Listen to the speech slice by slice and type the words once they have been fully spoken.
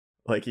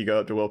Like you go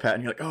up to Will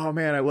Patton, you're like, "Oh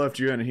man, I loved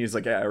you," and he's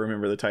like, "Yeah, I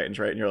remember the Titans,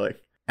 right?" And you're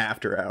like,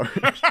 "After Hours."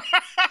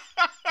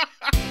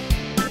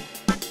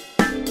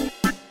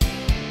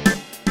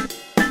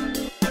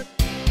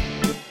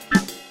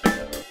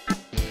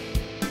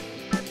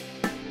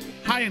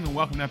 Hi, and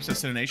welcome to episode of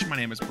Cinenation. My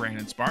name is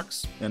Brandon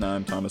Sparks. And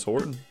I'm Thomas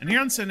Horton. And here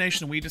on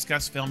Cinenation, we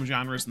discuss film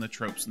genres and the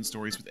tropes and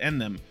stories within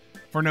them.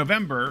 For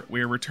November,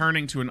 we are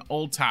returning to an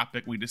old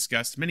topic we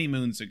discussed many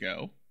moons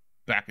ago,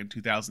 back in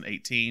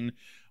 2018,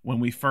 when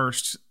we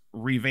first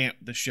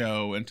revamped the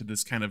show into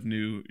this kind of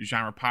new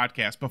genre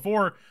podcast.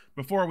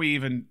 Before we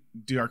even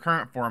do our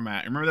current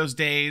format, remember those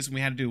days when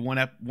we had to do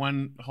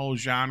one whole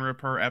genre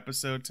per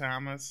episode,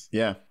 Thomas?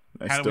 Yeah,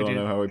 I still don't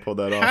know how we pulled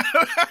that off.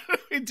 How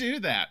do we do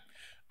that?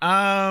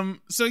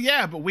 So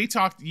yeah, but we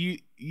talked, you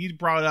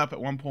brought up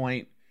at one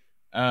point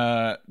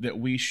that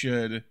we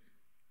should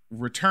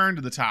return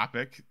to the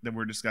topic that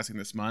we're discussing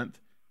this month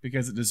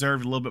because it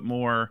deserved a little bit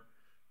more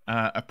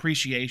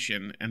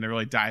appreciation and to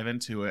really dive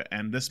into it.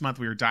 And this month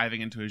we were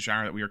diving into a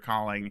genre that we are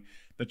calling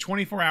the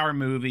 24-hour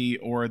movie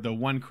or the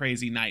One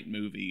Crazy Night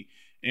movie.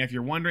 And if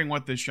you're wondering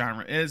what this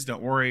genre is,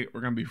 don't worry,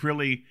 we're going to be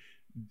really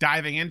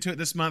diving into it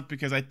this month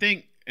because I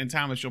think, and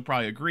Thomas, you'll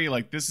probably agree,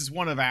 like this is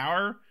one of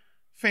our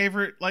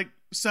favorite like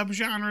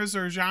subgenres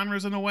or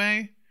genres in a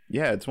way.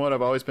 Yeah, it's one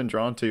I've always been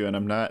drawn to, and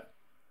I'm not,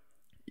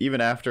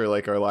 even after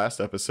like our last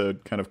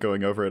episode kind of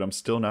going over it, I'm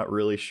still not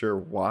really sure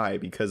why,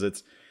 because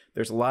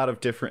there's a lot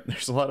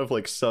of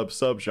like sub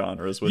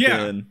genres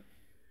within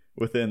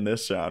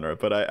this genre.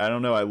 But I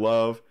don't know, I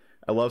love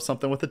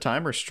something with a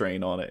time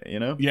restraint on it, you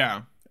know?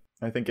 Yeah.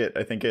 I think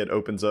it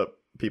opens up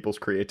people's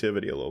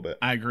creativity a little bit.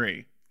 I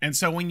agree. And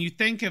so when you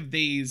think of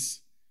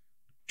these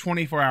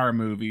 24-hour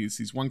movies,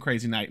 these One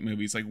Crazy Night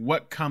movies, like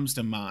what comes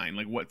to mind?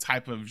 Like what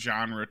type of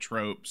genre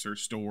tropes or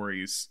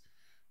stories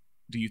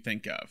do you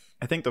think of?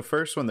 I think the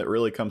first one that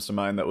really comes to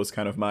mind that was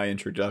kind of my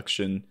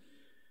introduction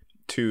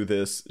to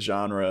this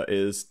genre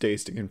is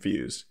Dazed and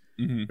Confused,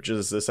 which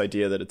is this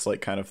idea that it's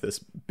like kind of this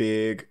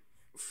big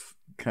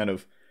kind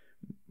of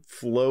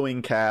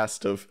flowing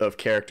cast of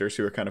characters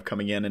who are kind of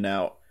coming in and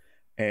out,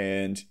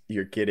 and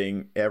you're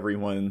getting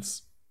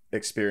everyone's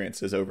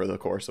experiences over the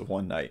course of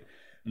one night.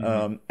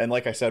 And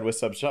like I said, with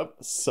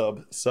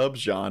sub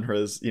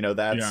genres, you know,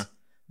 that's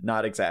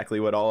not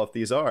exactly what all of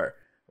these are.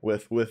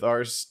 With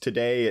ours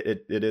today,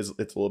 it's a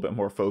little bit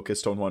more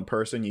focused on one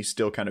person. You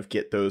still kind of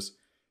get those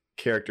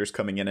characters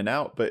coming in and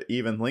out, but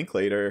even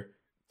Linklater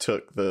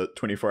took the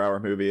 24-hour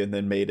movie and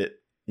then made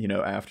it, you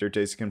know, after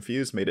Dazed and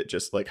Confused, made it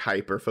just like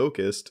hyper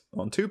focused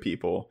on two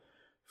people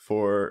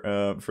for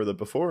the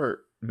before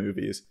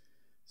movies.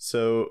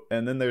 So,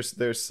 and then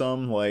there's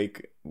some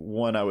like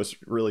one I was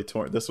really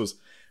torn. This was,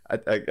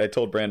 I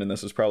told Brandon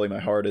this was probably my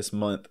hardest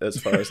month as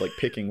far as like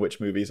picking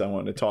which movies I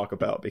wanted to talk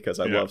about because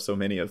I love so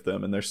many of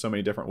them and there's so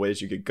many different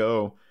ways you could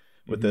go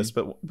with this.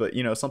 But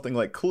you know, something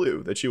like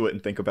Clue that you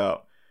wouldn't think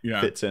about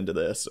fits into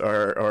this,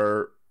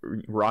 or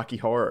Rocky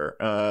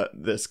Horror,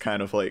 this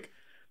kind of like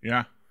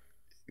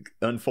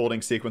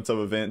unfolding sequence of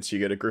events. You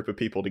get a group of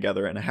people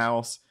together in a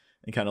house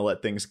and kind of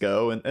let things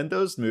go, and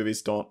those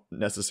movies don't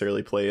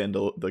necessarily play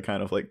into the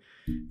kind of like,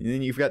 and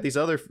then you've got these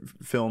other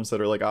films that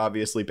are like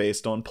obviously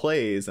based on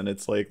plays, and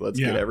it's like,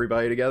 let's get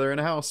everybody together in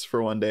a house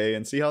for one day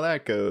and see how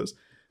that goes.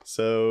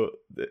 So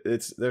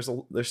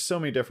there's so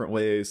many different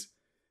ways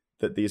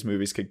that these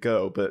movies could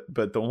go,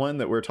 but the one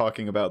that we're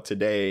talking about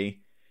today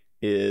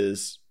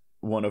is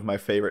one of my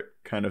favorite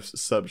kind of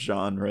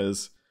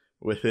subgenres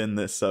within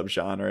this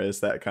subgenre.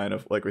 Is that kind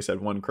of, like we said,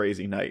 One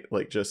Crazy Night,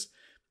 like just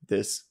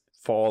this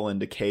fall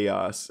into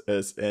chaos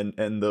and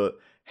the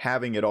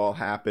having it all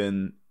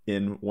happen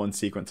in one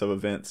sequence of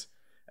events,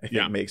 I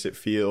think makes it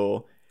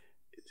feel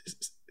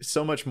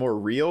so much more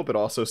real, but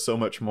also so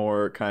much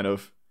more kind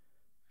of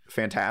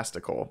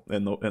fantastical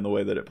in the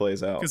way that it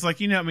plays out. Because like,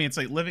 you know, I mean, it's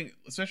like living,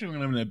 especially when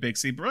you're living in a big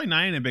city, but really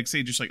not in a big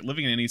city, just like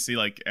living in any city,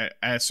 like at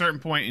a certain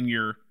point in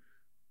your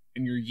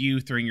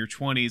youth or in your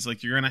 20s,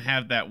 like you're gonna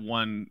have that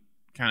one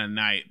kind of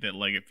night that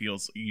like it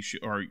feels you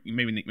should, or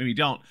maybe you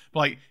don't, but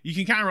like you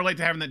can kind of relate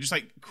to having that just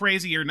like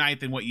crazier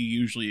night than what you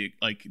usually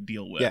like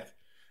deal with.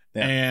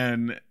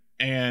 And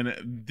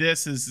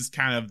this is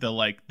kind of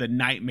the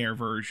nightmare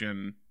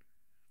version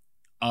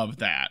of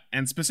that.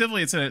 And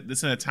specifically it's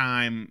in a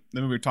time, the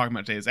movie we're talking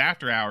about today is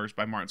After Hours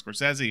by Martin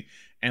Scorsese,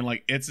 and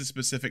like it's a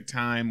specific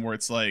time where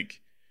it's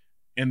like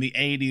in the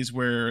 80s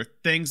where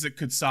things that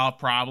could solve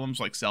problems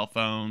like cell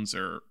phones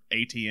or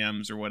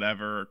ATMs or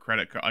whatever, or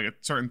credit card, like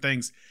certain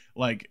things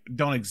like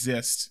don't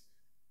exist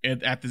in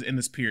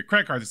this period.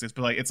 Credit cards exist,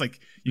 but like it's like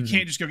you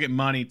can't just go get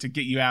money to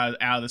get you out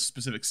of this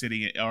specific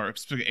city or a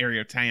specific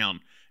area of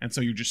town, and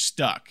so you're just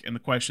stuck. And the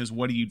question is,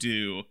 what do you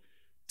do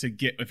to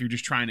get if you're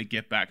just trying to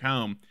get back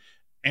home?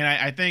 And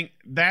I think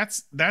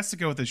that's to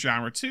go with the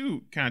genre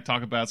too. Kind of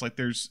talk about, it's like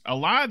there's a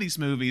lot of these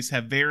movies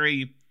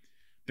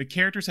the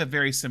characters have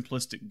very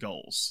simplistic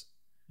goals.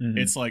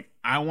 It's like,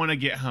 I want to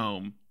get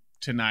home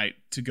tonight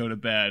to go to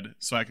bed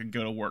so I can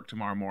go to work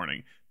tomorrow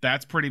morning.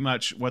 That's pretty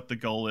much what the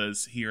goal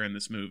is here in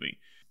this movie.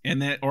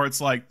 And then, or it's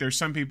like, there's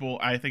some people,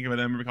 I think of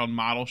a movie called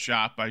Model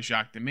Shop by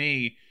Jacques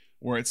Demy,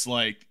 where it's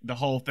like the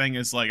whole thing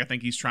is like I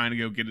think he's trying to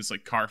go get his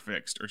like car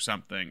fixed or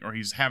something, or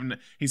he's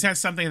had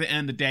something at the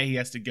end of the day he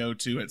has to go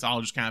to. It's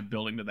all just kind of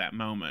building to that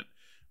moment.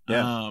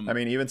 Yeah, I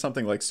mean, even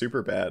something like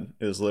Superbad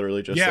is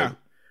literally just like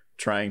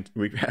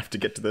we have to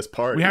get to this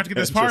party. We have to get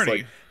this party.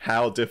 Just like,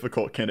 how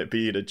difficult can it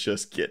be to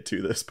just get to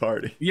this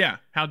party? Yeah,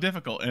 how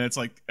difficult. And it's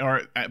like,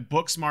 or at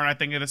Booksmart, I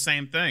think of the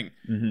same thing.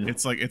 Mm-hmm.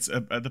 It's like it's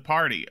the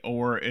party,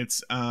 or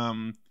it's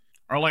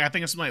or like I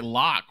think of something like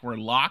Locke, where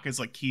Locke is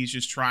like he's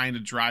just trying to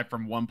drive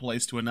from one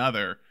place to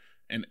another,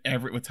 and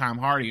with Tom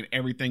Hardy, and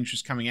everything's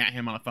just coming at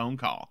him on a phone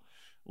call.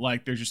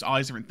 Like there's just all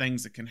these different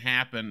things that can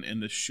happen in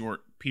this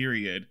short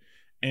period,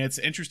 and it's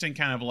interesting,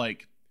 kind of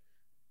like.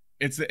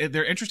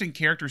 They're interesting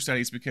character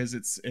studies because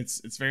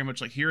it's very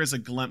much like here is a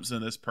glimpse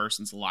of this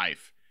person's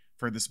life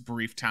for this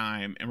brief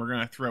time, and we're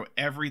gonna throw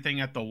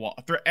everything at the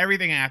wall, throw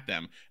everything at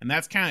them, and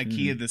that's kind of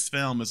key of this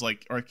film is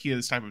like, or key of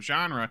this type of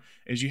genre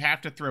is you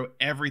have to throw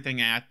everything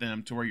at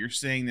them to where you're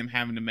seeing them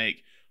having to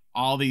make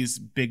all these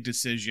big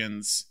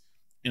decisions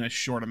in a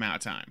short amount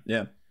of time.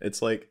 Yeah,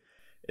 it's like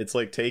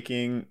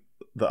taking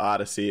the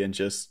Odyssey and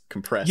just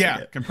compressing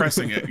it.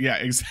 Compressing it. Yeah,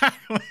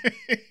 exactly.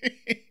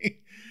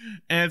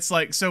 And it's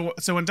like so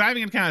when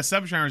diving into kind of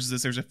subgenres of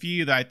this, there's a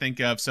few that I think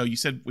of. So we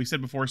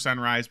said Before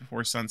Sunrise,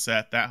 Before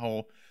Sunset, that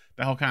whole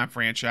kind of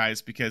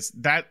franchise, because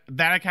that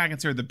I kind of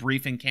consider the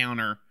brief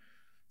encounter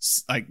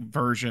like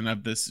version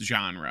of this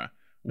genre,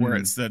 where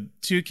it's the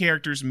two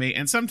characters meet,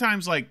 and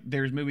sometimes like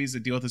there's movies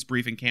that deal with this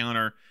brief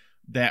encounter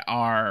that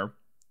are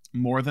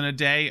more than a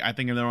day. I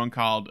think of another one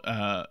called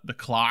The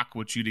Clock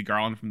with Judy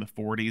Garland from the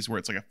 40s, where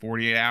it's like a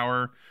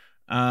 48-hour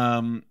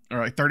or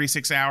like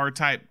 36-hour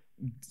type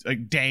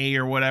like day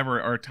or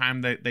whatever, or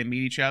time that they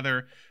meet each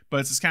other.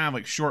 But it's this kind of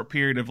like short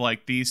period of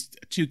like these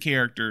two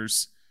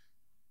characters,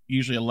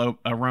 usually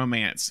a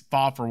romance,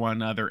 fall for one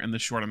another in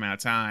this short amount of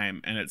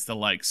time, and it's the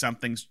like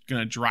something's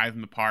gonna drive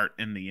them apart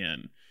in the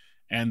end.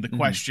 And the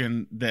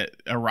question that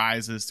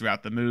arises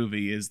throughout the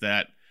movie is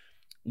that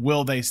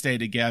will they stay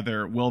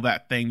together? Will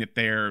that thing that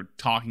they're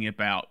talking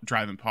about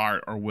drive them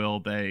apart, or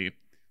will it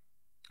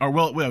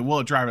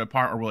drive it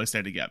apart, or will they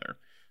stay together?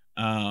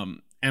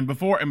 And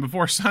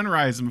Before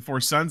Sunrise and Before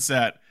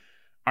Sunset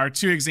are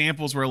two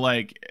examples where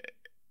like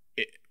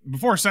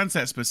Before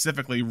Sunset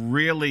specifically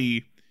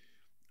really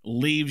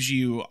leaves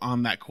you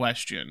on that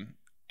question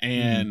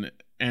and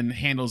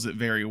handles it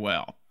very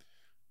well.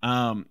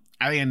 I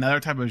think another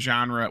type of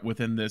genre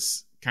within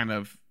this kind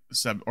of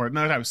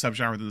another type of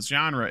subgenre within this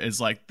genre is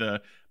like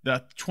the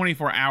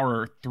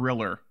 24-hour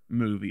thriller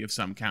movie of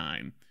some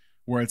kind,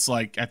 where it's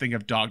like I think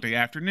of Dog Day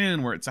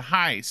Afternoon, where it's a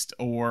heist,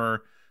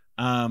 or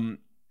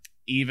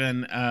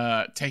even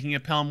Taking a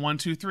Pelham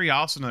 123,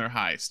 also another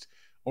heist,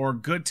 or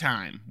Good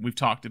Time we've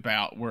talked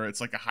about, where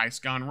it's like a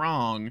heist gone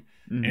wrong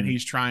and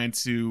he's trying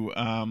to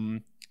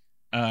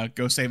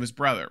go save his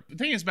brother. The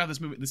thing is about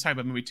this type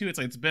of movie too, it's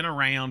like it's been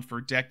around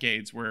for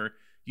decades, where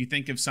you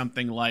think of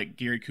something like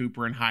Gary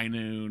Cooper in High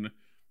Noon,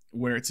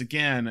 where it's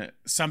again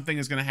something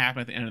is going to happen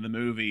at the end of the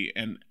movie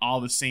and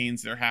all the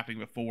scenes that are happening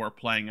before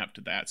playing up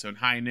to that. So in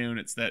High Noon,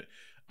 it's that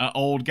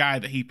old guy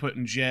that he put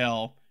in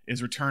jail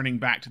is returning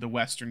back to the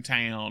western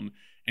town,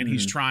 and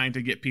he's trying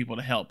to get people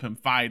to help him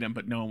fight him,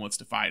 but no one wants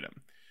to fight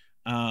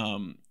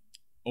him.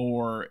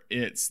 Or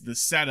it's the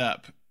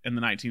setup in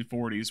the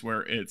 1940s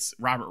where it's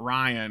Robert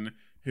Ryan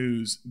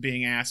who's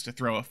being asked to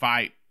throw a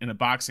fight in a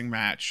boxing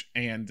match,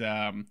 and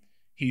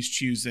he's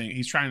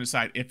trying to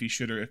decide if he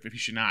should or if he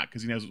should not,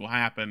 because he knows what will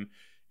happen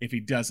if he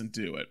doesn't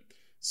do it.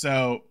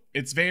 So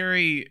it's a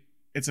very,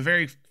 as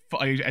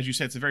you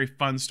said, it's a very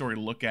fun story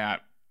to look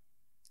at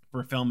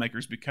for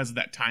filmmakers because of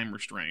that time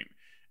restraint,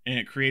 and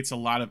it creates a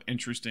lot of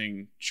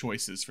interesting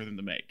choices for them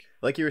to make.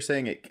 Like you were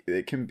saying,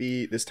 it can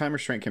be, this time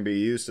restraint can be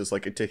used as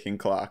like a ticking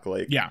clock.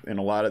 Like in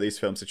a lot of these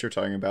films that you're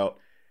talking about,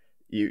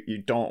 you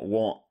don't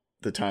want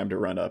the time to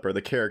run up, or the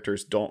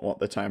characters don't want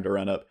the time to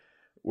run up.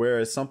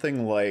 Whereas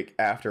something like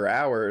After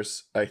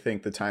Hours, I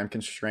think the time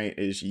constraint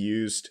is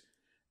used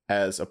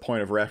as a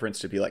point of reference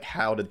to be like,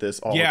 how did this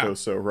all go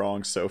so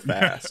wrong so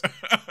fast?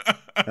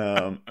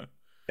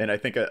 And I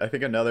think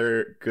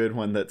another good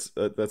one that's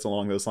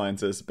along those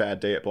lines is Bad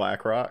Day at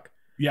Black Rock.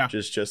 Yeah,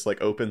 just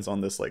like opens on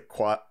this like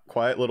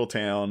quiet little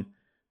town,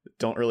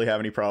 don't really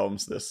have any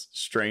problems. This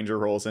stranger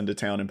rolls into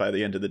town, and by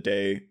the end of the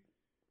day,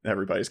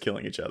 everybody's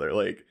killing each other.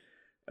 Like,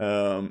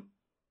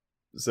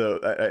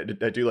 so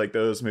I do like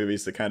those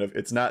movies that kind of,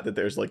 it's not that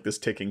there's like this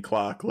ticking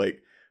clock,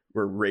 like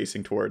we're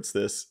racing towards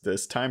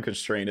this time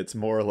constraint. It's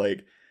more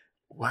like,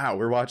 wow,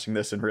 we're watching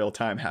this in real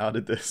time. How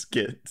did this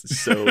get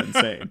so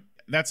insane?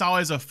 That's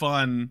always a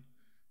fun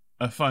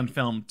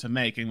film to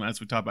make, and as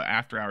we talk about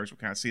After Hours, we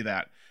kind of see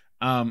that.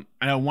 I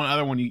know one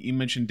other one you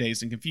mentioned,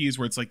 Dazed and Confused,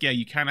 where it's like,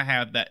 you kind of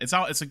have that.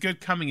 It's a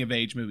good coming of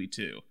age movie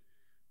too,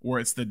 where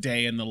it's the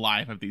day in the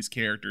life of these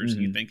characters.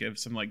 And you think of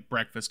some like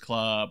Breakfast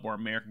Club or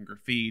American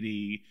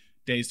Graffiti,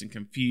 Dazed and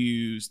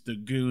Confused, The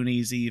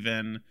Goonies,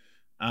 even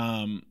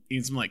some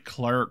like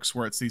Clerks,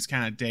 where it's these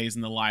kind of days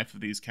in the life of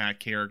these kind of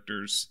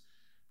characters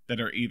that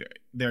are either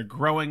they're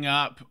growing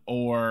up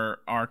or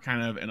are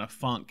kind of in a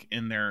funk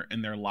in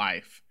their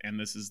life, and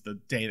this is the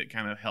day that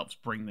kind of helps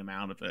bring them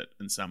out of it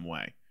in some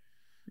way.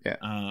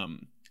 Yeah.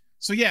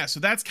 So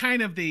that's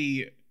kind of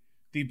the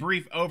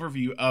brief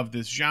overview of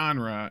this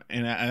genre,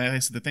 and I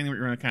said the thing that we're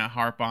going to kind of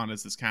harp on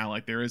is this kind of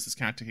like there is this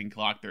kind of ticking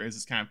clock. There is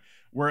this kind of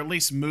we're at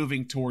least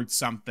moving towards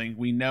something.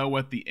 We know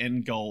what the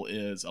end goal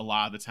is a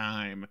lot of the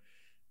time,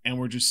 and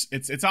we're just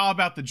it's all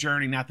about the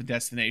journey, not the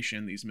destination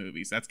in these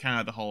movies. That's kind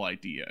of the whole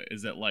idea,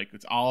 is that like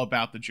it's all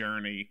about the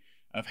journey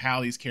of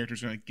how these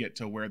characters are going to get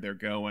to where they're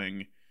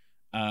going,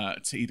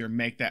 to either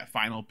make that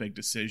final big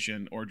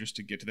decision or just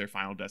to get to their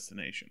final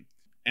destination.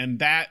 And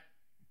that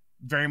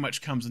very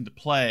much comes into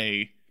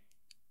play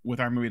with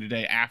our movie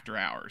today, After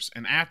Hours.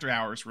 And After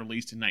Hours,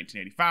 released in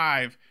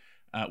 1985,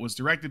 was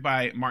directed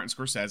by Martin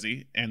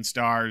Scorsese and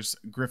stars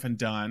Griffin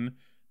Dunne,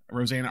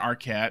 Rosanna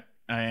Arquette,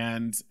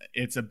 and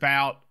it's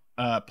about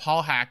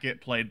Paul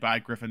Hackett, played by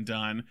Griffin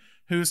Dunne,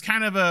 who's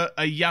kind of a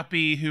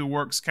yuppie who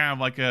works kind of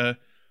like an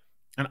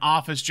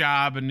office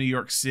job in New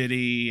York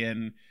City,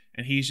 and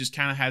he's just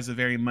kind of has a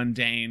very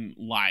mundane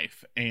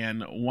life.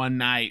 And one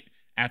night,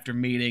 after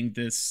meeting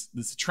this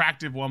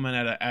attractive woman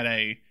at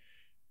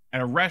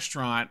a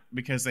restaurant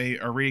because they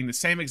are reading the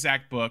same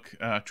exact book,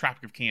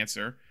 Tropic of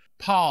Cancer,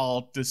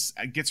 Paul just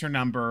gets her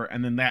number,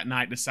 and then that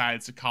night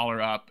decides to call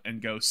her up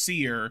and go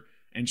see her,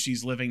 and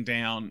she's living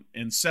down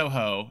in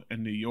Soho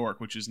in New York,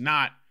 which is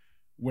not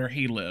where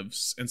he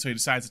lives. And so he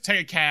decides to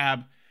take a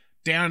cab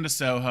down to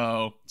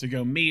Soho to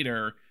go meet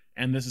her,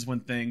 and this is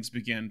when things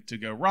begin to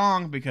go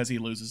wrong because he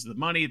loses the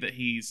money that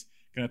he's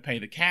going to pay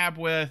the cab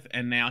with,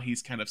 and now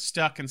he's kind of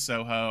stuck in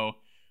Soho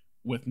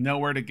with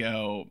nowhere to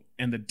go,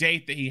 and the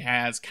date that he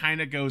has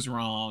kind of goes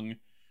wrong,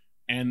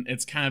 and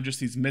it's kind of just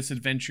these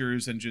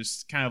misadventures and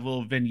just kind of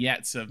little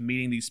vignettes of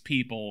meeting these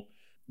people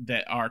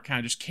that are kind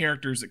of just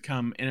characters that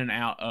come in and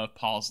out of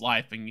Paul's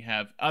life. And you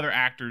have other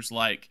actors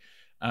like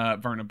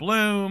Verna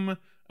Bloom,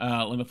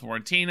 Linda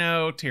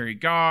Florentino, Terry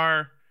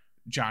Garr,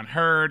 John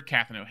Hurd,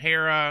 Catherine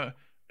O'Hara,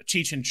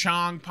 Cheech and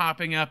Chong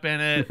popping up in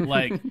it.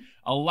 Like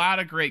a lot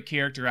of great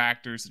character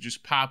actors that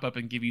just pop up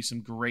and give you some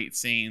great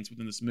scenes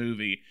within this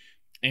movie.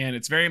 And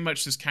it's very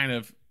much this kind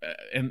of,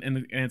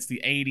 and it's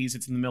the 80s.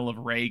 It's in the middle of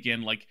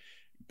Reagan. Like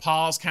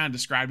Paul's kind of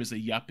described as a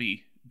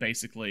yuppie,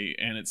 basically.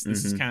 And this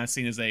is kind of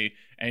seen as a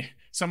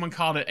someone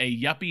called it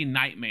a yuppie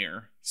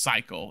nightmare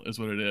cycle is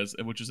what it is,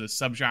 which is a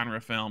subgenre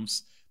of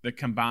films that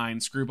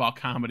combine screwball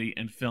comedy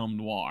and film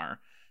noir.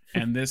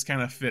 And this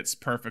kind of fits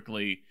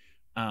perfectly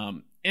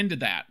into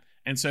that.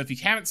 And so if you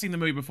haven't seen the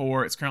movie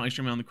before, it's currently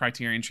streaming on the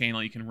Criterion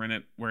channel. You can rent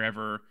it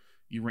wherever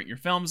you rent your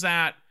films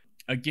at.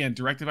 Again,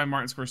 directed by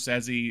Martin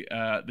Scorsese.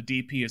 The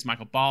DP is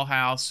Michael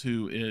Ballhaus,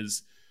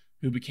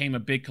 who became a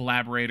big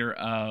collaborator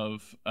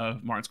of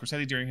Martin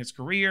Scorsese during his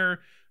career.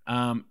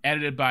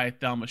 Edited by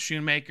Thelma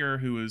Schoonmaker,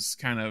 who was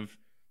kind of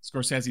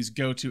Scorsese's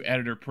go-to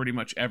editor pretty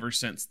much ever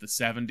since the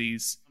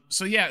 70s.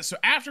 So yeah, so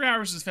After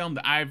Hours is a film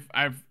that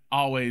I've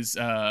always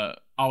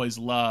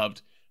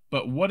loved.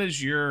 But what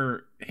is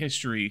your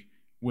history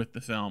with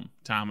the film,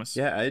 Thomas?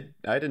 Yeah,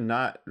 I did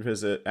not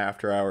visit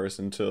After Hours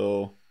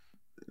until,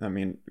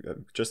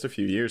 just a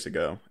few years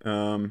ago.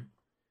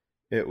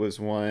 It was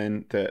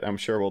one that I'm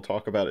sure we'll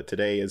talk about it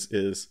today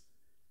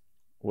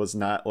was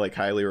not like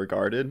highly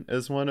regarded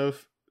as one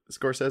of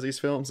Scorsese's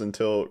films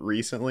until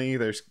recently.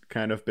 There's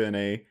kind of been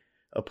a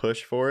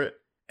push for it.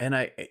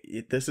 And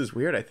this is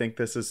weird. I think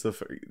this is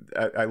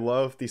I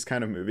love these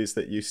kind of movies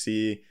that you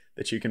see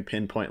that you can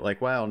pinpoint,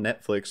 like, wow,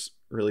 Netflix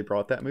really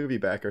brought that movie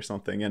back or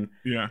something. And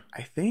yeah,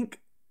 I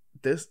think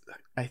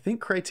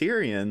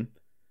Criterion,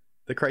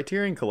 the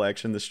Criterion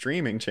Collection, the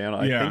streaming channel,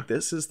 I think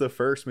this is the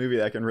first movie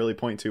that I can really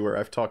point to where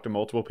I've talked to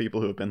multiple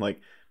people who have been like,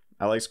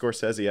 I like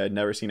Scorsese. I'd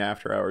never seen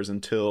After Hours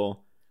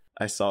until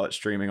I saw it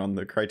streaming on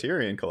the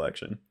Criterion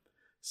Collection.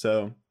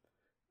 So,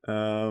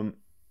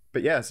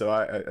 but yeah, so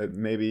I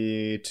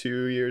maybe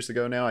 2 years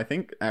ago now, I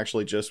think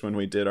actually just when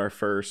we did our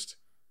first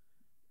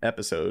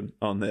episode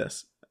on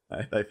this,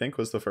 I think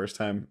was the first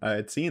time I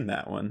had seen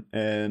that one.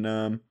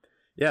 And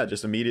yeah,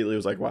 just immediately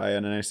was like, why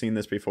hadn't I seen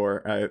this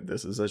before?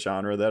 This is a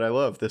genre that I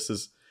love.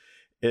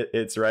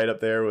 It's right up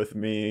there with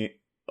me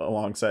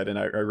alongside, and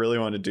I really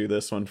want to do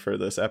this one for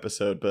this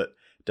episode, but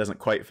it doesn't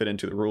quite fit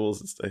into the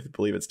rules. I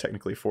believe it's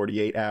technically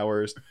 48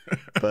 hours,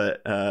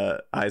 but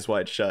Eyes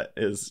Wide Shut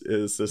is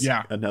this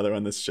another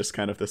one that's just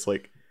kind of this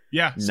like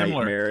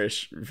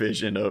nightmarish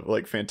vision of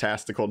like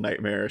fantastical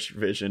nightmarish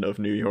vision of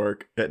New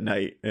York at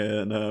night,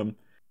 and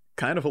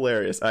kind of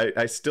hilarious.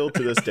 I still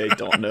to this day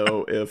don't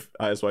know if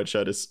Eyes Wide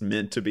Shut is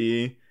meant to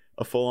be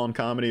a full-on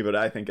comedy, but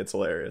I think it's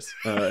hilarious,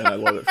 and I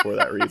love it for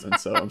that reason.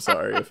 So I'm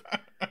sorry if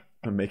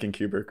I'm making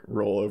Kubrick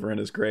roll over in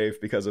his grave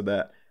because of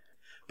that.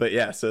 But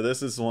yeah, so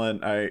this is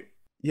one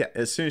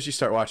as soon as you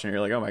start watching it,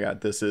 you're like, oh my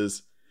god, this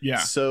is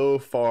so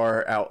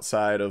far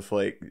outside of,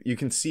 like, you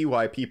can see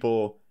why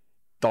people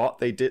thought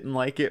they didn't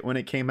like it when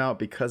it came out,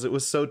 because it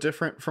was so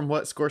different from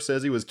what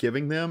Scorsese was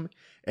giving them.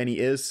 And he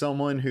is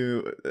someone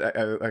who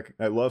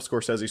I love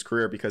Scorsese's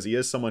career because he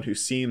is someone who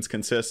seems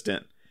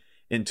consistent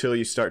until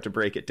you start to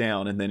break it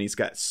down, and then he's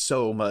got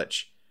so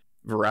much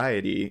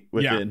variety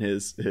within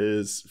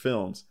his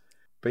films.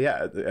 But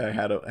yeah, I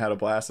had a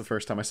blast the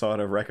first time I saw it.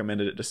 I've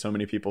recommended it to so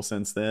many people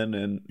since then,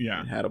 and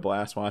had a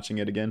blast watching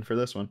it again for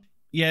this one.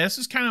 Yeah, this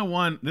is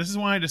one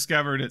I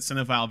discovered at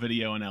Cinephile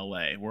Video in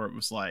LA, where it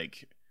was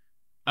like,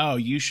 oh,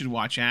 you should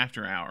watch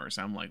After Hours.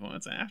 I'm like, well,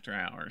 it's After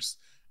Hours.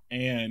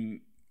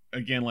 And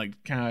again,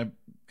 like, kind of,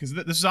 because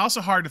this is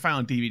also hard to find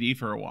on DVD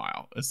for a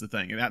while, is the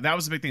thing. And that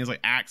was the big thing, is like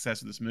access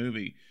to this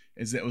movie,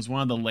 is it was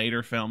one of the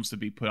later films to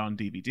be put on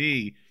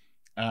DVD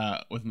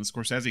within the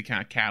Scorsese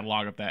kind of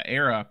catalog of that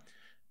era.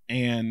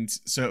 And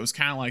so it was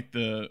kind of like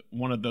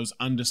one of those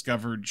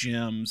undiscovered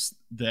gems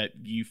that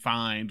you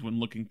find when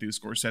looking through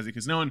Scorsese,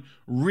 because no one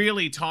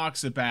really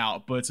talks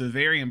about, but it's a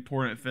very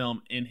important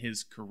film in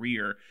his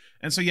career.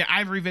 And so, yeah,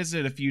 I've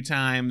revisited a few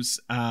times.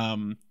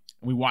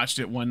 We watched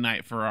it one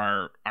night for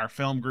our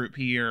film group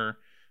here,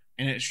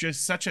 and it's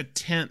just such a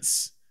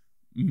tense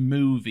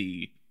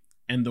movie,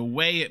 and the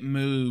way it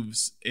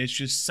moves, it's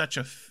just such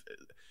a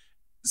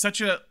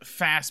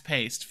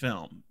fast-paced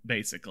film.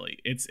 Basically,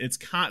 it's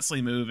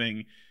constantly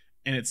moving,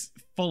 and it's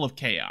full of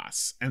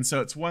chaos. And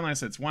so it's one, like I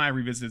said, it's one I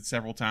revisited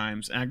several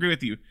times. And I agree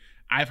with you.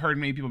 I've heard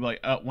many people be like,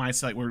 oh, when I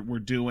say like we're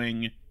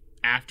doing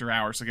After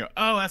Hours, I go,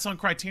 oh, that's on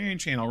Criterion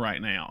Channel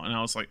right now. And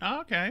I was like,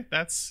 oh, okay,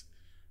 that's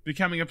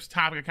becoming a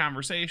topic of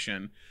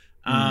conversation.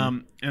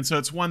 And so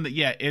it's one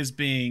that, is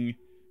being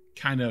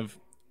kind of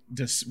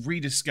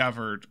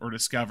rediscovered or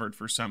discovered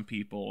for some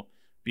people,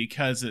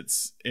 because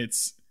it's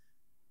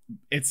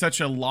such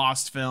a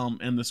lost film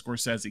in the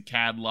Scorsese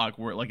catalog,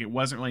 where like it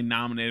wasn't really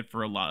nominated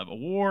for a lot of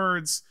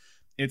awards.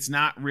 It's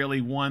not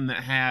really one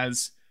that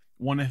has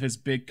one of his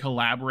big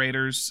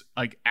collaborators,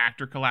 like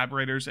actor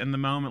collaborators in the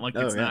moment. Like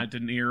it's not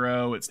De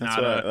Niro.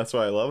 That's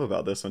what I love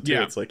about this one too.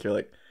 Yeah. It's like, you're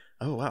like,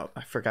 oh wow,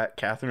 I forgot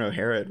Catherine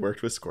O'Hara had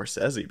worked with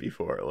Scorsese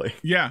before. Like,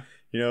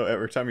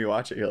 every time you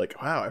watch it, you're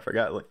like, wow, I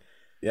forgot. Like,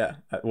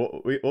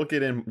 we'll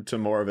get into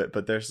more of it,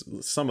 but there's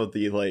some of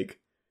the like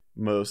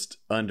most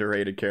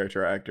underrated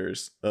character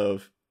actors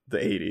of the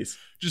 80s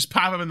just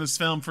pop up in this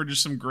film for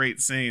just some great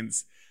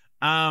scenes.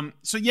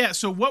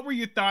 So what were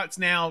your thoughts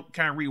now,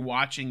 kind of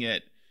rewatching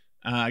it,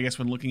 I guess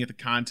when looking at the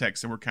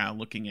context that we're kind of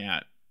looking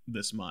at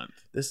this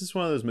month? This is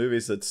one of those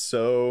movies that's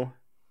so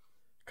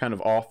kind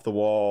of off the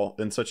wall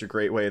in such a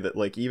great way that,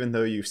 like, even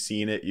though you've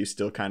seen it, you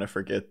still kind of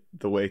forget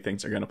the way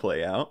things are going to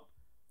play out.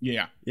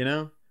 Yeah. You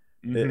know?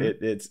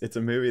 Mm-hmm. It's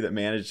a movie that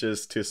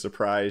manages to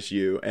surprise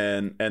you,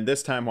 and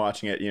this time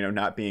watching it,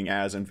 not being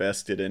as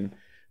invested in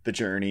the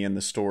journey and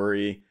the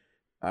story,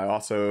 I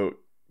also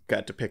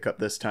got to pick up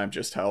this time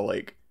just how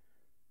like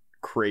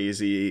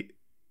crazy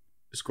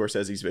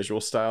Scorsese's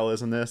visual style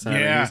is in this. I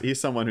mean, he's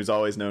someone who's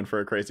always known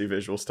for a crazy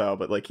visual style,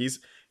 but like he's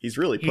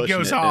really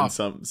pushing it off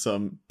in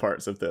some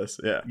parts of this.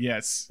 Yeah.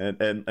 Yes.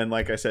 And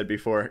like I said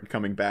before,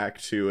 coming back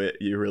to it,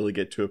 you really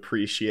get to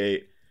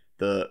appreciate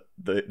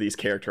these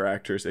character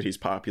actors that he's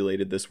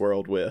populated this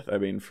world with. I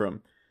mean,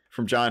 from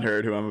John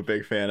Hurd, who I'm a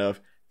big fan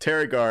of,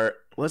 Terry Gard,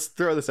 let's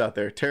throw this out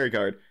there. Terry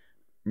Gard,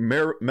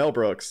 Mel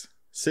Brooks,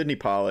 Sidney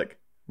Pollack,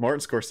 Martin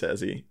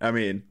Scorsese. I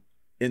mean,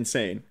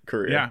 insane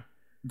career. Yeah.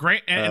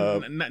 Great.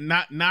 And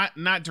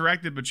not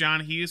directed, but John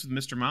Hughes with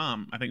Mr.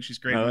 Mom. I think she's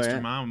great with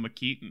Mr. Mom and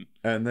McKeaton.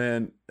 And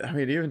then, I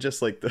mean, even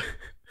just like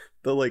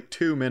the like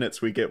 2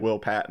 minutes we get Will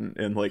Patton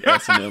in like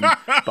S&M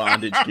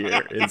bondage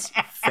gear is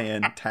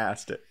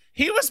fantastic.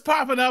 He was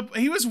popping up.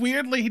 He was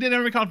weirdly, he did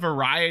everything called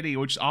Variety,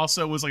 which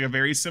also was like a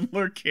very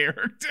similar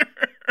character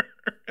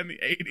in the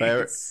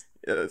 80s.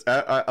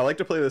 I like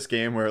to play this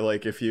game where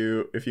like if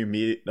you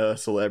meet a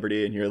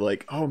celebrity and you're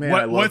like, oh man,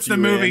 I loved what's you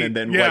the movie? And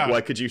then like,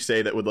 what could you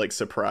say that would like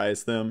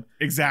surprise them?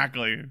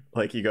 Exactly.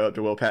 Like you go up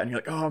to Will Patton, you're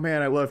like, oh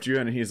man, I loved you,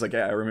 and he's like,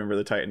 yeah, I remember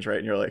the Titans, right?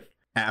 And you're like,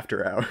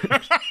 After Hours.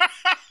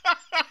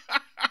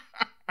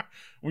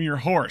 When you're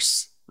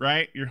hoarse.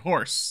 Right? You're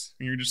hoarse.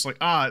 And you're just like,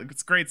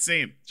 it's a great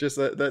scene. Just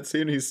that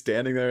scene, he's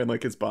standing there in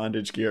like his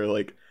bondage gear,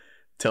 like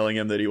telling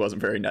him that he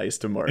wasn't very nice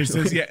to Martin.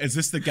 Is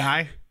this the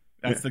guy?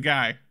 That's the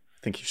guy.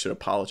 I think you should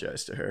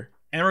apologize to her.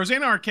 And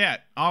Rosanna Arquette,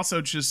 also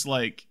just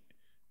like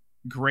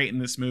great in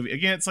this movie.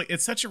 Again,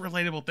 it's such a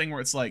relatable thing where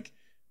it's like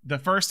the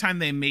first time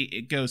they meet,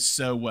 it goes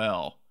so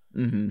well.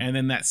 Mm-hmm. And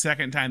then that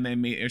second time they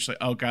meet, it's like,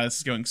 oh god, this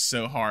is going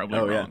so horribly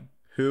wrong.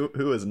 Yeah.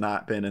 Who has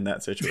not been in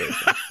that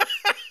situation?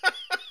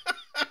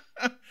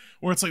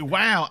 Where it's like,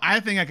 wow, I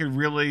think I could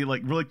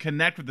really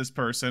connect with this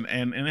person,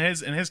 and in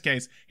his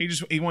case,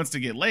 he wants to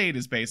get laid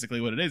is basically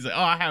what it is. Like,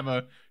 oh, I have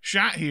a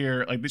shot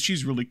here. Like,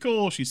 she's really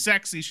cool, she's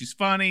sexy, she's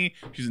funny,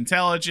 she's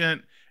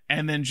intelligent,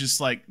 and then just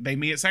like they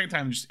meet a second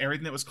time, and just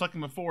everything that was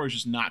clicking before is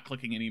just not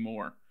clicking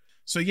anymore.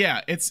 So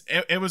yeah, it's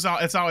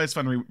always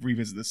fun to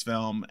revisit this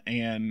film,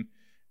 and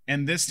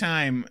this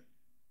time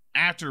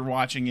after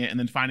watching it and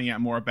then finding out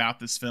more about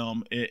this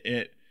film,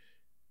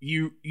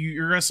 you're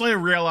going to slowly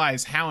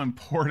realize how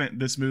important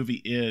this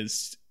movie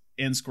is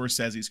in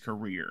Scorsese's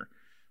career,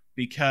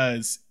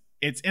 because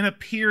it's in a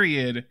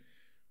period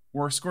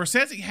where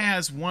Scorsese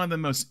has one of the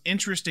most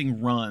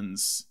interesting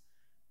runs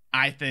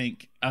I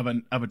think, of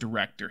a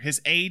director. His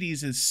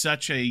 80s is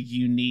such a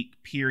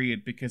unique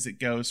period because it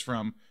goes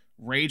from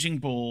Raging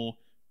Bull,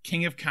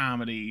 King of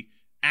Comedy,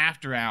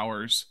 After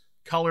Hours,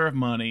 Color of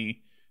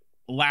Money,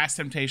 Last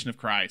Temptation of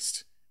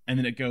Christ, and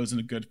then it goes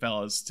into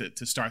Goodfellas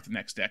to start the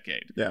next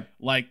decade. Yeah.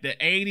 Like the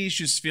 80s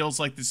just feels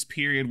like this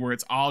period where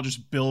it's all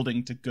just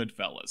building to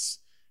Goodfellas.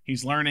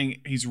 He's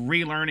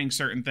relearning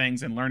certain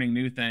things and learning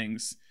new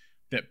things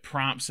that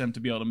prompts him to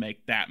be able to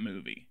make that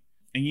movie.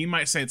 And you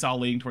might say it's all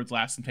leading towards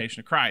Last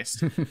Temptation of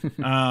Christ.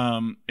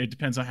 It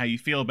depends on how you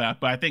feel about it.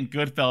 But I think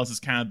Goodfellas is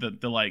kind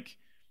of the like,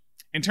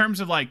 in terms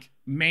of like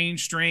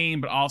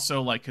mainstream, but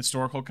also like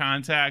historical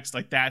context,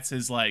 like that's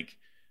his like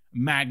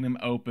magnum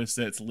opus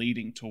that's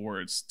leading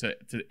towards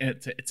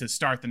to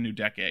start the new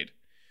decade.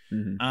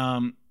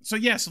 Mm-hmm.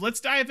 So let's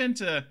dive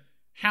into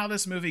how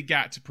this movie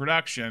got to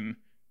production,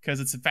 because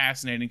it's a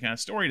fascinating kind of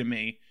story to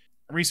me.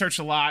 I researched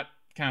a lot,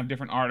 kind of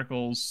different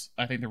articles.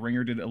 I think The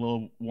Ringer did a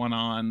little one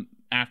on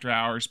After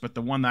Hours, but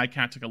the one that I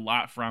kind of took a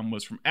lot from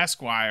was from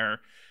Esquire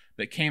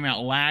that came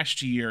out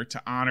last year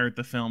to honor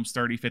the film's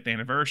 35th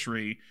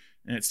anniversary.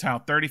 And it's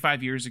titled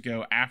 35 Years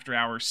Ago, After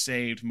Hours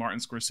Saved Martin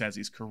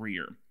Scorsese's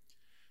Career.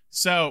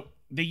 So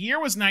the year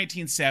was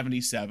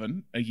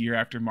 1977, a year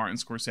after Martin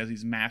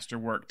Scorsese's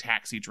masterwork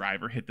Taxi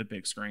Driver hit the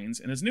big screens.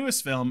 And his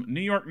newest film,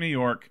 New York, New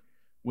York,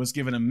 was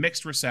given a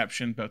mixed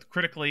reception, both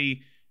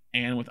critically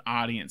and with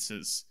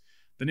audiences.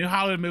 The new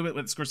Hollywood movement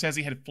with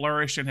Scorsese had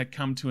flourished and had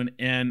come to an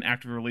end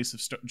after the release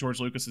of George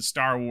Lucas's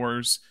Star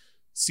Wars,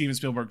 Steven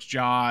Spielberg's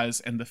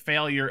Jaws, and the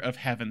failure of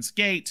Heaven's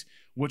Gate,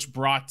 which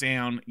brought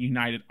down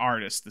United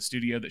Artists, the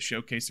studio that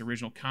showcased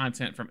original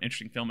content from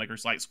interesting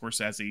filmmakers like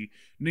Scorsese.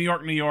 New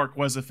York, New York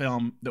was a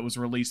film that was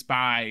released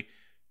by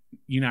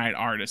United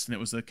Artists, and it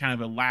was a kind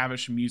of a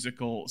lavish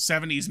musical,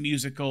 70s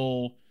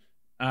musical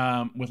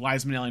with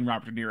Liza Minnelli and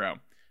Robert De Niro.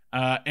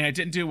 And it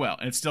didn't do well.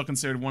 And it's still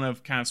considered one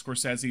of kind of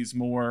Scorsese's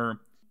more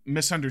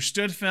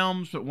misunderstood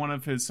films, but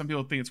some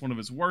people think it's one of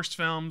his worst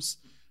films.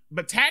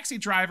 But Taxi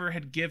Driver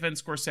had given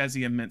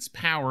Scorsese immense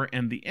power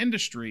in the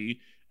industry,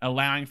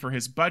 allowing for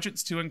his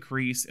budgets to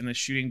increase and the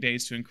shooting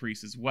days to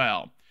increase as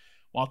well.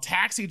 While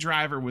Taxi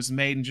Driver was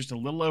made in just a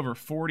little over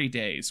 40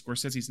 days,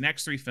 Scorsese's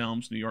next three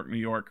films, New York, New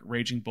York,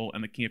 Raging Bull,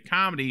 and The King of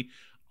Comedy,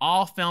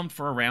 all filmed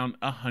for around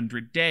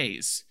 100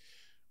 days.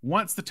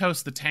 Once the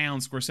toast of the town,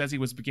 Scorsese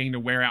was beginning to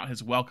wear out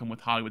his welcome with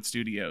Hollywood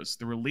studios.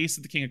 The release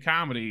of The King of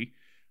Comedy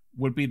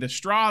would be the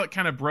straw that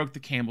kind of broke the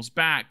camel's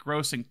back,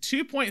 grossing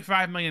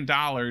 $2.5 million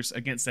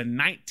against a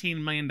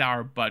 $19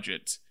 million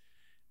budget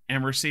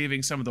and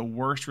receiving some of the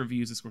worst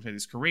reviews of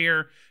Scorsese's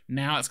career.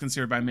 Now it's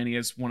considered by many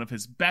as one of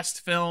his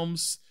best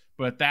films,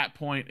 but at that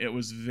point it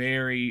was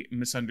very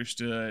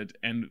misunderstood.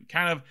 And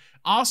kind of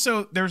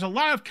also, there's a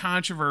lot of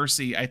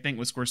controversy, I think,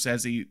 with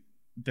Scorsese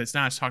that's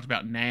not as talked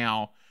about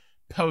now,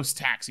 post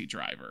Taxi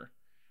Driver.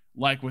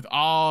 Like with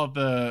all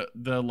the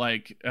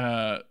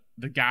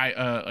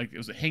guy, like it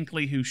was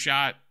Hinckley who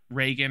shot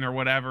Reagan or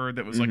whatever,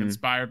 that was like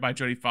inspired by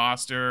Jodie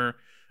Foster.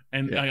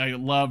 And I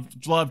love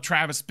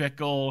Travis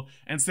Bickle.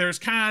 And so there's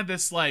kind of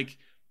this like,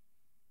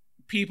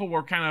 people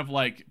were kind of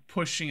like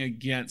pushing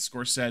against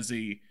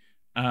Scorsese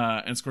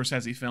and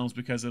Scorsese films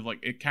because of like,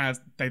 it kind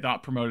of, they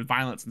thought promoted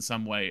violence in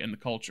some way in the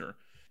culture.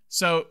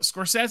 So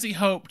Scorsese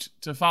hoped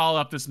to follow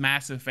up this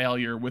massive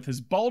failure with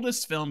his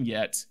boldest film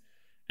yet,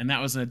 and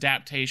that was an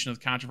adaptation of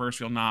the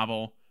controversial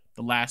novel,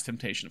 The Last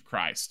Temptation of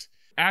Christ.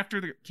 After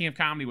The King of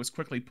Comedy was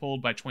quickly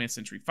pulled by 20th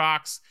Century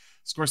Fox,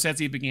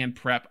 Scorsese began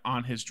prep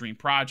on his dream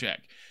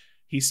project.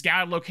 He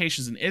scouted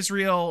locations in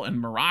Israel and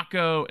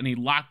Morocco, and he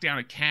locked down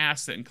a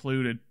cast that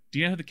included... Do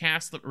you know who the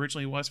cast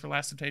originally was for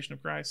Last Temptation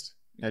of Christ?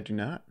 I do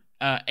not.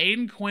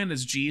 Aidan Quinn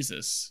as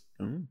Jesus.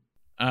 Oh.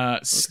 Okay.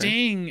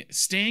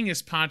 Sting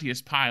is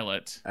Pontius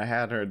Pilate. I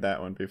had heard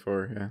that one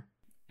before, yeah.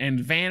 And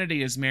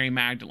Vanity is Mary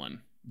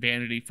Magdalene.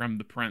 Vanity from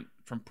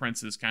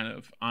Prince's kind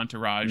of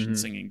entourage and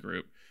singing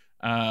group.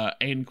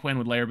 Aidan Quinn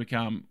would later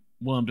become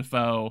Willem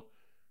Dafoe.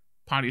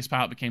 Pontius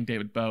Pilate became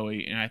David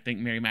Bowie, and I think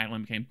Mary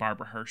Magdalene became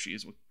Barbara Hershey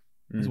is what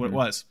it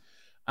was.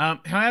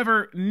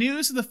 However,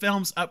 news of the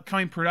film's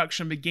upcoming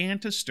production began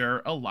to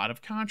stir a lot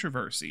of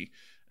controversy.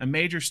 A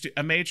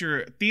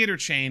major theater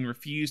chain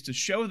refused to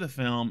show the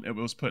film it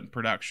was put in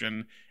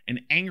production,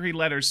 and angry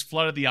letters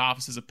flooded the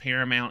offices of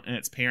Paramount and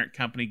its parent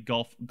company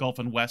Gulf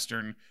and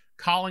Western,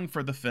 calling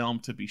for the film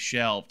to be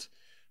shelved.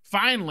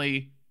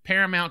 Finally,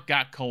 Paramount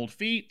got cold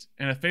feet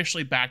and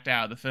officially backed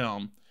out of the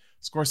film.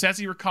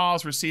 Scorsese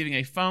recalls receiving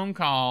a phone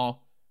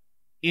call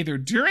either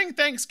during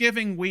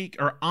Thanksgiving week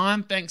or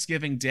on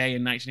Thanksgiving Day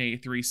in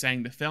 1983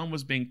 saying the film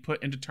was being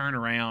put into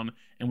turnaround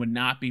and would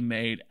not be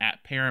made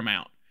at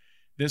Paramount.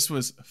 This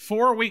was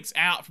 4 weeks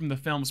out from the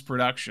film's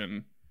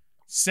production.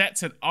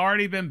 Sets had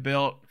already been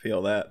built.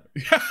 Feel that.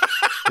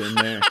 Been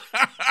there.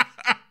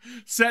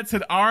 Sets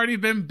had already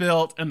been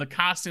built and the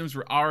costumes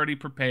were already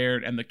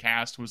prepared and the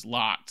cast was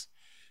locked.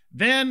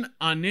 Then,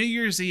 on New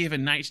Year's Eve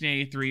in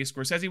 1983,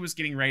 Scorsese was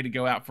getting ready to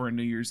go out for a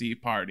New Year's Eve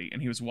party,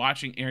 and he was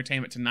watching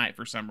Entertainment Tonight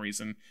for some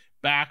reason,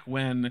 back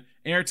when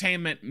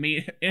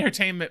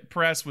entertainment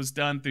press was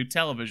done through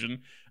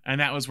television, and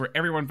that was where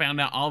everyone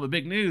found out all the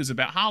big news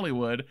about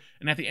Hollywood.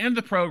 And at the end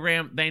of the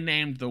program, they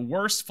named the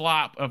worst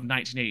flop of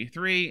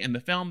 1983, and the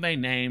film they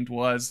named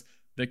was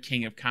The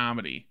King of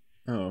Comedy.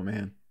 Oh,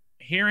 man.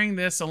 Hearing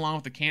this, along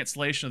with the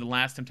cancellation of The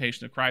Last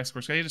Temptation of Christ,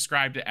 Scorsese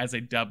described it as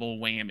a double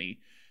whammy.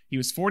 He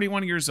was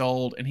 41 years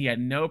old, and he had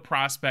no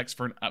prospects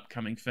for an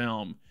upcoming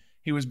film.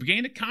 He was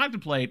beginning to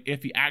contemplate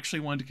if he actually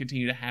wanted to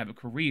continue to have a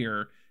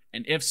career,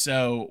 and if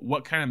so,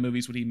 what kind of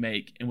movies would he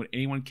make, and would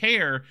anyone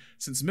care,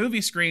 since movie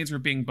screens were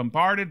being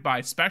bombarded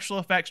by special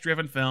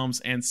effects-driven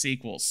films and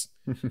sequels.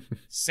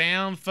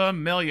 Sound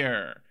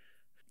familiar?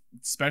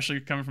 Especially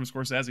coming from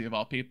Scorsese, of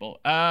all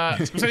people.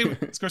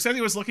 Scorsese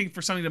was looking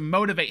for something to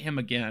motivate him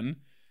again.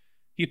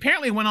 He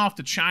apparently went off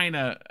to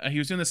China. He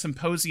was doing a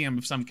symposium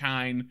of some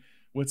kind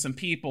with some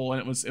people,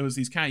 and it was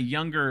these kind of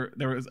younger,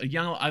 there was a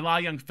lot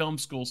of young film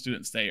school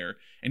students there,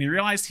 and he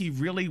realized he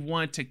really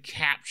wanted to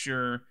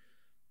capture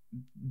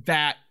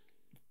that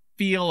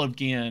feel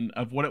again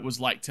of what it was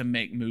like to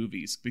make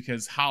movies,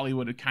 because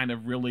Hollywood had kind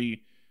of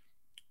really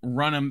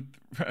put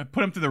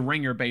him through the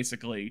ringer,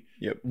 basically.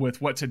 Yep.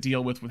 With what to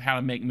deal with how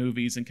to make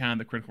movies and kind of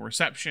the critical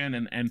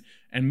reception,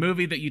 and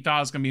movie that you thought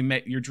was going to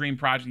be your dream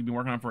project you've been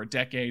working on for a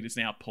decade is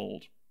now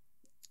pulled.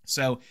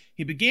 So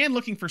he began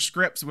looking for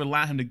scripts that would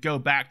allow him to go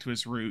back to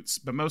his roots,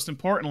 but most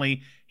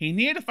importantly, he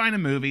needed to find a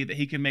movie that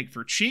he can make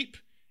for cheap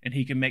and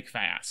he can make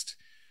fast.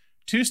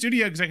 Two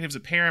studio executives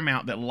at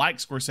Paramount that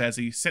liked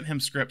Scorsese sent him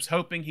scripts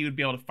hoping he would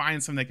be able to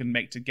find something they could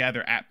make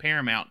together at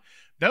Paramount.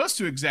 Those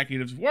two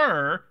executives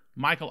were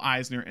Michael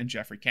Eisner and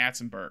Jeffrey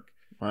Katzenberg.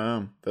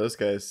 Wow, those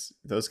guys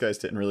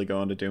didn't really go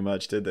on to do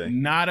much, did they?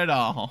 Not at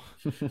all.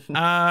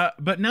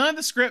 But none of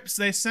the scripts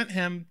they sent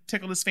him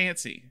tickled his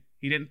fancy.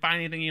 He didn't find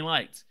anything he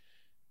liked.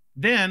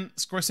 Then,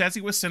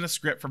 Scorsese was sent a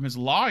script from his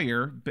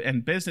lawyer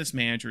and business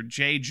manager,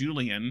 Jay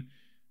Julian,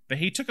 that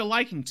he took a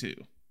liking to.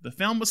 The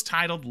film was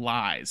titled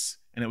Lies,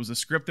 and it was a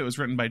script that was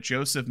written by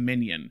Joseph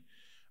Minion.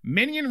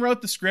 Minion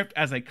wrote the script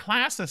as a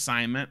class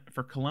assignment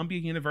for Columbia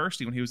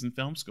University when he was in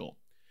film school.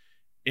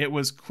 It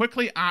was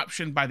quickly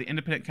optioned by the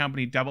independent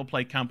company Double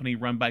Play Company,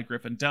 run by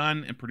Griffin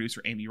Dunn and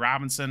producer Amy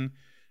Robinson,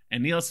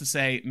 and needless to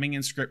say,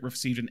 Minion's script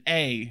received an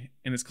A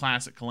in his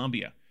class at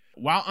Columbia.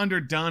 While under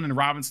Dunn and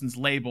Robinson's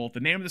label, the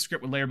name of the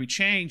script would later be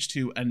changed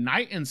to A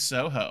Night in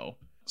Soho.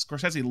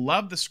 Scorsese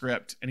loved the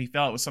script, and he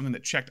felt it was something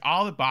that checked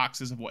all the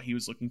boxes of what he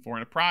was looking for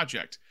in a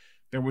project.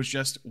 There was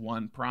just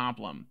one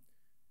problem.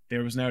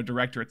 There was no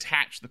director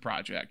attached to the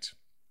project.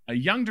 A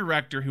young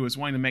director who was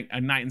wanting to make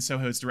A Night in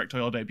Soho's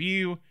directorial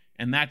debut,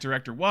 and that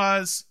director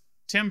was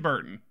Tim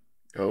Burton.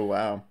 Oh,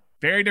 wow.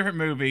 Very different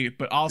movie,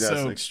 but also...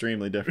 That's an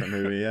extremely different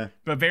movie, yeah.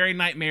 But very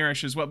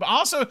nightmarish as well. But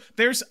also,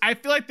 I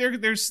feel like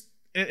there's...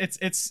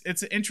 It's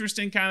an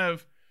interesting kind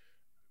of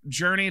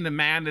journey into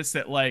madness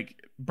that like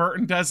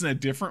Burton does in a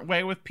different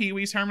way with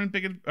Pee-wee's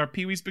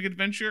Big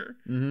Adventure,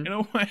 in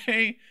a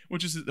way,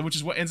 which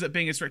is what ends up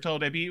being his directorial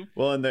debut.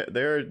 Well, and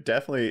there are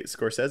definitely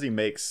Scorsese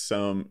makes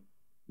some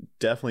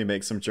German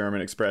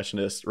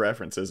expressionist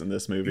references in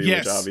this movie,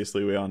 yes. Which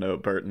obviously we all know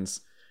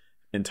Burton's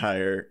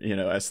entire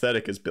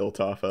aesthetic is built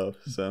off of.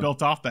 So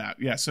built off that,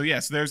 yeah. So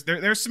yes,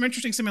 there's some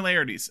interesting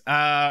similarities.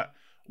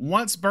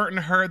 Once Burton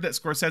heard that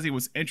Scorsese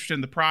was interested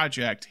in the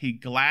project, he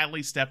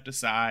gladly stepped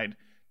aside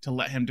to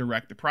let him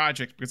direct the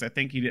project, because I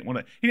think he didn't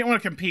want to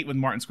compete with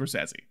Martin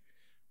Scorsese.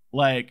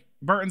 Like,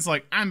 Burton's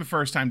like, I'm a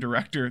first-time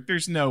director.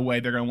 There's no way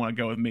they're going to want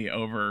to go with me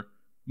over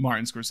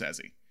Martin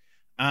Scorsese.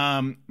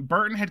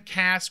 Burton had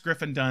cast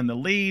Griffin Dunn the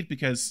lead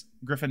because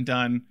Griffin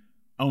Dunn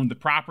owned the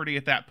property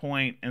at that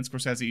point, and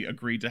Scorsese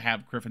agreed to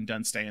have Griffin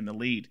Dunn stay in the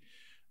lead.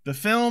 The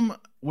film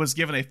was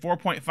given a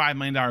 $4.5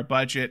 million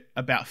budget,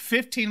 about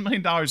 $15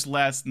 million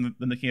less than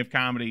The King of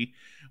Comedy.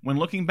 When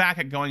looking back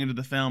at going into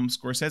the film,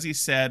 Scorsese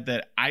said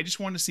that, I just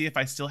wanted to see if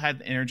I still had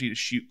the energy to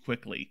shoot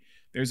quickly.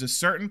 There's a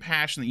certain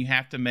passion that you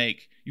have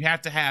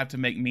to have to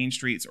make Mean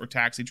Streets or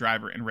Taxi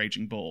Driver and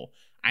Raging Bull.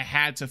 I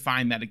had to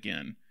find that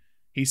again.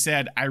 He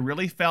said, I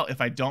really felt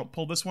if I don't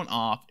pull this one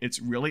off,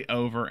 it's really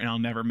over and I'll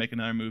never make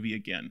another movie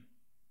again.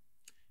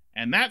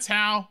 And that's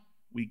how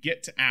we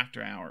get to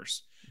After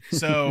Hours.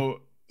 So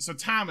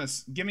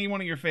Thomas, give me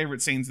one of your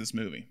favorite scenes in this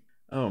movie.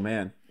 Oh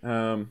man.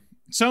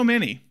 So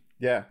many.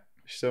 Yeah.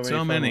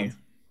 So many. Ones.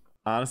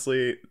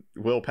 Honestly,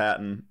 Will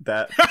Patton,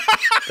 that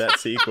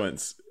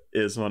sequence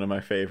is one of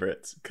my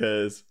favorites,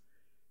 because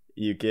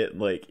you get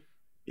like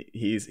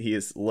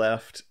he's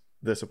left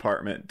this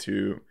apartment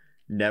to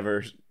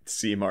never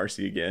see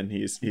Marcy again.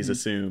 He's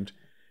assumed,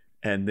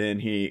 and then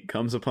he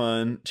comes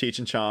upon Cheech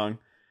and Chong,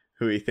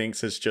 who he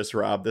thinks has just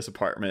robbed this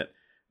apartment,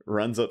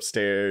 runs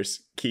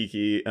upstairs.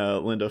 Kiki,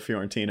 Linda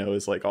Fiorentino,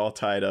 is like all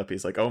tied up.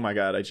 He's like, oh my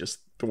god, I just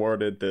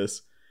thwarted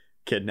this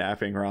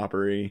kidnapping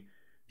robbery.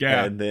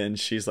 Yeah. And then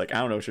she's like, I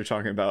don't know what you're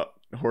talking about.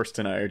 Horst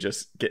and I are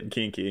just getting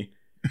kinky.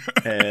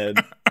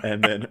 And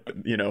then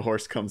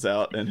Horst comes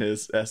out in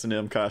his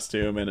S&M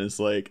costume and is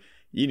like,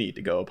 you need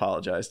to go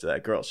apologize to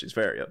that girl. She's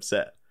very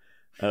upset.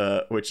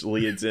 Which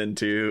leads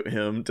into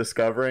him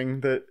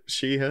discovering that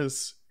she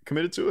has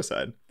committed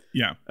suicide.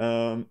 Yeah.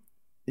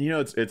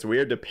 It's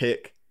weird to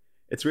pick.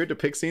 It's weird to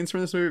pick scenes from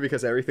this movie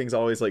because everything's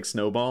always like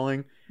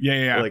snowballing.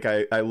 Yeah. Like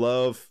I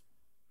love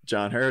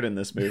John Hurt in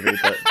this movie,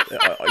 but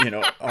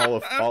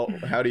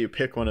how do you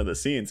pick one of the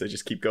scenes? They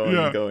just keep going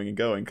and going and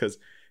going, because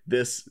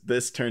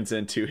this turns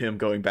into him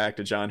going back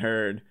to John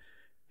Hurt,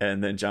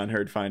 and then John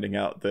Hurt finding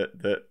out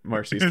that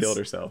Marcy's killed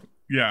herself.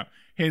 Yeah,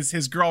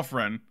 his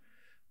girlfriend.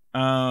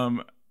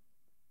 The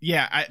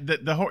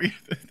whole. I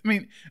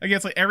mean, I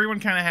guess like everyone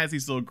kind of has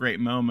these little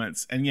great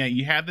moments, and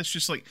you have this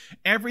just like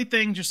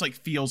everything just like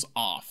feels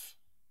off.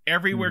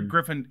 Everywhere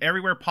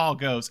everywhere Paul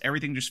goes,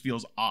 everything just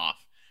feels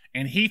off,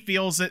 and he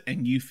feels it,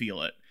 and you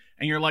feel it,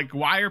 and you're like,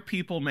 why are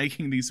people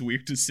making these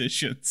weird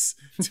decisions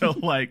to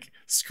like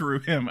screw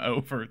him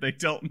over? They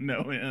don't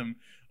know him,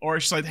 or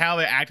it's just like how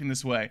they're acting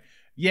this way.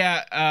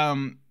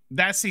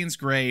 That scene's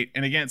great,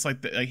 and again, it's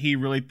like he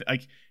really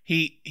like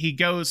he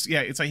goes. Yeah,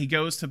 it's like he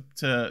goes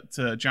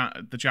to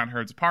John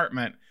Hurt's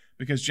apartment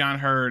because John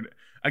Hurt.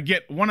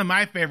 Again, one of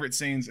my favorite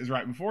scenes is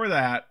right before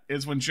that,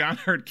 is when John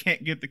Hurt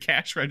can't get the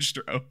cash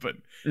register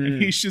open, and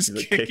he's just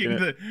kicking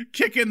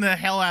the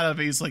hell out of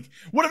it. He's like,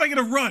 "What am I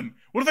gonna run?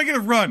 What if I gonna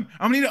run?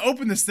 I'm gonna need to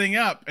open this thing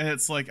up." And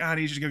it's like, I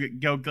need you to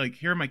go like,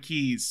 here are my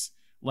keys.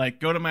 Like,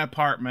 go to my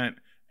apartment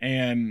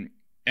and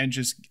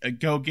just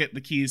go get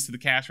the keys to the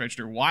cash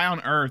register. Why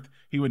on earth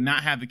he would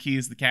not have the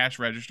keys to the cash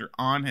register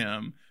on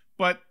him?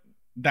 But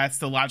that's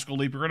the logical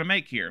leap we're gonna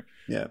make here.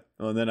 Yeah.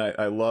 Well, and then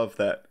I love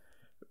that.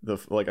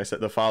 Like I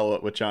said, the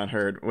follow-up with John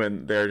Hurt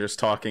when they're just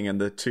talking,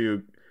 and the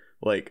two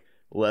like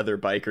leather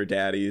biker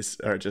daddies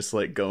are just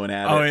like going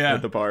at it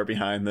at the bar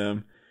behind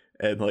them,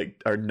 and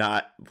like are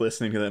not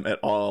listening to them at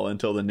all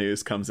until the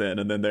news comes in,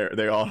 and then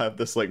they all have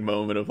this like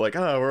moment of like,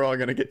 oh, we're all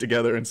gonna get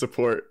together and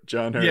support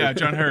John Hurt. Yeah,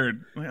 John Hurt.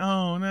 Like,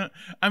 oh no,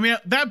 I mean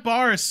that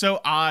bar is so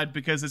odd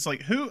because it's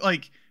like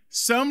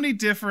so many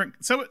different,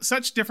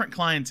 such different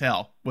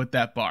clientele with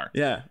that bar.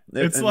 Yeah,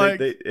 it's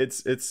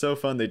it's so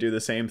fun. They do the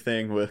same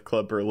thing with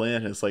Club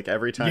Berlin. It's like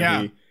every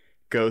time he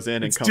goes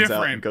in and comes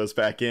out and goes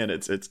back in,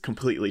 it's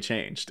completely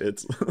changed.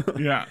 It's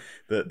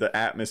the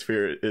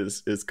atmosphere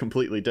is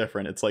completely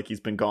different. It's like he's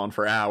been gone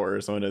for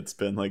hours when it's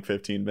been like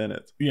 15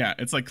 minutes. Yeah,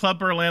 it's like Club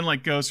Berlin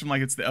like goes from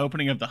like it's the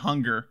opening of The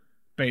Hunger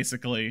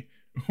basically.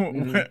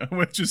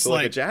 Which is it's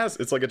like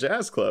a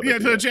jazz club. Yeah,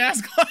 to a jazz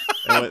club.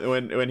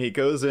 And when he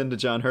goes into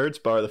John Hurt's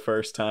bar the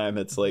first time,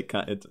 it's like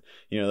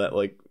that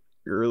like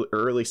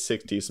early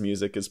 60s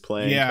music is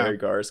playing. Terry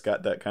Garr's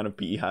got that kind of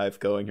beehive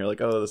going. You're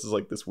like, oh, this is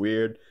like this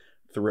weird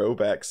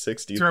throwback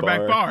 60s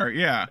bar.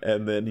 Yeah.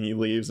 And then he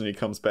leaves and he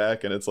comes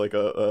back and it's like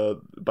a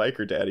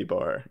biker daddy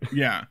bar.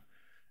 Yeah.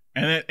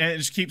 And it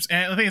just keeps,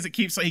 and the thing is, it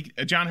keeps like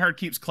John Hurt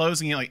keeps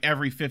closing it like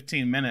every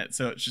 15 minutes.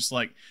 So it's just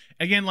like,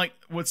 again, like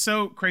what's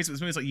so crazy with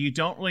this movie is like you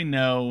don't really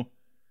know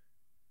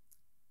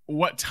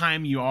what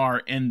time you are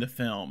in the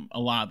film a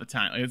lot of the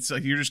time. It's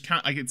like you're just kind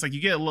of like, it's like you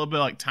get a little bit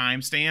of like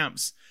time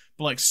stamps,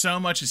 but like so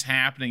much is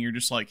happening. You're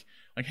just like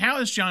how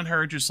is John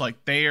Hurt just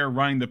like there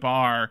running the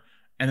bar,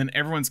 and then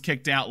everyone's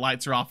kicked out,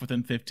 lights are off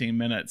within 15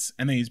 minutes,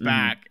 and then he's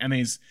back, and then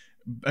he's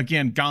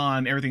again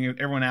gone,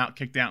 everyone out,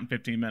 kicked out in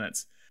 15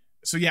 minutes.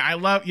 So I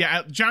love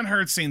John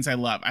Hurt's scenes. I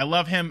love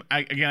him.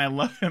 I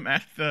love him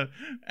at the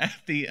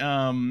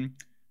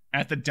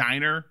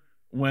diner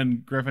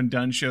when Griffin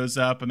Dunne shows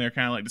up and they're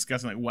kind of like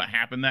discussing like what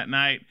happened that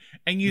night.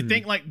 And you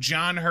think like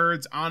John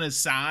Hurt's on his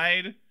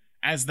side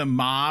as the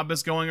mob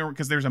is going over,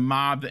 because there's a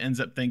mob that ends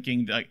up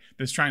thinking like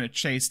that's trying to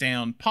chase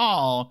down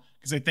Paul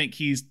because they think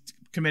he's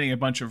committing a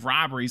bunch of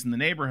robberies in the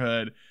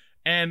neighborhood.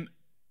 And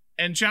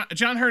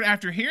John Hurt,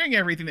 after hearing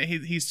everything that he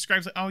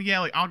describes, like, oh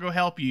yeah, like I'll go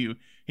help you.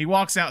 He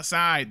walks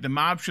outside. The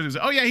mob shows,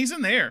 oh yeah, he's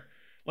in there.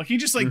 Like he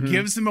just like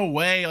gives him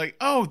away. Like,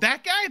 oh,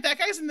 that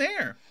guy's in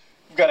there.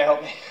 You've got to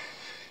help me.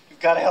 You've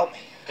got to help me.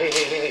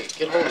 Hey,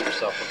 get hold of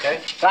yourself,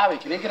 okay? Bobby,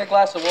 can you get a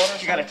glass of water?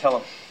 You got to tell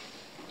him.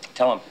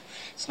 Tell him.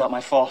 It's not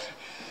my fault.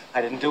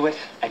 I didn't do it.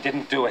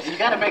 You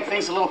got to make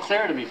things a little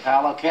clearer to me,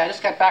 pal, okay? I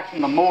just got back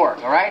from the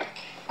morgue, all right?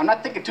 I'm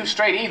not thinking too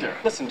straight either.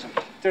 Listen to me.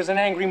 There's an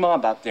angry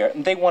mob out there,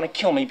 and they want to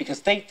kill me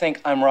because they think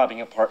I'm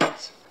robbing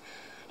apartments.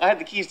 I had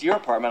the keys to your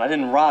apartment. I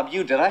didn't rob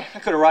you, did I? I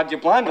could have robbed you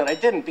blind, but I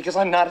didn't because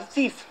I'm not a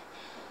thief.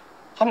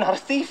 I'm not a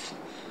thief,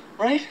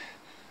 right?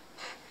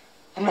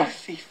 I'm not a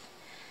thief.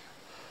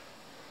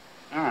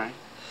 All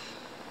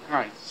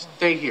right,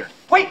 stay here.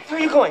 Wait, where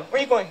are you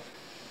going?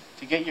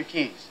 To get your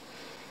keys.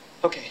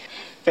 Okay,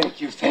 thank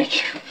you.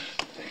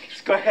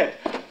 Go ahead,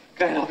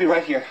 I'll be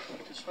right here.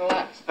 Just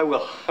relax. I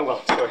will,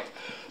 sorry.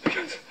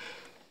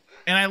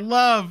 And I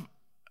love,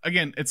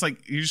 again, it's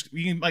like you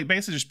can like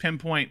basically just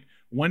pinpoint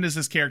when does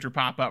this character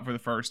pop up for the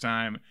first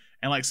time,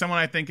 and like someone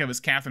I think of as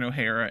Catherine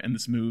O'Hara in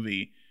this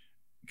movie,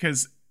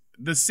 because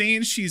the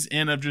scene she's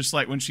in of just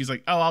like when she's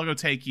like, oh, I'll go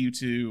take you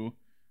to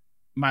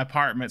my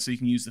apartment so you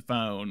can use the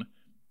phone,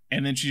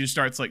 and then she just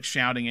starts like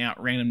shouting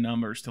out random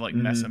numbers to like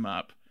mess him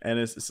up, and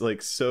it's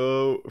like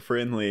so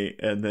friendly,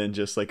 and then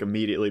just like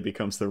immediately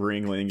becomes the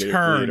ringleader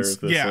of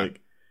this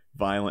like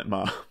violent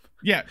mob.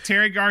 Yeah,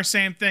 Terry Garr,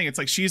 same thing. It's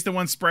like she's the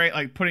one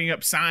putting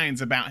up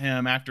signs about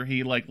him after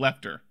he like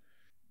left her.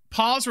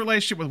 Paul's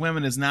relationship with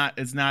women is not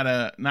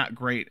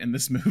great in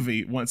this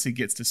movie once he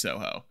gets to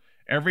Soho.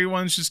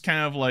 Everyone's just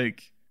kind of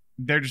like,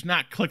 they're just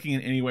not clicking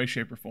in any way,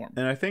 shape, or form.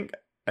 And I think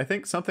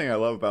something I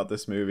love about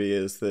this movie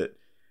is that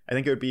I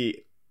think it would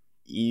be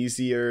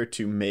easier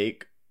to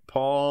make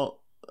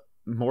Paul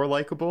more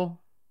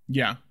likable.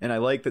 Yeah. And I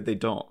like that they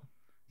don't.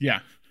 Yeah.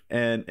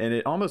 And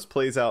it almost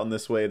plays out in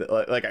this way that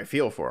like I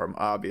feel for him,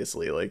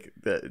 obviously, like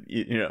that,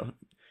 you know,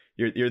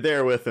 you're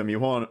there with him. You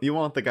want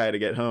the guy to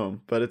get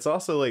home, but it's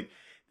also like,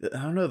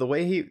 I don't know, the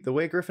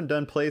way Griffin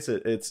Dunne plays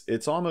it,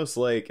 it's almost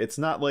like, it's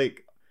not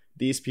like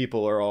these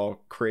people are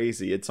all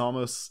crazy. It's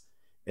almost,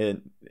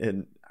 and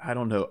I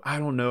don't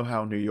know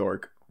how New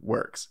York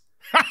works.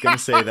 I'm gonna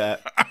say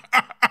that.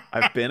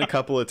 I've been a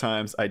couple of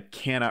times. I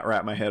cannot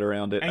wrap my head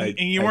around it. And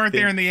you weren't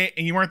there in the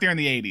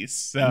 80s.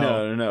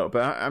 So no.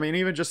 But I mean,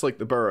 even just like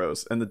the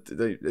boroughs and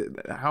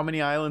the how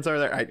many islands are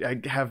there?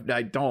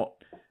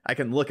 I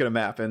can look at a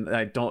map and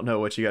I don't know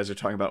what you guys are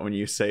talking about when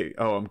you say,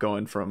 "Oh, I'm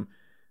going from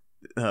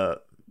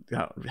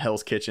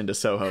Hell's Kitchen to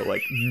Soho."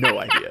 Like, no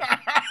idea.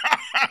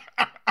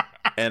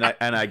 And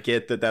I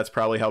get that that's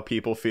probably how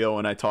people feel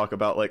when I talk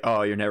about like,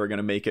 oh, you're never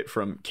gonna make it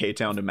from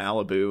K-Town to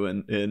Malibu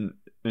in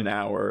an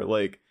hour,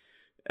 like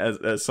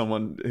as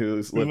someone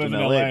who's lived in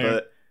LA.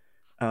 But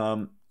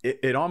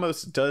it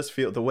almost does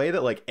feel the way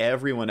that like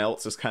everyone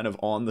else is kind of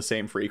on the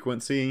same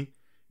frequency,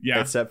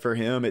 except for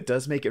him. It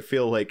does make it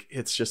feel like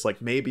it's just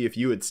like maybe if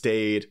you had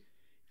stayed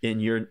in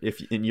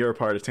your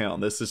part of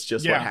town, this is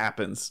just what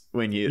happens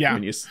when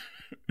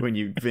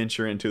you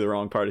venture into the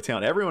wrong part of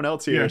town. Everyone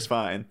else here is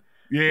fine.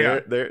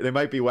 They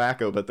might be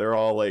wacko, but they're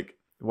all like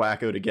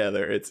wacko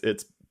together.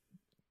 It's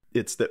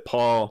that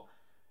Paul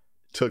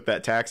took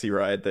that taxi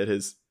ride that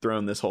has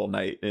thrown this whole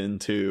night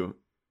into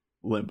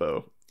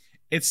limbo.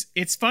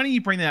 It's funny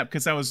you bring that up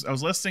because I was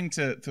listening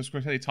to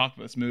Scorsese talk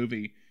about this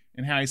movie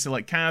and how he said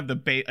like kind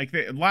of the like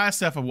a lot of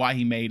stuff of why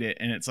he made it,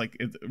 and it's like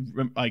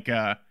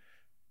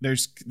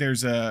there's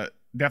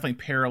definitely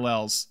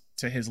parallels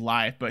to his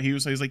life, but he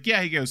was like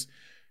he goes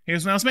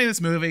when I was making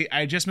this movie,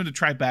 I just moved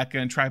to Tribeca,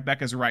 and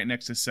Tribeca's right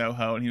next to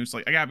Soho, and he was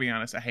like, I gotta be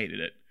honest, I hated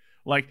it.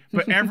 Like,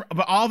 but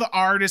all the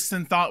artists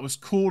and thought it was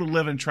cool to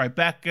live in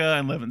Tribeca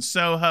and live in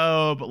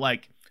Soho, but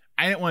like,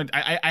 I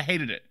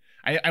hated it.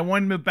 I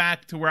wanted to move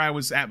back to where I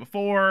was at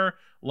before,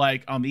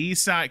 like on the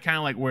east side, kind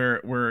of like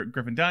where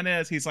Griffin Dunne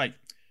is. He's like,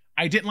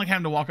 I didn't like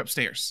having to walk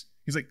upstairs.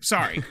 He's like,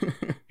 sorry.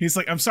 He's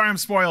like, I'm sorry, I'm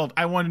spoiled.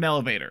 I want an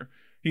elevator.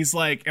 He's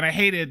like, and I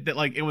hated that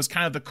like it was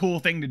kind of the cool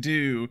thing to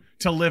do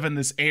to live in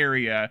this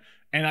area.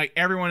 And like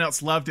everyone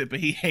else loved it,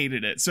 but he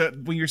hated it. So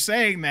when you're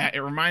saying that,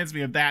 it reminds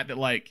me of that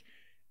like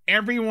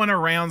everyone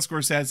around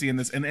Scorsese in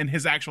this and in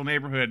his actual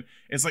neighborhood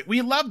is like,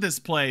 we love this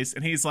place.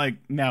 And he's like,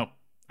 no,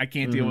 I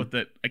can't deal with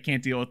it. I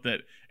can't deal with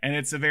it. And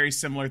it's a very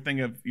similar thing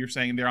of you're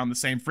saying they're on the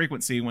same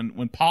frequency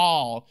when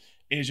Paul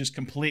is just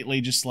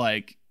completely just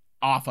like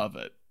off of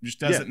it. Just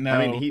doesn't know.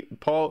 I mean,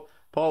 Paul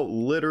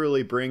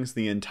literally brings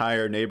the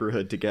entire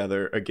neighborhood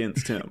together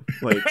against him.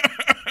 Like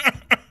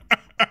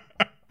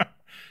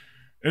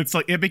it's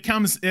like it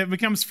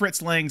becomes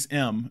Fritz Lang's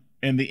M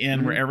in the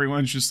end, where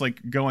everyone's just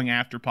like going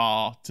after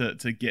Paul to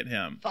get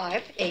him.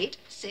 5, 8,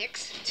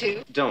 6,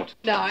 2. Don't.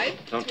 9,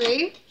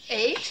 3,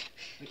 8,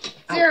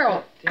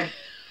 0.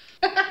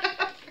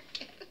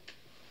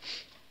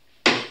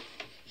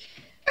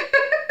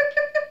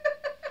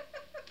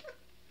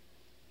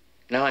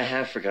 Now I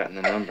have forgotten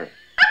the number.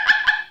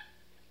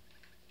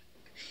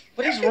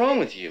 What is wrong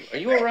with you? Are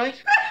you all right?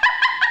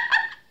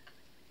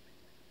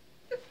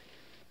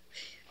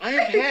 I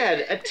have had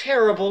a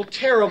terrible,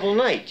 terrible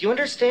night. Do you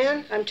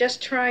understand? I'm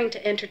just trying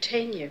to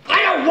entertain you.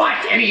 I don't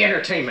want any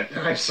entertainment.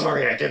 I'm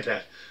sorry I did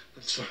that.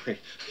 I'm sorry.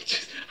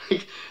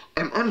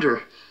 I'm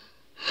under.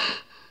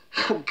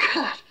 Oh,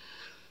 God.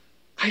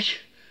 I'm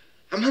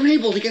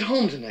unable to get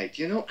home tonight,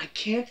 you know? I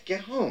can't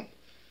get home.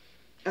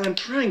 And I'm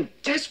trying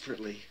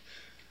desperately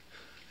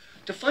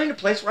to find a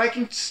place where I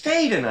can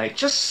stay tonight.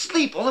 Just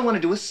sleep. All I want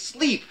to do is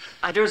sleep.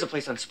 There's a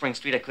place on Spring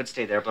Street. I could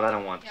stay there, but I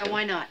don't want to. Yeah,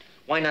 why not?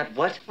 Why not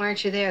what? Why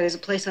aren't you there? There's a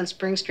place on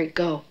Spring Street.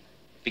 Go.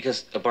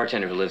 Because a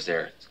bartender who lives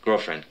there, his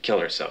girlfriend,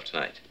 killed herself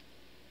tonight.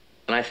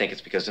 And I think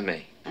it's because of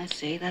me. I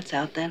see. That's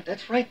out then.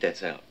 That's right,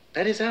 that's out.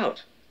 That is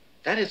out.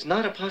 That is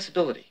not a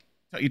possibility.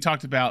 You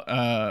talked about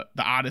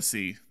the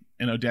Odyssey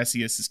and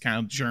Odysseus' kind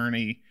of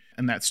journey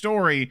and that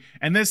story.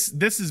 And this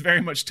is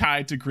very much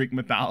tied to Greek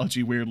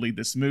mythology, weirdly,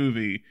 this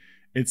movie.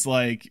 It's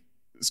like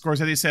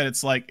Scorsese said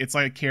it's like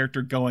a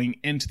character going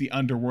into the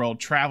underworld,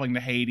 traveling to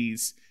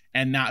Hades,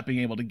 and not being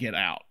able to get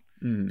out.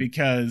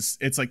 Because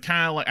it's like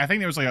kind of like, I think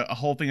there was like a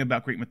whole thing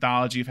about Greek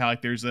mythology of how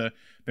like there's a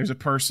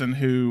person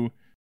who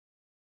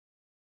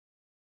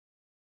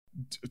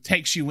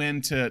takes you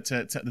into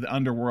to the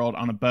underworld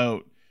on a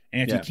boat,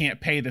 and if you can't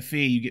pay the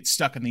fee, you get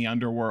stuck in the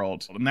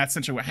underworld. And that's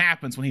essentially what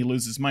happens when he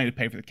loses money to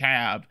pay for the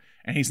cab,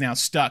 and he's now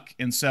stuck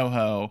in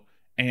Soho,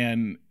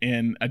 and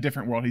in a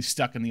different world he's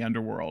stuck in the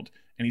underworld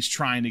and he's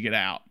trying to get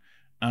out.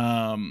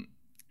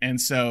 And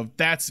so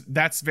that's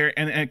very,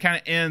 and it kind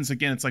of ends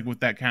again. It's like with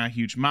that kind of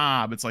huge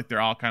mob. It's like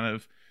they're all kind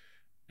of,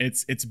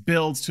 it's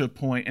builds to a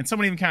point. And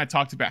someone even kind of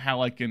talked about how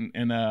like in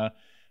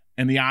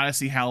the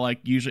Odyssey, how like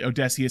usually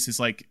Odysseus is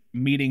like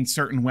meeting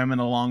certain women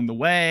along the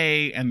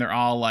way, and they're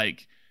all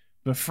like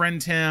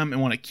befriend him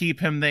and want to keep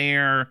him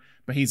there,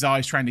 but he's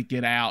always trying to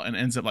get out and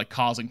ends up like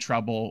causing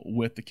trouble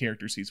with the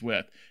characters he's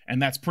with.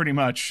 And that's pretty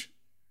much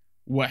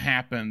what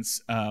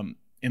happens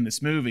in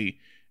this movie.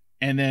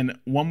 And then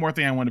one more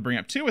thing I want to bring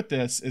up too with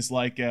this is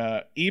like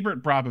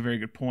Ebert brought up a very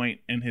good point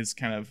in his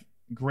kind of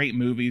great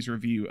movies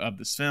review of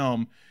this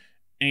film.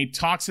 And he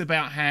talks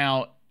about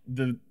how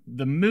the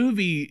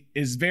movie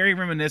is very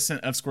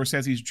reminiscent of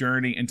Scorsese's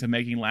journey into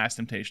making Last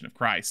Temptation of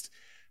Christ,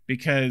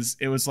 because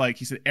it was like,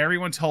 he said,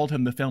 everyone told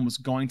him the film was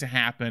going to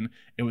happen.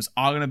 It was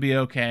all going to be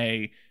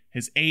okay.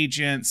 His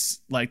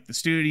agents, like the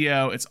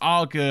studio, it's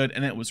all good.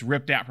 And it was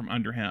ripped out from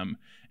under him.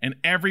 And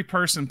every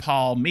person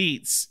Paul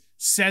meets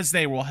says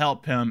they will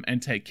help him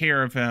and take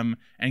care of him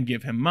and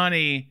give him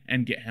money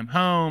and get him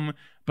home,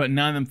 but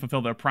none of them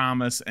fulfill their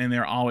promise, and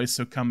they're always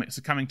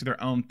succumbing to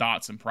their own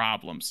thoughts and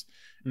problems.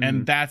 Mm-hmm.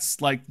 And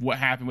that's like what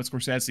happened with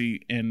Scorsese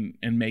in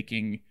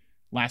making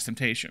Last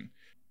Temptation.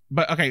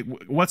 But okay,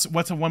 what's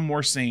one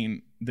more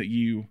scene that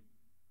you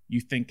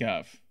think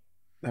of?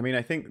 I mean,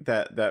 I think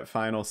that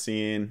final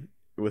scene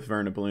with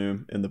Verna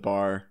Bloom in the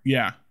bar.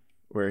 Yeah.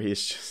 Where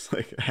he's just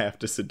like, I have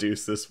to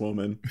seduce this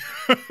woman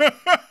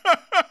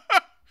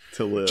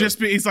to live.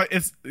 He's like,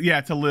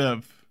 to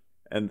live.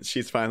 And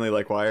she's finally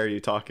like, why are you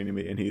talking to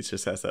me? And he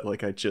just has that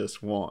like, I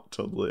just want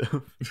to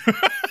live.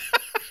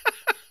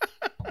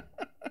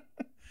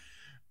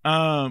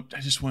 I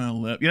just want to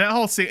live. Yeah, that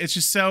whole scene, it's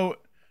just so,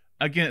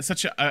 again, it's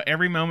such a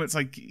every moment it's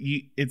like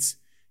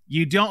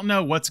you don't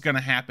know what's going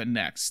to happen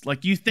next.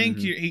 Like you think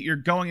you're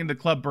going into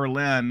Club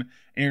Berlin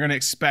and you're going to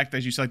expect,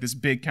 as you said, like this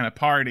big kind of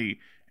party,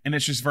 and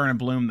it's just Vernon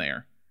Bloom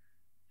there.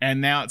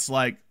 And now it's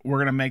like, we're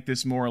going to make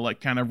this more like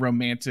kind of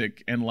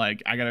romantic, and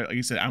like, like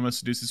you said, I'm going to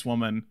seduce this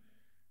woman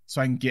so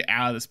I can get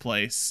out of this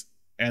place.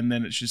 And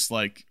then it's just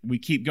like, we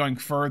keep going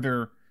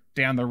further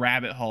down the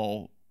rabbit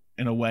hole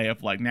in a way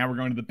of like, now we're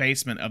going to the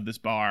basement of this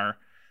bar,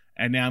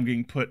 and now I'm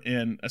getting put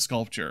in a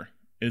sculpture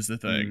is the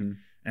thing.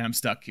 And I'm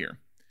stuck here.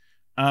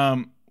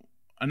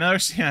 Another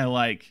scene I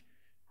like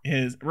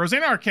is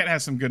Rosanna Arquette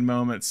has some good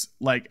moments.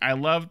 Like, I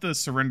love the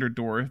Surrender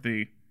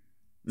Dorothy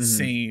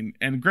scene,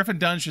 and Griffin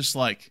Dunn's just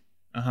like,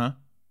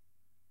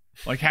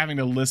 like having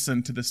to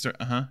listen to the story.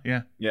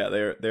 Yeah.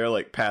 They're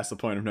like past the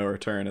point of no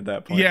return at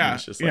that point. Yeah.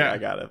 It's just like, I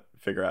gotta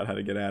figure out how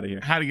to get out of here.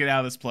 How to get out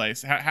of this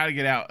place. How to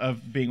get out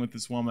of being with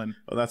this woman.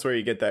 Well, that's where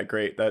you get that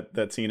great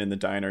that scene in the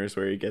diners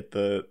where you get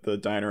the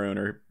diner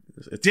owner.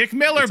 Dick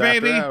Miller,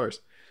 baby.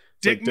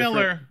 Dick like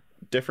Miller.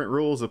 Different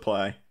rules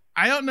apply.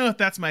 I don't know if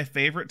that's my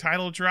favorite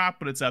title drop,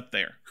 but it's up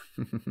there.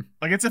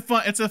 Like it's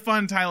a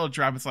fun title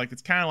drop. It's like,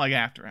 it's kind of like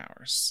After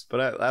Hours.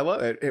 But I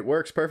love it. It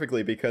works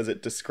perfectly because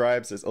it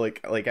describes as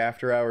like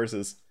After Hours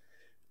is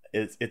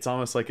it's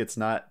almost like it's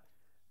not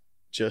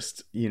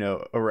just, you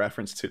know, a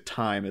reference to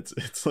time.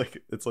 It's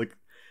like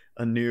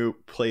a new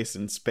place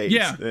in space.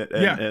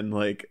 And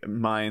like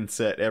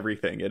mindset,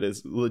 everything. It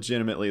is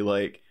legitimately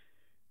like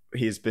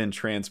he's been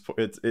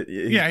transported.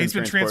 He's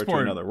been transported to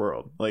another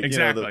world. Like,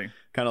 exactly. You know,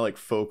 kind of like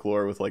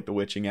folklore with like the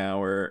witching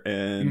hour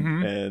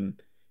and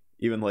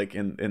even like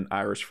in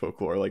Irish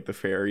folklore, like the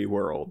fairy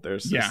world.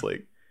 There's this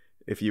like,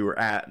 if you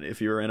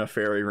were in a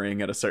fairy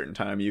ring at a certain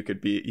time, you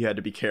had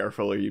to be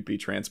careful or you'd be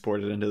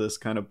transported into this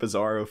kind of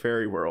bizarro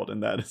fairy world.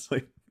 And that is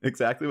like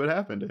exactly what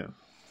happened to him.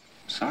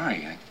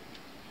 Sorry,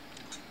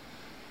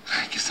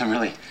 I guess I'm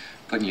really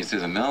putting you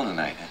through the mill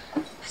tonight.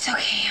 It's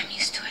okay, I'm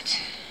used to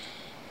it.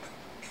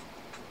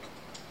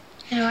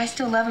 You know, I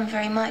still love him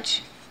very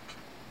much.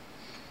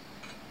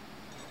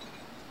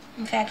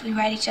 In fact, we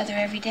write each other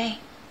every day.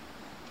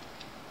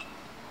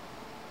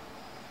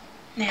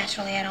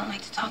 Naturally, I don't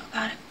like to talk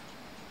about it.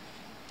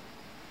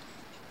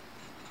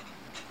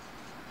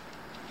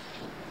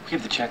 We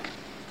have the check.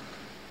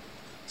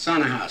 It's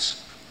on the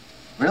house.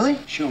 Really?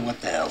 Sure,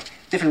 what the hell.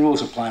 Different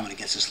rules apply when it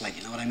gets this late,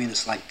 you know what I mean?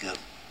 It's like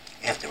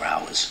after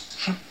hours.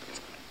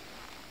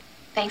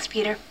 Thanks,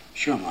 Peter.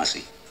 Sure,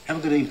 Marcy. Have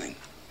a good evening.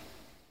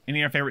 Any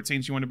of your favorite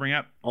scenes you want to bring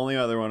up? Only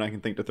other one I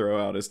can think to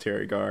throw out is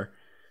Terry Garr.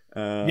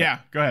 Go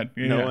ahead.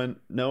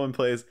 No one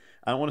plays.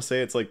 I don't want to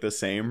say it's like the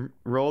same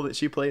role that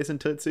she plays in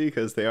Tootsie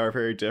because they are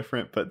very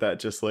different, but that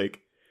just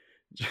like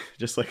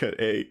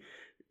a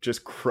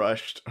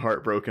crushed,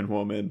 heartbroken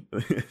woman.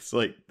 It's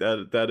like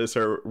that is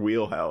her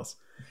wheelhouse.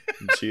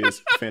 She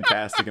is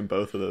fantastic in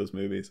both of those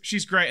movies.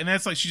 She's great, and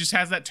that's like, she just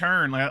has that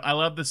turn. Like, I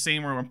love the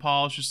scene where when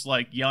Paul's just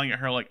like yelling at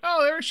her, like,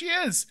 "Oh, there she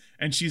is,"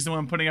 and she's the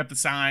one putting up the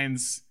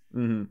signs.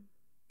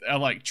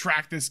 Like,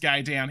 track this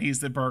guy down. He's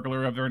the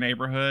burglar of their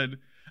neighborhood.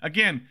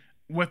 Again,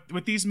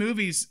 with these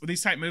movies, with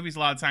these type movies, a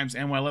lot of times,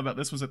 and what I love about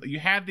this was that you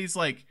had these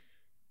like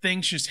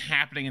things just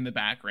happening in the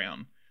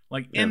background.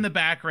 Like in the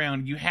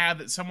background, you have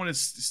that someone is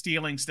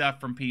stealing stuff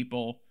from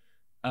people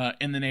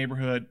in the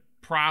neighborhood.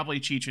 Probably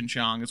Cheech and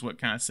Chong is what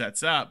kind of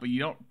sets up, but you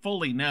don't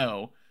fully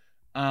know.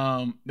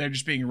 They're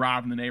just being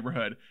robbed in the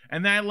neighborhood.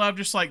 And then I love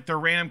just like the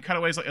random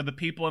cutaways like of the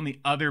people in the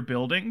other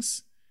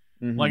buildings.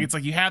 Like it's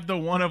like you have the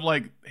one of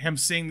like him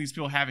seeing these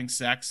people having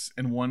sex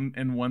in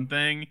one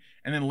thing,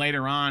 and then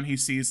later on he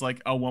sees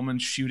like a woman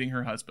shooting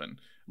her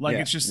husband. Like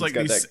it's just like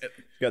these.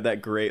 Got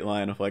that great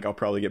line of like, I'll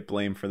probably get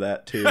blamed for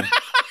that too.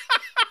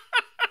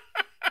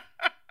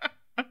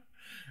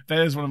 That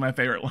is one of my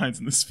favorite lines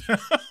in this film.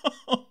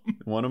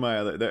 One of my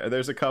other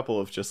there's a couple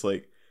of just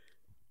like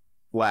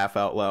laugh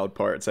out loud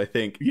parts. I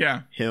think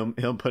him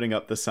putting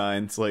up the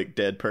signs like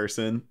dead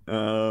person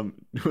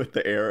with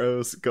the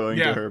arrows going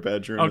to her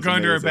bedroom. Oh,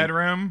 going to her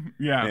bedroom.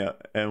 Yeah.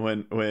 And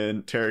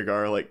when Terry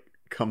Garr like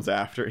comes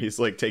after, he's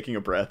like taking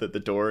a breath at the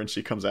door, and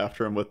she comes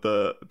after him with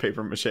the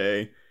paper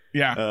mache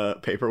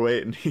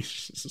paperweight, and he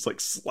just like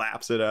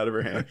slaps it out of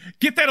her hand.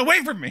 Get that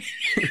away from me.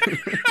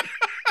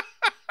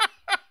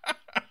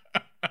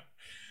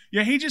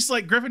 Yeah, he just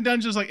like Griffin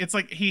Dunne just like it's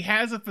like he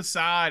has a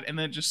facade, and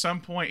then just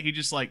some point he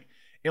just like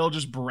it'll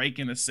just break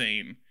in a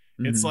scene.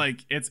 It's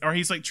like or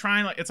he's like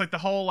trying like it's like the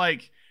whole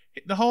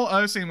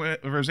other scene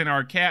with Rosanna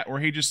Arquette where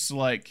he just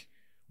like,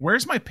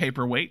 where's my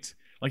paperweight?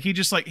 Like he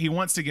just like he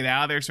wants to get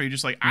out of there, so he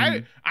just like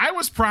I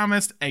was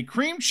promised a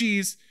cream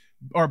cheese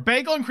or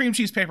bagel and cream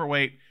cheese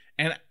paperweight,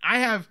 and I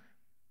have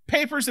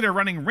papers that are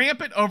running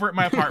rampant over at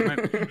my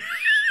apartment.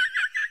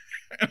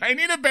 And I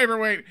need a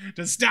paperweight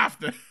to stop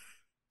them.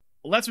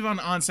 Let's move on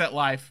to on-set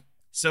life.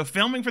 So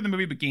filming for the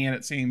movie began,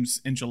 it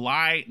seems, in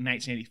July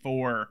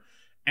 1984.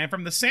 And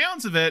from the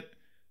sounds of it,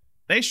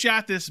 they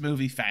shot this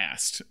movie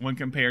fast when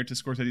compared to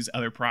Scorsese's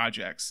other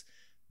projects.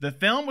 The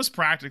film was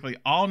practically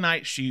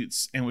all-night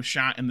shoots and was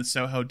shot in the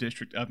Soho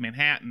district of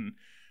Manhattan.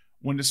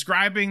 When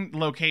describing the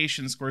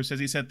location,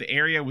 Scorsese said the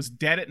area was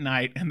dead at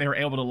night and they were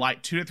able to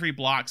light 2 to 3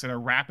 blocks at a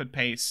rapid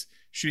pace,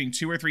 shooting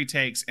 2 or 3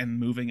 takes and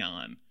moving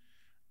on.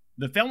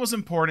 The film was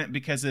important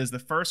because it is the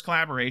first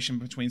collaboration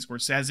between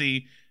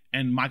Scorsese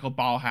and Michael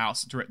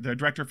Ballhaus, the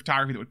director of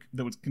photography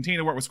that would continue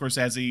to work with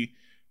Scorsese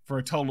for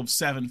a total of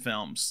 7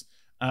 films.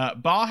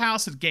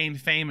 Ballhaus had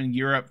gained fame in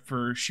Europe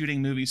for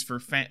shooting movies for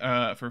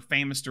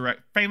famous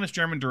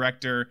German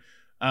director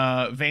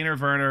Werner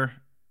Werner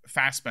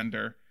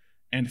Fassbinder,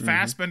 and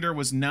Fassbinder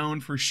was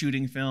known for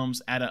shooting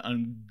films at an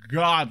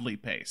ungodly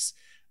pace.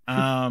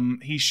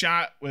 He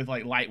shot with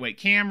like lightweight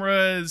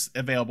cameras,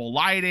 available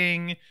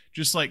lighting,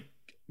 just like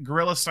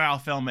guerrilla style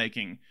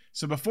filmmaking.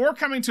 So before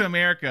coming to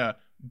America,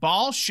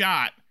 Ball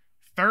shot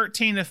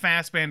 13 of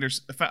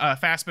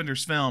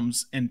Fassbinder's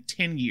films in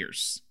 10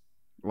 years.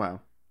 Wow.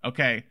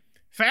 Okay.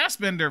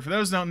 Fassbinder, for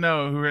those who don't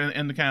know, who are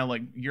in the kind of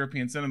like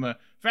European cinema,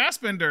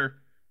 Fassbinder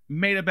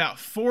made about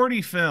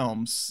 40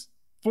 films,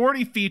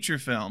 40 feature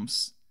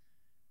films,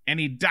 and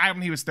he died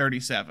when he was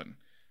 37.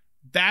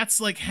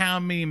 That's like how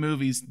many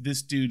movies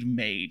this dude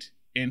made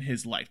in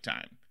his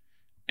lifetime.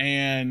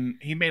 And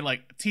he made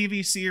like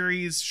TV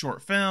series,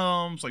 short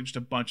films, like just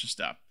a bunch of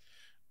stuff.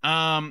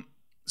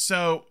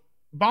 So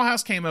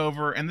Ballhaus came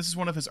over, and this is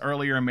one of his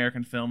earlier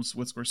American films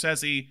with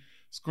Scorsese.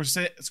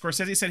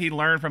 Scorsese said he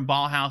learned from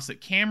Ballhaus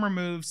that camera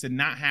moves did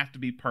not have to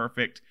be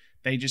perfect.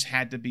 They just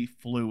had to be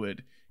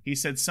fluid. He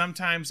said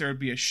sometimes there would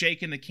be a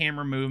shake in the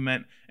camera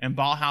movement, and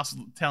Ballhaus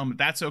would tell him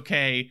that's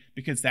okay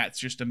because that's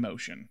just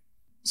emotion.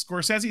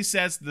 Scorsese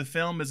says the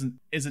film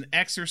is an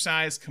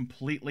exercise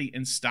completely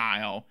in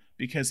style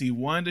because he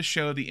wanted to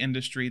show the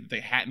industry that they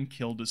hadn't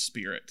killed his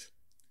spirit.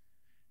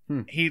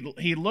 He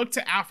looked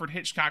to Alfred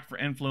Hitchcock for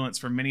influence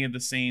for many of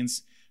the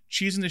scenes,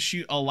 choosing to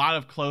shoot a lot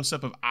of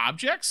close-up of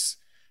objects,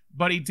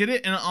 but he did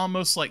it in an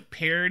almost like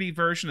parody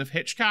version of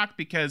Hitchcock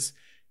because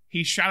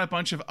he shot a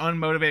bunch of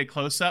unmotivated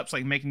close-ups,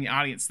 like making the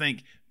audience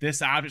think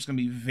this object's going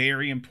to be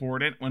very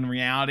important, when in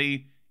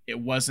reality, it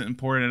wasn't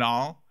important at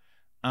all.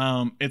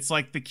 It's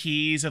like the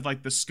keys of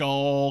like the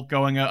skull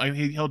going up. Like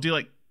he'll do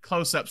like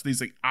close-ups of these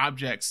like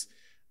objects,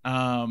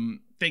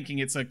 thinking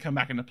it's a come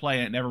back into play,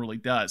 and it never really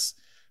does.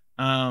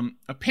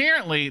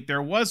 Apparently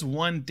there was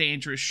one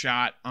dangerous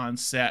shot on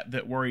set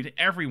that worried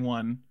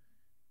everyone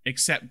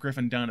except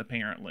Griffin Dunne,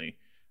 apparently.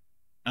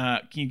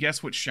 Can you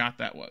guess which shot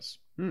that was?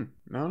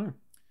 No.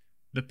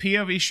 The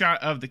POV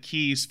shot of the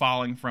keys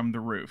falling from the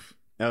roof.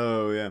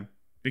 Oh yeah.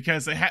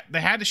 Because they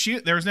had to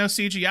shoot. There was no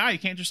CGI. You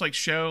can't just like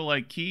show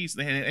like keys.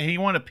 And he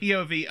wanted a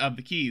POV of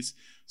the keys.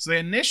 So they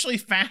initially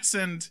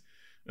fastened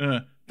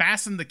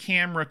the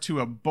camera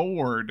to a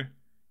board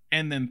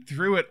and then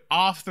threw it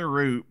off the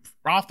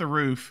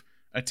roof,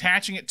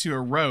 attaching it to a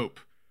rope,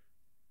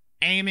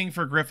 aiming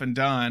for Griffin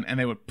Dunne, and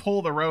they would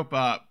pull the rope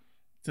up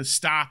to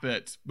stop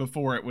it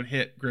before it would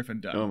hit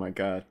Griffin Dunne. Oh my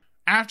god.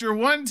 After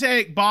one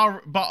take,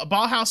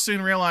 Ballhaus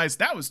soon realized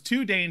that was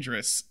too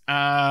dangerous,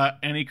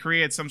 and he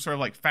created some sort of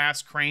like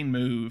fast crane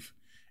move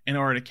in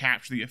order to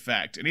capture the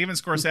effect. And even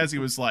Scorsese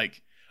was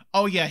like,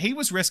 oh yeah, he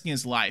was risking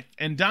his life.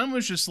 And Dunn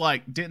was just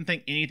like, didn't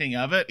think anything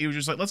of it. He was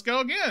just like, let's go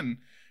again.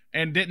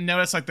 And didn't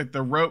notice like that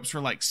the ropes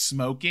were like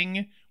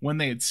smoking when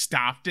they had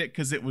stopped it,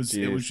 because it was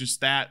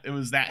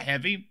that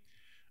heavy.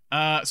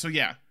 So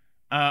yeah.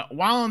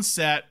 While on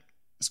set,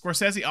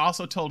 Scorsese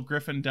also told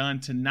Griffin Dunne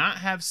to not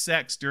have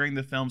sex during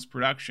the film's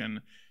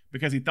production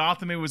because he thought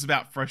the movie was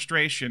about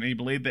frustration, and he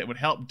believed that it would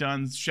help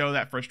Dunn show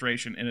that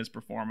frustration in his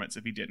performance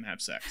if he didn't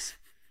have sex.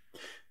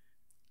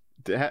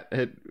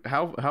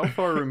 How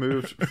far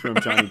removed from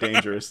Johnny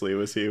Dangerously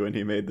was he when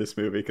he made this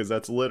movie? Because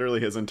that's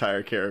literally his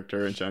entire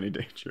character in Johnny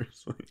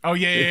Dangerously. Oh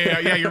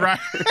yeah, you're right.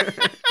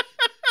 I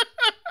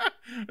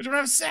don't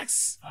have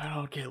sex. I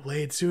don't get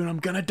laid soon, I'm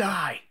gonna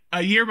die.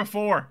 A year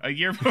before.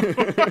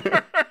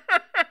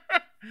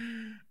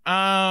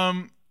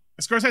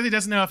 Scorsese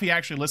doesn't know if he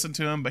actually listened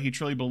to him, but he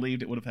truly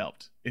believed it would have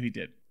helped if he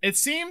did. It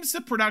seems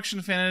the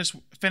production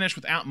finished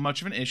without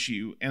much of an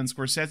issue, and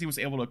Scorsese was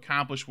able to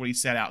accomplish what he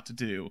set out to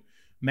do: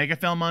 make a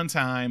film on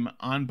time,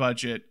 on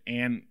budget,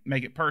 and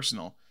make it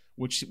personal,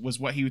 which was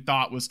what he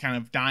thought was kind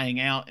of dying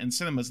out in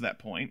cinemas at that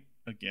point.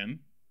 Again,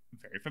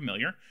 very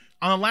familiar.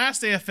 On the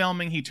last day of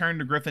filming, he turned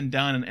to Griffin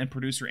Dunn and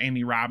producer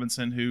Amy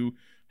Robinson, who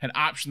had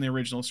optioned the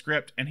original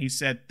script, and he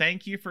said,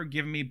 "Thank you for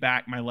giving me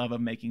back my love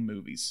of making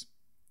movies."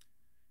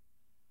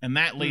 And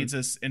that leads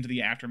us into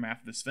the aftermath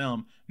of this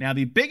film. Now,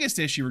 the biggest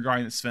issue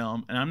regarding this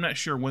film, and I'm not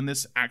sure when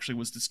this actually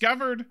was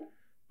discovered,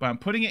 but I'm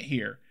putting it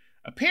here.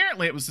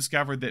 Apparently, it was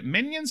discovered that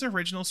Minion's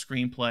original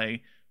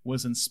screenplay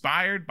was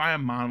inspired by a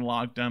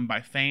monologue done by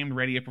famed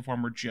radio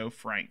performer Joe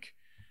Frank.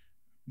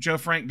 Joe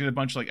Frank did a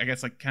bunch of,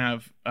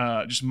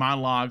 just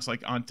monologues,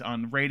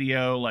 on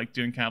radio,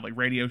 doing kind of like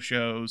radio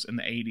shows in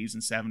the 80s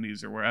and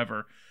 70s or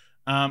wherever.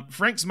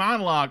 Frank's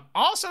monologue,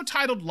 also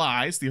titled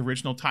Lies, the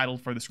original title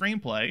for the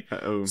screenplay,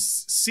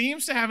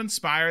 seems to have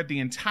inspired the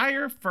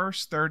entire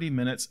first 30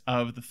 minutes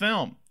of the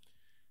film.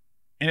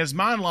 In his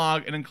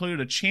monologue, it included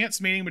a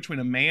chance meeting between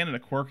a man and a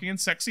quirky and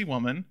sexy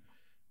woman,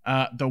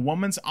 the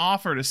woman's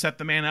offer to set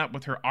the man up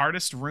with her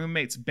artist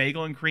roommate's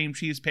bagel and cream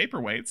cheese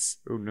paperweights.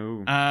 Oh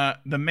no.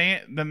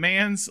 The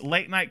man's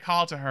late night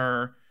call to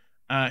her,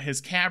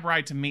 his cab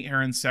ride to meet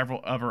her, and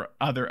several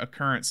other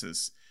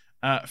occurrences.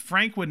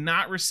 Frank would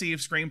not receive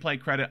screenplay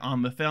credit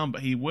on the film,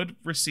 but he would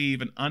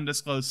receive an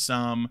undisclosed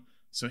sum,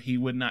 so he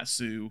would not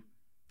sue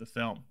the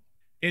film.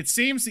 It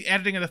seems the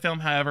editing of the film,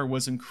 however,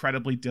 was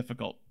incredibly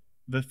difficult.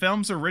 The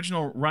film's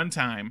original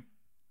runtime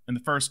in the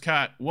first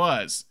cut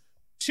was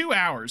 2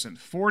 hours and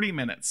 40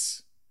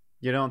 minutes.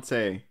 You don't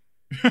say.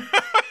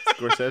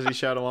 Scorsese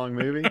shot a long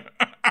movie?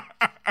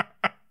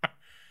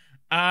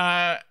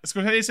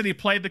 Scorsese said he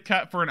played the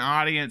cut for an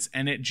audience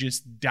and it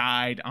just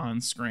died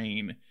on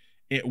screen.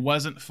 It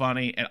wasn't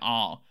funny at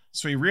all.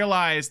 So he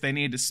realized they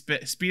needed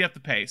to speed up the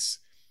pace.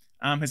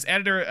 His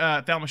editor,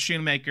 Thelma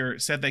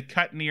Schoonmaker, said they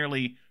cut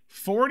nearly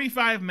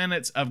 45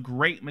 minutes of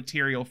great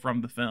material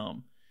from the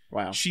film.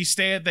 Wow. She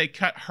stated they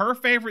cut her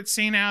favorite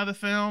scene out of the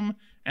film,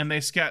 and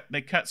they cut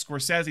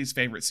Scorsese's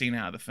favorite scene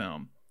out of the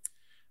film.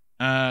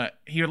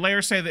 He would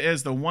later say that it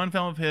is the one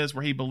film of his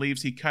where he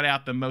believes he cut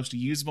out the most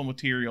usable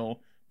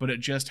material, but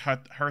it just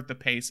hurt the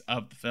pace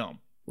of the film.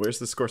 Where's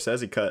the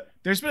Scorsese cut?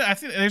 There's been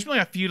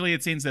a few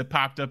deleted scenes that have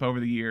popped up over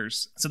the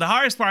years. So the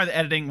hardest part of the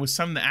editing was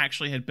something that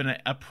actually had been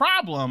a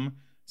problem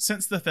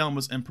since the film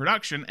was in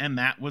production, and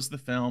that was the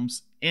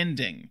film's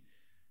ending.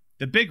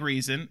 The big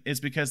reason is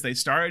because they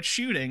started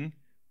shooting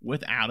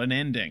without an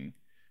ending.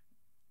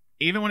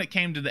 Even when it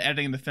came to the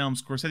editing of the film,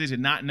 Scorsese did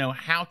not know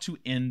how to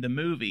end the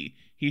movie.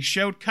 He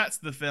showed cuts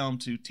of the film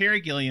to Terry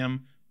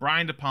Gilliam,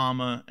 Brian De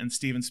Palma, and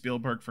Steven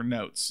Spielberg for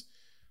notes.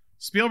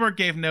 Spielberg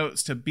gave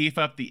notes to beef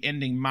up the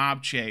ending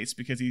mob chase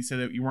because he said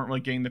that you weren't really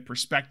getting the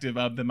perspective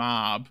of the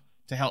mob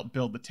to help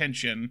build the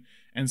tension.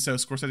 And so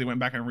Scorsese went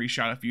back and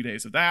reshot a few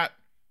days of that,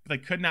 but they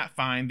could not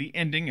find the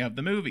ending of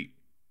the movie.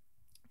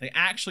 They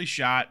actually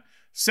shot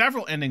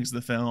several endings of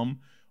the film,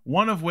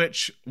 one of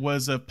which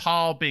was of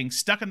Paul being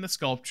stuck in the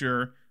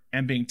sculpture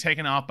and being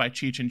taken off by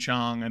Cheech and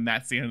Chong, and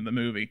that's the end of the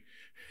movie.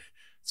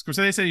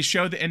 Scorsese said he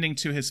showed the ending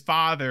to his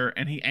father,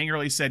 and he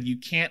angrily said, "You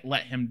can't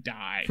let him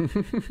die."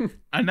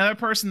 Another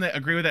person that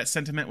agreed with that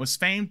sentiment was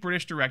famed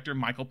British director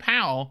Michael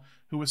Powell,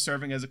 who was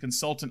serving as a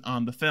consultant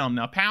on the film.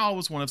 Now, Powell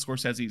was one of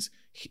Scorsese's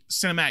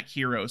cinematic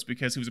heroes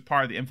because he was a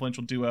part of the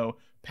influential duo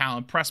Powell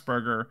and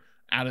Pressburger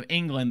out of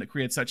England that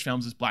created such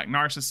films as Black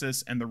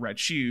Narcissus and The Red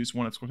Shoes,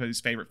 one of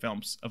Scorsese's favorite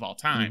films of all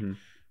time. Mm-hmm.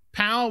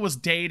 Powell was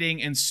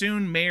dating and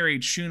soon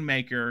married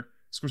Schoonmaker,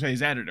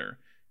 Scorsese's editor.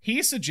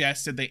 He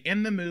suggested they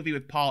end the movie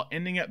with Paul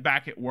ending up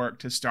back at work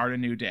to start a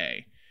new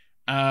day.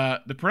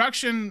 The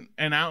production,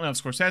 and I don't know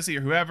if Scorsese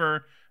or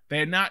whoever, they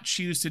did not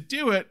choose to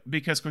do it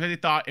because Scorsese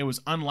thought it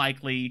was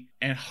unlikely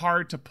and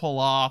hard to pull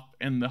off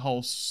in the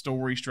whole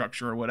story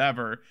structure or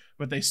whatever,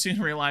 but they soon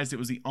realized it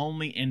was the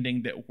only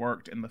ending that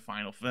worked in the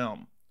final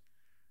film.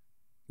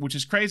 Which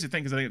is crazy to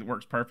think because I think it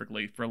works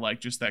perfectly for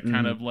just that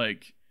kind of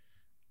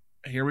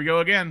here we go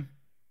again.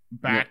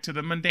 Back to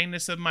the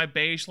mundaneness of my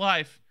beige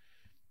life.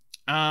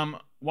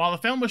 While the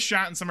film was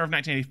shot in summer of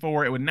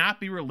 1984, it would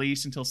not be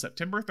released until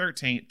September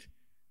 13th,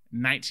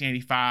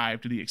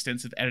 1985, due to the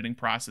extensive editing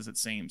process, it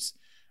seems.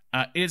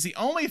 It is the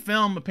only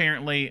film,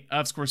 apparently,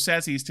 of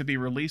Scorsese's to be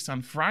released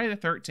on Friday the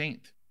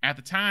 13th. At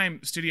the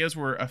time, studios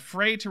were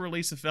afraid to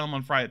release a film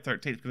on Friday the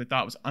 13th because they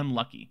thought it was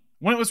unlucky.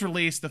 When it was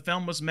released, the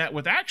film was met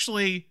with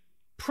actually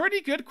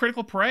pretty good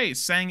critical praise,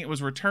 saying it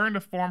was a return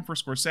to form for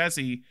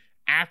Scorsese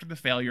after the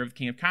failure of The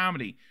King of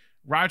Comedy.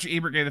 Roger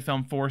Ebert gave the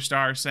film 4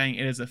 stars, saying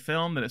it is a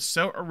film that is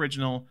so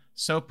original,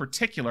 so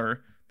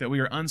particular, that we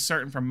are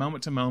uncertain from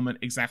moment to moment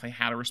exactly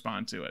how to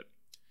respond to it.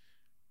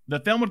 The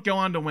film would go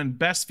on to win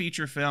Best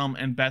Feature Film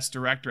and Best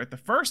Director at the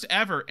first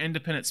ever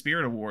Independent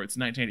Spirit Awards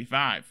in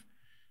 1985.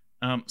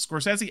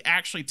 Scorsese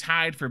actually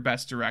tied for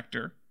Best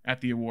Director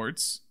at the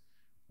awards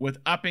with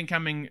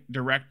up-and-coming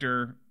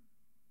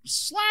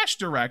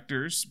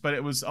director/directors, but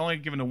it was only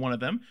given to one of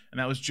them, and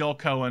that was Joel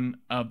Coen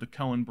of the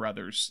Coen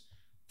Brothers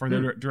for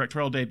their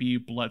directorial debut,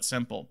 Blood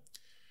Simple.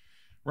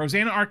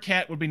 Rosanna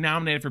Arquette would be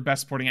nominated for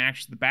Best Supporting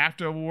Actress at the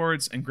BAFTA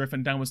Awards, and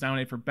Griffin Dunne was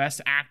nominated for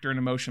Best Actor in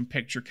a Motion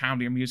Picture,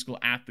 Comedy, or Musical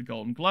at the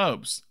Golden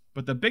Globes.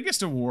 But the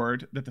biggest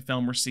award that the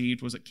film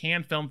received was at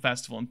Cannes Film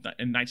Festival in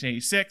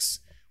 1986,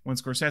 when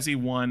Scorsese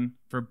won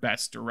for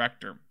Best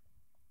Director.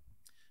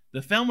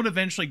 The film would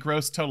eventually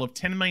gross a total of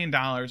 $10 million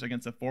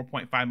against a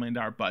 $4.5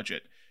 million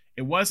budget.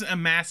 It wasn't a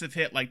massive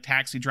hit like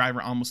Taxi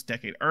Driver almost a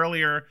decade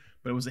earlier,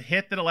 but it was a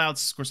hit that allowed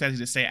Scorsese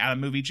to stay out of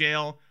movie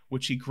jail,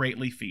 which he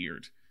greatly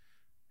feared.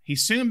 He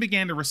soon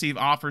began to receive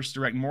offers to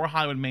direct more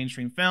Hollywood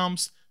mainstream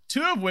films,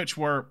 2 of which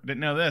were,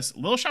 didn't know this,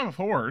 Little Shop of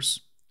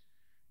Horrors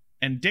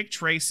and Dick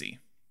Tracy.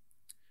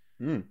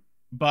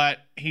 But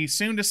he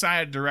soon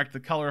decided to direct The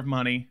Color of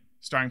Money,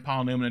 starring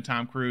Paul Newman and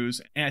Tom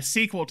Cruise, and a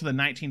sequel to the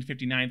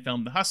 1959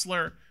 film The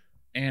Hustler,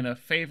 and a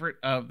favorite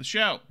of the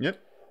show.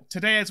 Yep.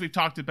 Today, as we've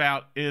talked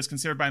about, is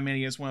considered by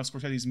many as one of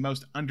Scorsese's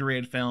most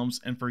underrated films,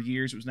 and for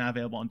years it was now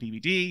available on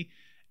DVD,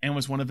 and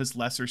was one of his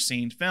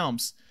lesser-seen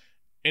films.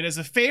 It is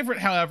a favorite,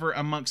 however,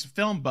 amongst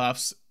film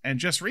buffs, and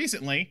just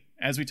recently,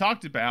 as we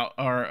talked about,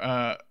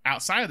 or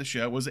outside of the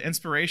show, was the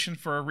inspiration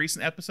for a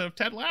recent episode of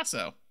Ted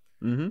Lasso.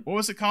 What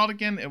was it called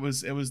again? It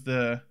was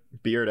the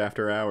Beard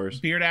After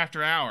Hours. Beard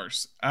After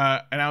Hours.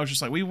 And I was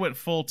just like, we went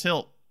full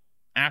tilt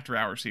After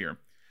Hours here.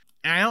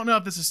 And I don't know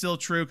if this is still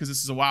true because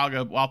this is a while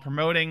ago, but while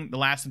promoting The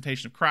Last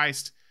Temptation of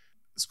Christ,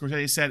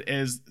 Scorsese said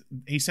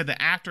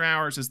that After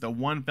Hours is the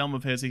one film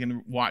of his he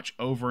can watch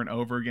over and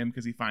over again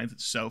because he finds it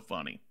so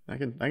funny. I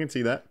can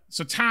see that.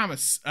 So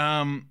Thomas,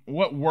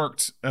 what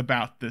worked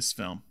about this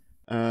film?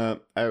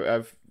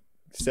 I've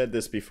said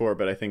this before,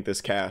 but I think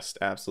this cast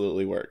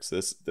absolutely works.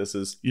 This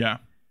is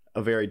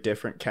a very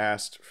different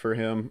cast for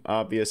him,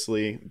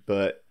 obviously,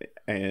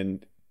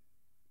 and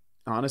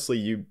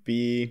honestly,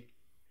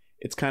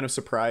 it's kind of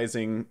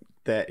surprising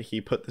that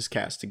he put this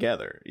cast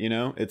together. You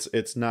know,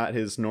 it's not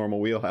his normal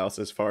wheelhouse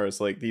as far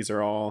as like these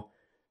are all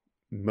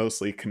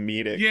mostly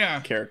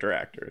comedic character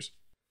actors.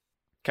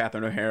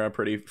 Catherine O'Hara,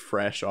 pretty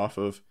fresh off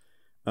of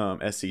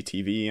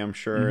SCTV, I'm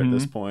sure at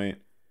this point.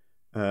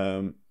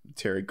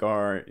 Terry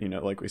Garr, you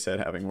know, like we said,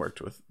 having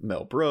worked with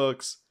Mel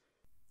Brooks.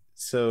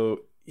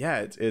 So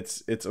yeah,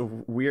 it's a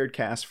weird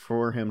cast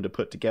for him to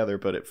put together,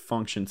 but it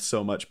functions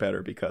so much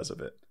better because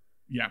of it.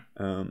 Yeah.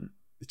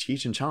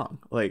 Cheech and Chong,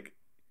 like,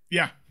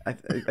 yeah, I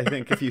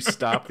think if you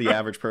stop the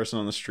average person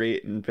on the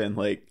street and been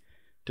like,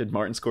 did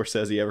Martin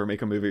Scorsese ever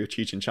make a movie with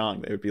Cheech and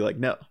Chong? They would be like,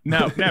 no,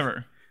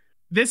 never.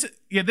 This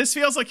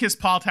feels like his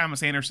Paul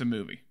Thomas Anderson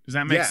movie. Does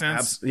that make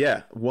sense?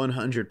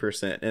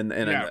 100%. And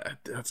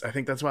I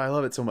think that's why I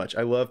love it so much.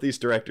 I love these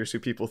directors who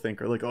people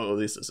think are like, oh,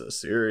 this is a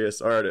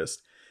serious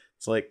artist.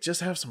 It's like,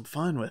 just have some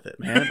fun with it,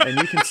 man. And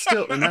you can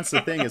still, and that's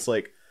the thing, is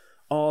like,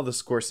 all the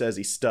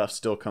Scorsese stuff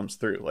still comes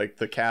through. Like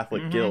the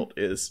Catholic guilt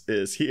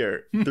is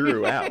here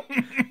throughout.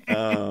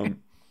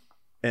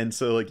 And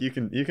so like you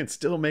can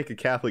still make a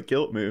Catholic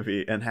guilt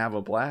movie and have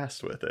a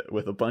blast with it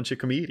with a bunch of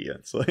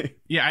comedians. Like,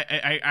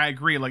 yeah, I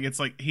agree. Like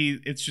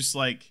it's just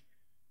like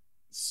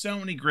so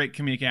many great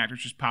comedic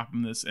actors just pop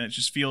in this, and it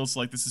just feels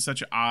like this is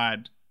such an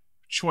odd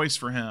choice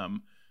for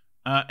him.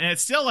 And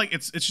it's still like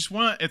this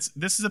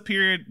is a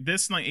period,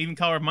 this like even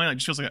Color of Money, like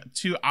just feels like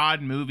 2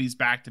 odd movies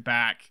back to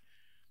back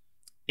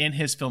in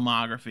his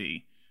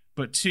filmography,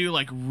 but 2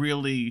 like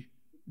really,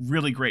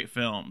 really great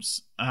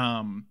films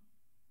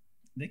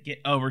that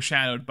get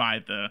overshadowed by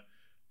the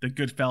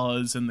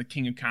Goodfellas and the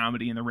King of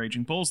Comedy and the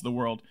Raging Bulls of the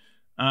world.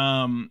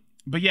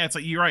 But yeah, it's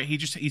like, you're right.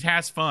 He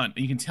has fun.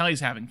 You can tell he's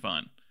having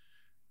fun.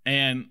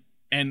 And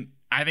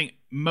I think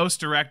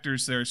most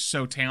directors that are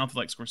so talented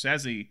like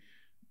Scorsese,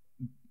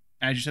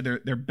 as you said,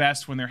 they're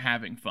best when they're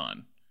having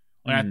fun.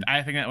 Like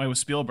I think that way with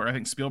Spielberg. I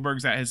think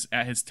Spielberg's at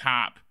his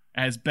top,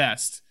 at his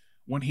best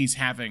when he's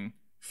having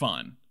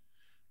fun.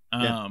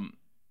 And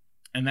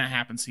that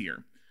happens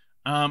here.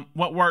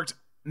 What worked?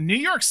 New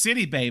York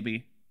City,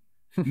 baby.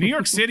 New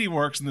York City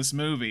works in this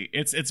movie.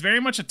 It's very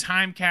much a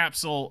time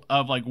capsule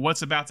of like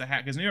what's about to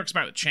happen, because New York's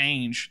about to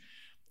change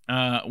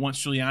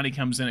once Giuliani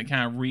comes in. It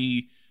kind of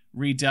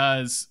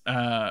redoes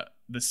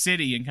the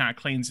city and kind of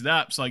cleans it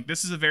up. So like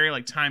this is a very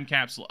like time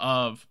capsule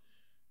of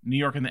New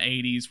York in the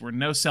 80s, where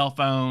no cell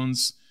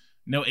phones,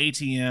 no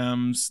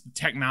ATMs,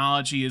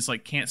 technology is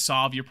like can't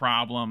solve your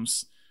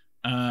problems,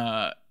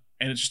 and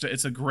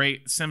it's a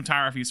great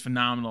cinematography is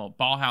phenomenal.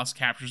 Ballhaus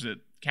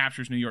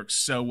captures New York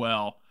so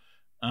well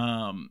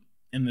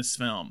in this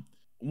film.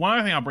 One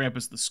other thing I'll bring up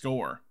is the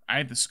score. I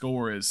think the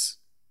score is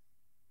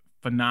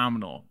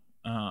phenomenal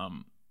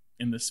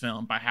in this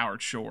film by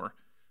Howard Shore.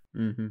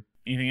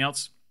 Anything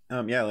else?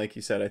 Yeah, like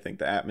you said, I think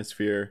the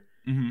atmosphere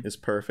is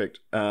perfect.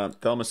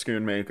 Thelma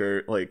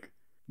Schoonmaker, like,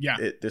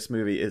 this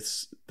movie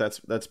is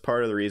that's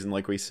part of the reason,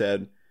 like we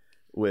said,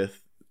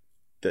 with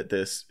that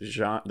this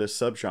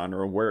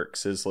subgenre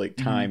works is like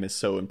time is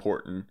so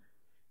important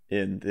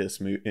in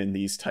in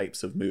these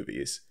types of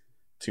movies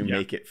to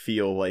make it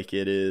feel like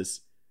it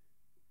is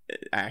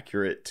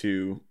accurate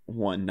to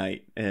one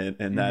night,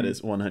 and that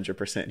is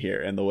 100%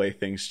 here. And the way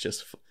things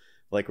just,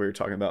 like we were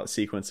talking about,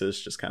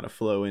 sequences just kind of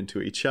flow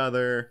into each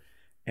other,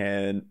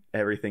 and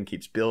everything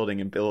keeps building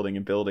and building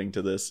and building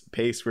to this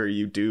pace where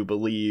you do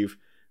believe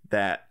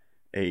that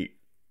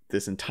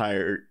this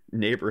entire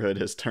neighborhood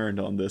has turned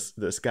on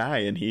this guy,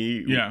 and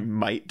he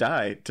might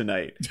die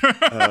tonight.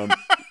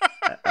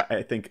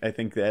 I think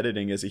the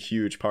editing is a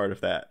huge part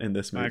of that in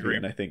this movie,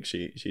 and I think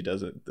she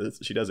does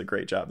a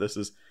great job. This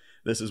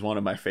is one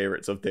of my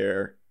favorites of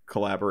their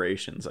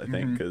collaborations, I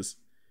think, because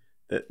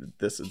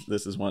this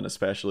is one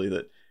especially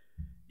that,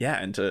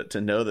 and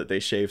to know that they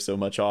shave so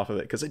much off of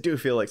it, because I do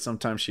feel like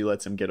sometimes she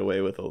lets him get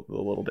away with a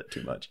little bit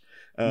too much.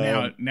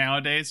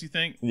 Nowadays, you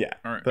think? Yeah,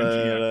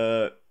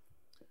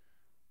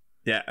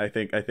 I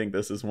think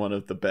this is one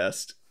of the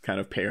best kind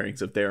of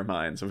pairings of their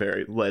minds. A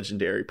very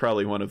legendary,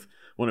 probably one of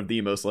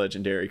the most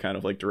legendary kind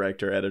of like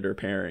director editor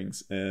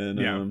pairings, and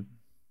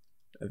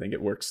I think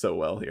it works so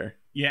well here.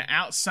 Yeah,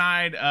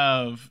 outside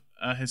of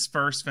his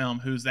first film,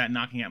 Who's That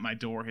Knocking at My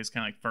Door, his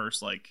kind of like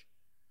first like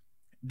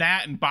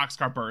that and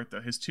Boxcar Bertha,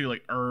 his two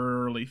like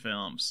early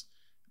films.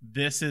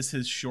 This is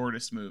his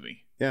shortest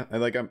movie. Yeah,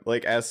 I'm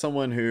like as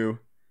someone who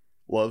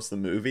loves the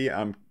movie,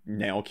 I'm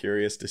now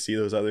curious to see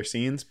those other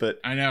scenes, but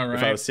I know, right?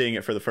 If I was seeing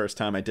it for the first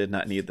time, I did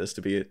not need this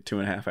to be a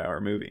 2.5 hour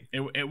movie.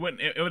 It would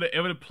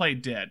have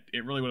played dead.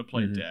 It really would have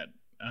played dead.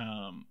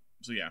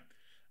 So yeah.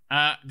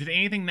 Did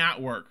anything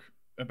not work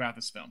about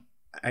this film?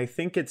 I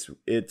think it's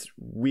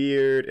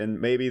weird, and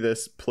maybe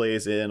this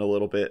plays in a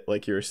little bit,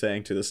 like you were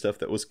saying, to the stuff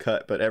that was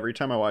cut, but every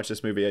time I watch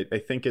this movie, I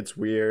think it's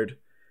weird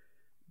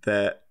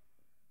that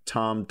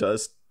Tom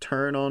does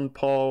turn on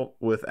Paul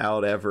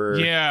without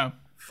ever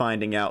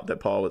finding out that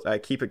Paul was. I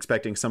keep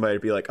expecting somebody to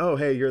be like, "Oh,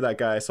 hey, you're that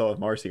guy I saw with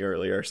Marcy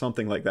earlier," or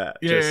something like that,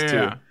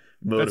 to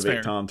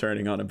motivate Tom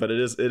turning on him. But it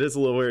is a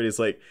little weird. He's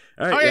like,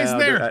 "All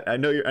right, I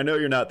know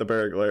you're not the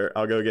burglar.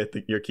 I'll go get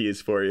your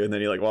keys for you." And then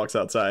he like walks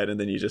outside, and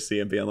then you just see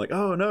him being like,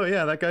 "Oh no,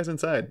 yeah, that guy's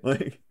inside."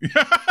 Like,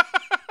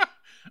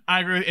 I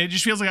agree. It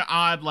just feels like an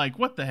odd, like,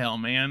 what the hell,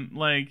 man?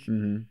 Like,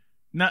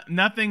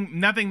 nothing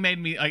made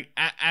me like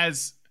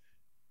as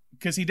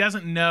because he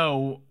doesn't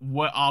know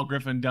what all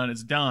Griffin Dunne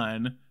has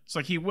done. It's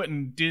like he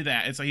wouldn't do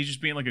that. It's like he's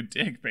just being like a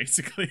dick,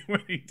 basically,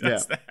 when he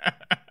does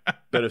that.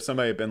 But if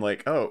somebody had been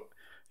like, "Oh,"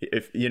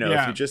 if you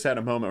just had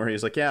a moment where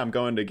he's like, "Yeah, I'm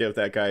going to give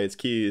that guy his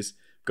keys,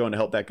 going to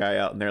help that guy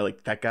out," and they're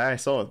like, "That guy I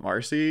saw with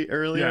Marcy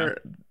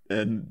earlier,"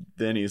 and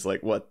then he's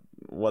like, "What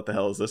the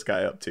hell is this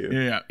guy up to?"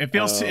 Yeah, it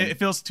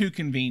feels too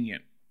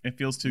convenient. It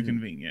feels too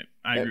convenient.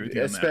 I agree with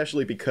you,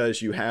 especially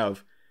because you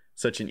have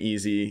such an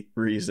easy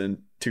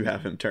reason to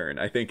have him turn.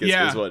 I think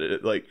is what it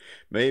is. Like,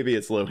 maybe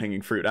it's low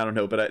hanging fruit. I don't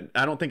know, but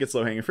I don't think it's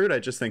low hanging fruit. I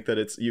just think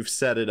that you've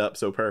set it up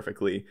so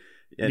perfectly,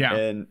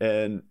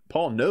 and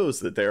Paul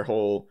knows that their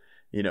whole,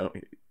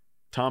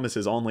 Tom is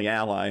his only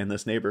ally in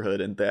this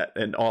neighborhood,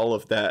 and all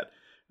of that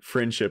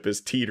friendship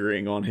is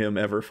teetering on him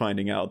ever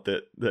finding out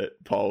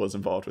that Paul was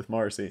involved with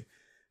Marcy.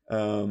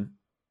 So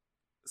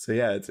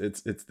yeah,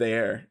 it's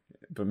there,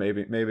 but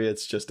maybe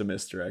it's just a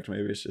misdirect.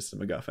 Maybe it's just a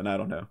MacGuffin. I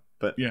don't know.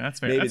 But yeah, that's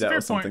fair. Maybe that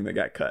was something that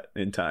got cut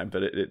in time.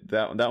 But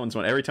that one's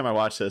one. Every time I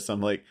watch this, I'm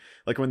like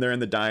when they're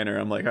in the diner,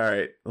 I'm like, all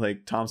right,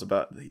 like Tom's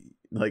about,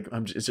 like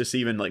it's just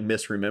even like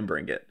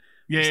misremembering it.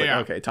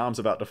 Okay, Tom's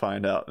about to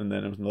find out, and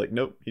then I'm like,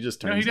 nope, he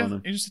just turns on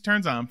him. He just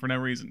turns on him for no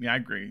reason. Yeah, I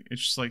agree.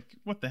 It's just like,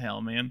 what the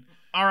hell, man?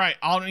 All right,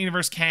 alternate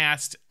universe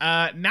cast.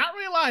 Not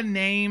really a lot of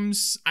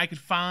names I could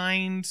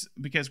find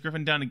because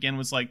Griffin Dunne again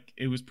was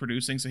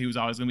producing, so he was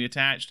always going to be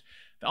attached.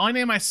 The only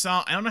name I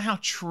saw, I don't know how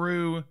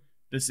true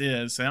this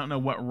is. I don't know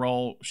what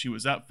role she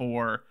was up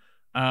for,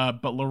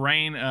 but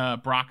Lorraine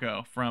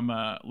Bracco from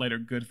later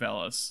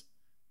Goodfellas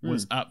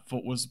was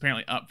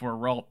apparently up for a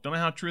role. Don't know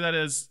how true that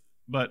is,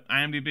 but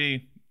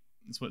IMDb,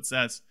 that's what it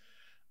says.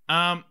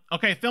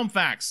 Okay, film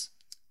facts.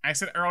 I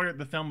said earlier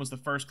the film was the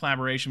first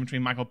collaboration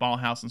between Michael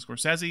Ballhaus and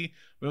Scorsese,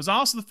 but it was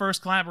also the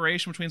first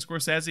collaboration between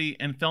Scorsese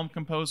and film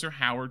composer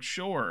Howard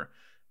Shore.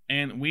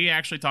 And we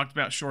actually talked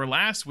about Shore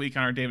last week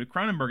on our David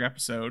Cronenberg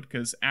episode,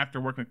 because after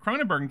working with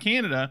Cronenberg in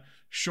Canada,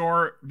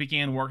 Shore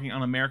began working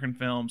on American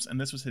films, and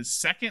this was his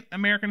second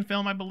American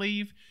film, I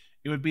believe.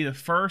 It would be the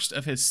first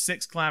of his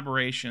 6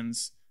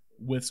 collaborations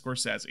with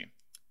Scorsese.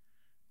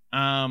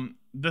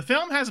 The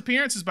film has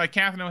appearances by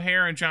Catherine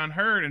O'Hara and John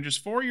Hurt, and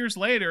just 4 years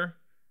later,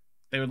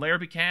 they would later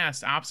be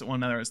cast opposite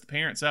one another as the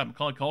parents of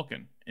Macaulay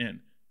Culkin in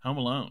Home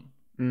Alone.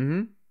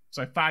 Mm-hmm.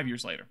 So 5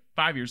 years later.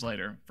 5 years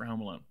later for Home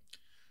Alone.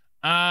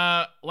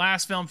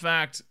 Last film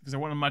fact, because there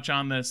wasn't much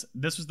on this.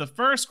 This was the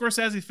first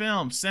Scorsese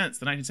film since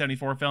the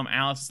 1974 film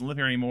Alice Doesn't Live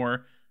Here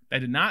Anymore that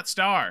did not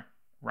star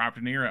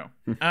Robert De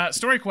Niro.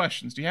 Story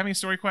questions. Do you have any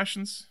story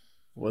questions?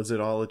 Was it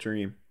all a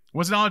dream?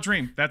 Was it all a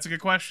dream? That's a good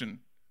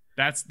question.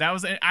 That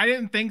was I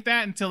didn't think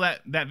that until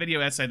that video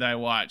essay that I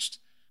watched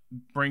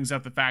brings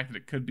up the fact that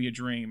it could be a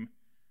dream.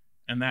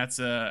 And that's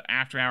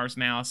After Hours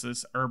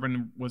analysis,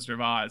 Urban Wizard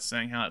of Oz,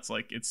 saying how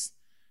it's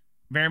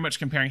very much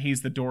comparing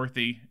he's the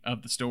Dorothy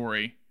of the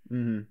story,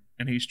 and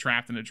he's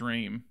trapped in a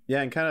dream.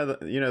 Yeah, and kind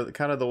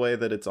of the way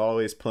that it's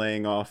always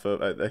playing off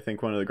of. I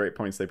think one of the great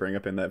points they bring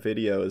up in that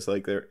video is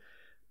like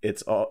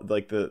it's all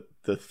like the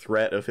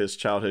threat of his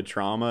childhood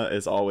trauma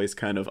is always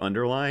kind of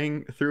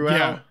underlying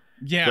throughout.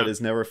 Yeah. But is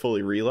never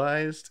fully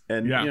realized.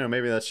 And,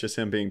 maybe that's just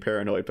him being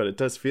paranoid, but it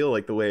does feel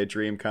like the way a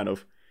dream kind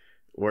of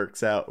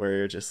works out where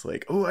you're just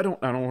like, oh, I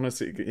don't want to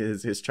see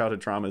his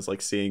childhood trauma is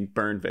like seeing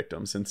burn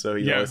victims. And so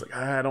he's always like,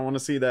 I don't want to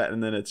see that.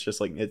 And then it's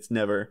just like, it's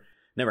never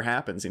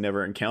happens. He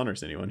never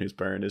encounters anyone who's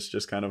burned. It's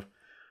just kind of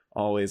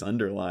always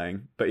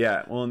underlying. But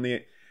yeah, well, and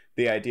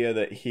the idea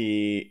that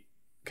he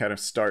kind of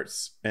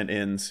starts and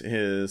ends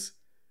his,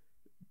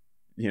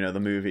 the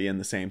movie in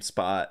the same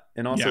spot.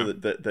 And also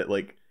that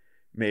like,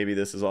 maybe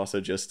this is also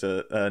just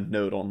a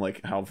note on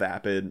like how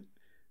vapid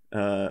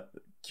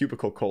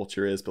cubicle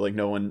culture is, but like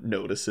no one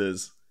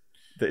notices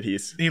that he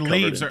covered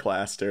in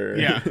plaster.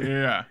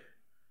 Yeah.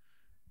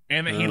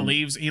 And that he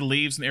leaves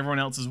and everyone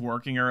else is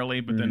working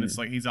early, but then it's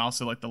like he's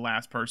also like the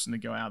last person to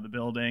go out of the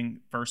building.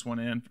 First one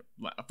in,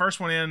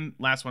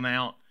 last one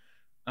out.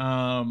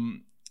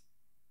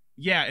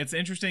 Yeah, it's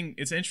interesting.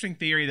 It's an interesting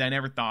theory that I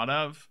never thought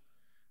of.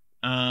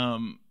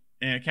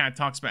 And it kind of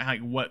talks about how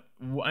what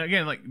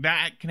again, like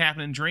that can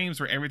happen in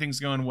dreams where everything's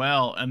going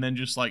well, and then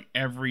just like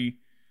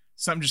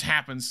something just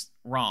happens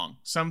wrong.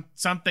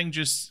 Something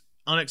just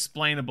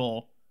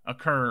unexplainable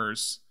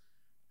occurs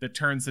that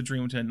turns the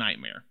dream into a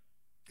nightmare.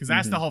 Because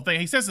that's the whole thing.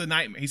 He says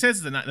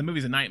the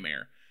movie's a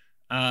nightmare,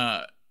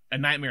 a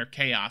nightmare of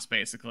chaos,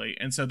 basically.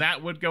 And so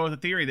that would go with the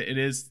theory that it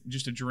is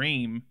just a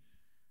dream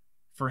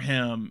for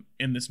him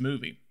in this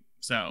movie.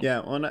 So yeah,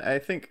 well, I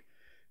think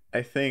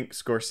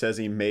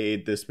Scorsese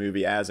made this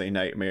movie as a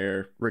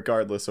nightmare,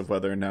 regardless of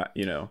whether or not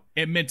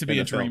it meant to be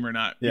a dream or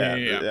not.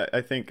 Yeah.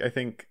 I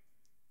think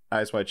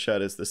Eyes Wide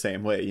Shut is the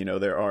same way.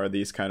 There are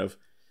these kind of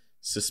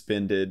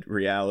suspended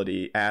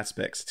reality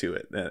aspects to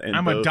it. And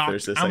I'm a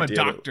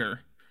doctor.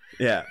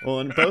 Yeah, well,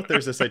 in both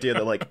there's this idea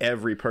that like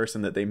every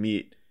person that they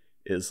meet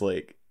is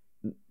like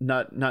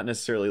not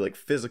necessarily like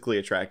physically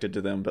attracted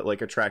to them, but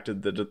like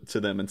attracted to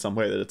them in some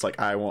way that it's like,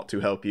 I want to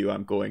help you.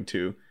 I'm going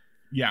to,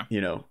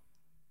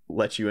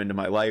 let you into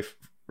my life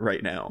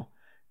right now.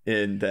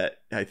 And that,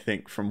 I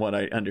think, from what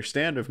I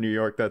understand of New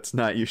York, that's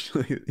not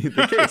usually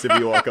the case if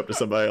you walk up to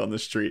somebody on the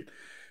street.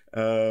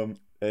 And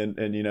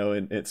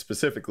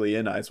specifically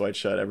in Eyes Wide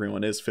Shut,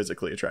 everyone is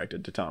physically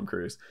attracted to Tom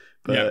Cruise.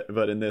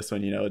 But in this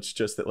one, it's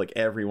just that like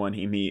everyone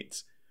he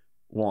meets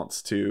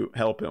wants to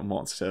help him,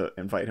 wants to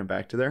invite him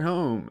back to their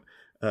home.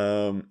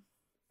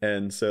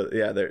 And so,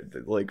 yeah,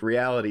 like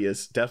reality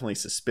is definitely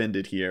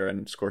suspended here,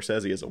 and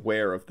Scorsese is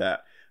aware of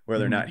that.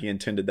 Whether or not he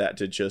intended that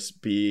to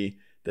just be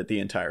that the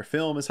entire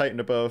film is heightened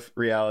above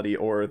reality,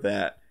 or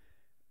that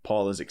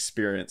Paul is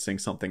experiencing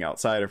something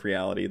outside of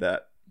reality,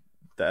 that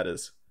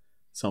is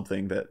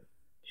something that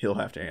he'll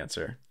have to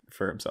answer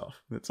for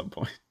himself at some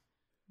point.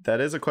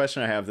 That is a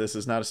question I have. This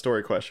is not a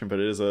story question, but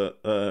it is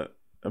a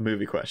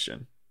movie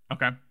question.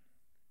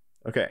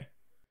 Okay.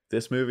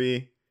 This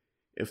movie,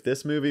 if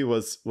this movie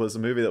was a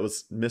movie that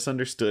was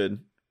misunderstood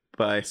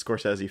by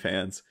Scorsese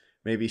fans,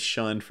 maybe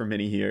shunned for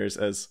many years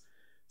as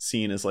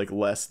seen as like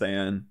less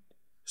than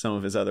some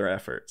of his other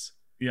efforts.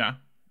 Yeah.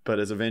 But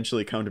has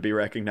eventually come to be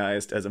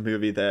recognized as a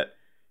movie that,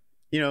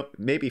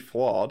 maybe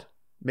flawed.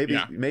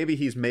 Maybe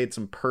he's made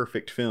some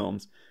perfect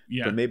films.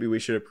 Yeah. But maybe we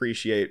should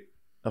appreciate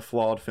a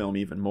flawed film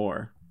even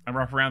more. A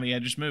rough around the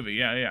edges movie.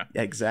 Yeah.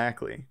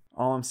 Exactly.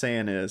 All I'm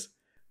saying is,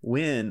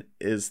 when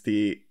is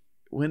the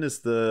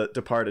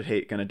Departed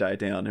hate going to die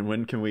down, and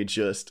when can we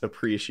just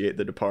appreciate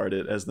The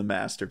Departed as the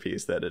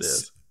masterpiece that it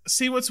is?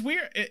 See, what's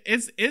weird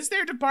is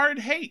there Departed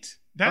hate?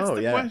 That's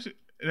the question.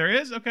 There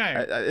is?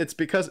 Okay. It's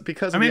because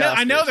of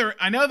I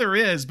know there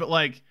is, but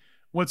like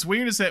what's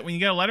weird is that when you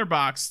get a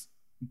Letterboxd,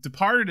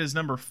 Departed is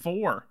number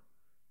 4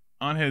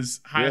 on his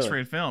highest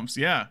rated films.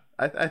 Yeah.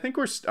 I think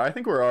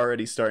we're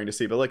already starting to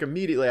see, but like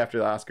immediately after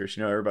the Oscars,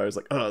 everybody was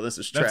like, "Oh, this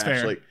is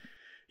trash." Like,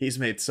 he's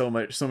made so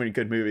many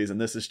good movies, and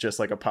this is just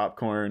like a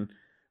popcorn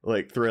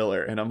like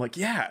thriller. And I'm like,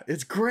 yeah,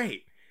 it's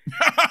great.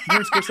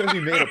 Martin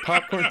Scorsese made a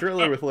popcorn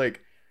thriller with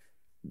like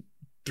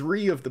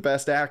 3 of the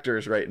best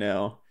actors right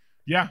now.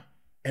 Yeah.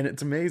 And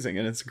it's amazing,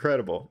 and it's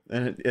incredible,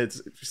 and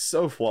it's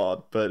so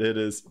flawed, but it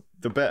is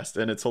the best,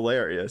 and it's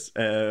hilarious,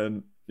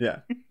 and yeah.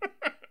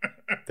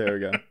 There we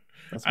go.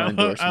 That's my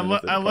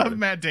endorsement. I love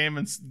Matt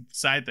Damon's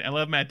side thing. I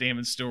love Matt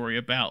Damon's story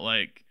about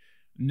like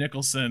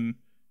Nicholson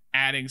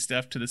adding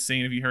stuff to the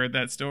scene. Have you heard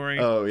that story?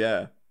 Oh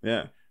yeah.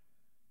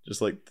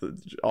 Just like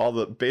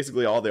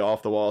basically all the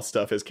off the wall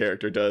stuff his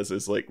character does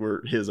is like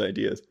were his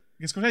ideas.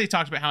 Because Scorsese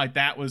talked about how like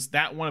that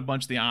won a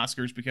bunch of the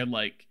Oscars because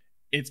like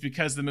it's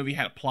because the movie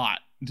had a plot.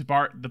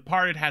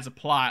 Departed has a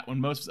plot when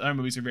most other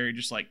movies are very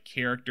just like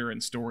character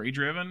and story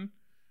driven.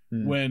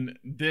 When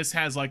this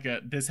has like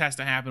this has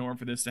to happen in order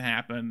for this to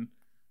happen.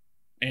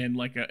 and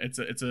like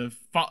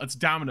it's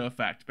domino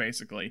effect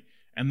basically,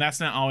 and that's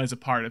not always a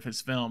part of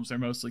his films. They're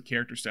mostly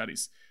character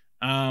studies.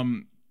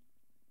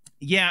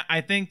 Yeah,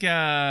 I think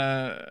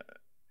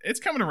it's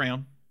coming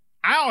around.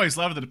 I always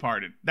loved The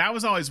Departed. That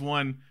was always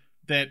one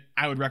that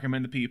I would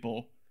recommend to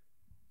people.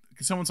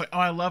 Because someone's like, "Oh,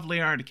 I love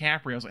Leonardo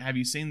DiCaprio." I was like, "Have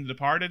you seen The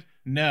Departed?"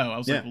 No. I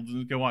was like,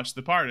 "Well, go watch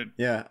The Departed."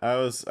 Yeah, I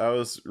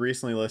was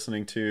recently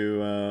listening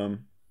to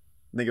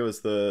I think it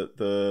was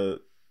the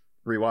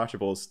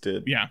Rewatchables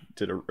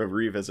did a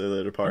revisit of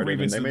The Departed,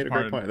 and they made a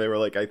great point. They were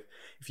like,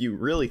 if you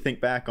really think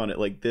back on it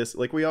like this,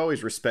 like we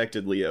always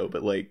respected Leo,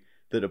 but like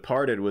The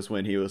Departed was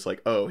when he was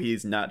like, oh,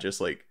 he's not just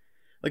like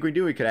we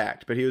knew he could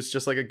act, but he was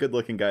just like a good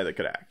looking guy that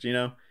could act, you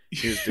know?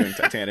 He was doing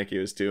Titanic, he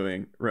was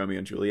doing Romeo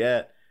and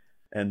Juliet,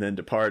 and then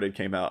Departed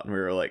came out, and we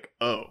were like,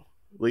 oh,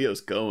 Leo's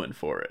going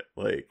for it.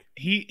 Like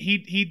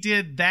he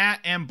did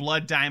that and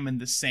Blood Diamond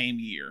the same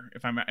year,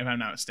 if I'm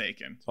not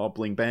mistaken. It's all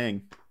bling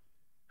bang,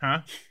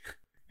 huh?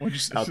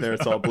 Out there,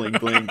 it's all bling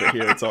bling, but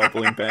here it's all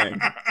bling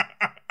bang.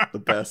 The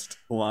best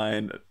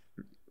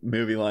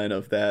movie line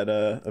of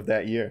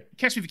that year.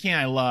 Catch Me If You Can,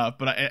 I love,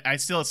 but I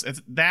still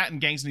it's that and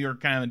Gangs of New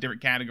York kind of in a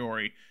different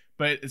category.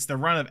 But it's the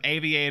run of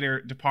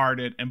Aviator,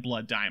 Departed, and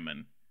Blood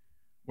Diamond,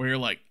 where you're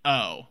like,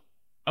 oh,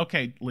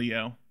 okay,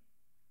 Leo.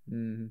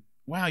 Mm-hmm.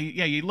 Wow,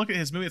 you look at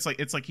his movie.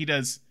 It's like he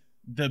does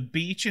The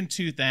Beach in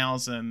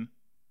 2000.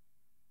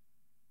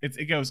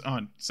 It goes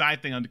on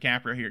side thing on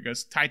DiCaprio here. It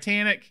goes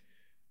Titanic,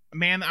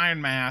 Man in the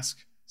Iron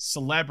Mask,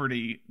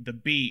 Celebrity, The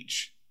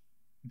Beach,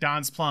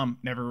 Don's Plum,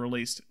 never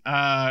released,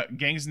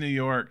 Gangs of New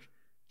York,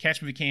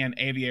 Catch Me If You Can,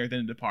 Aviator,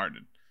 then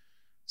Departed.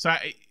 So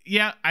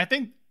I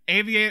think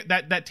Aviator,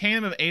 that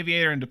tandem of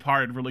Aviator and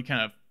Departed really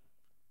kind of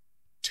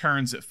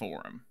turns it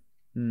for him.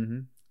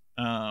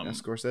 Mm-hmm.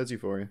 Scorsese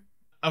for you.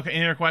 Okay,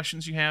 any other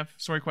questions you have,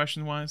 story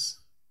question wise?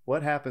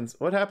 What happens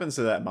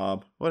to that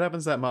mob? What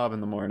happens to that mob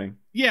in the morning?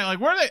 Yeah, like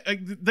where are they? Like,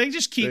 they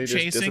just keep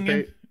chasing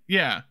him.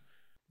 Yeah.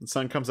 The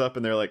sun comes up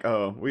and they're like,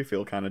 oh, we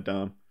feel kind of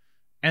dumb.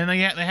 And they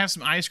have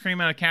some ice cream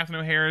out of Captain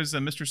O'Hara's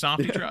Mr.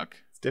 Softee truck.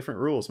 It's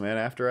different rules, man.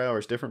 After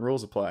hours, different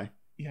rules apply.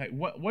 Yeah.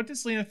 What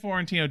does Lena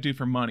Fiorentino do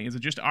for money? Is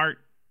it just art?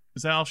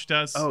 Is that all she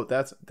does? Oh,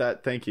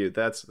 thank you.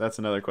 That's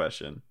another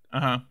question.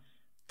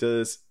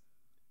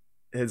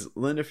 Has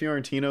Linda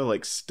Fiorentino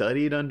like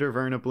studied under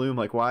Verna Bloom?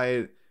 Like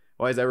why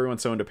is everyone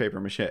so into paper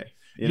mache?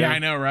 You know? I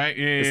know, right?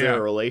 Yeah, is there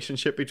a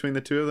relationship between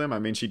the two of them? I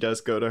mean, she does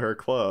go to her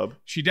club.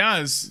 She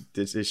does.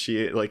 Is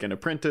she like an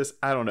apprentice?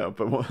 I don't know.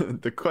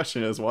 But the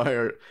question is, why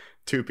are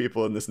two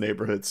people in this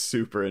neighborhood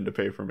super into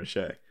paper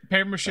mache?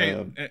 Paper mache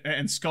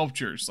and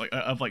sculptures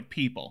of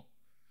people.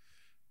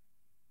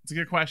 It's a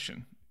good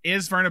question.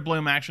 Is Verna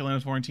Bloom actually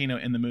Linda Fiorentino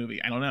in the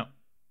movie? I don't know.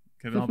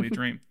 Could all be a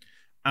dream.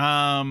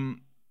 All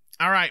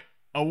right.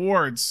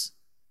 Awards.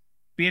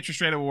 Beatrice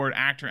Straight Award,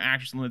 actor,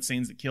 actress, limited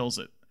scenes that kills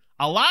it.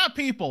 A lot of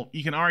people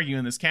you can argue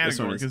in this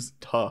category because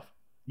tough.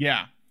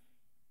 Yeah.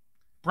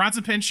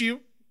 Bronson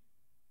Pinchot.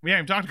 We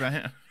haven't even talked about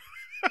him.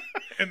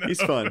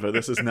 He's fun, but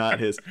this is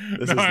not his.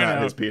 This is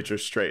not his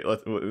Beatrice Straight.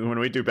 When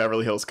we do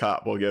Beverly Hills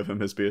Cop, we'll give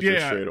him his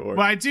Beatrice Straight Award.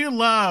 But I do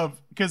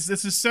love, because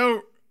this is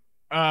so,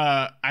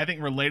 I think,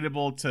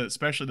 relatable to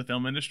especially the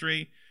film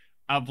industry,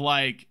 of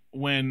like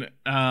when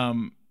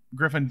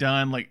Griffin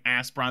Dunn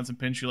asked Bronson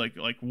Pinchot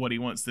like what he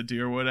wants to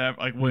do or whatever,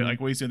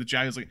 what he's doing the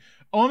job. He's like,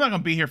 oh, I'm not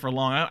gonna be here for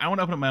long. I want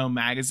to open up my own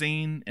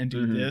magazine and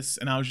do this.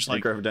 And I was just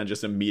like, Griffin Dunn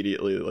just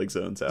immediately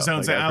zones out. I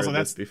was like,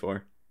 that's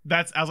before.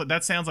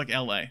 That sounds like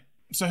L.A.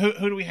 So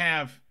who do we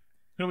have?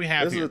 Who do we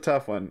have? This is a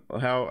tough one.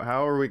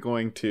 How are we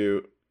going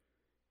to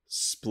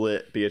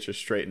split Beatrice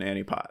Straight and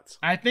Annie Potts?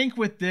 I think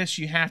with this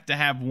you have to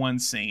have one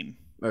scene.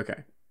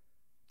 Okay.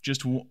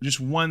 Just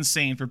one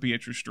scene for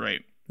Beatrice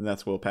Straight. And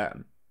that's Will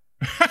Patton.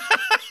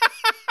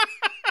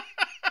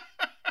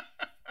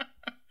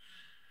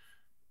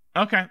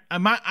 Okay,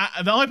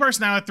 the only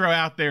person I would throw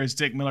out there is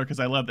Dick Miller, because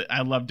I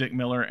love Dick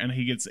Miller, and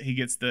he gets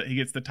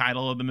the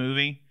title of the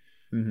movie.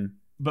 Mm-hmm.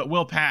 But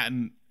Will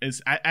Patton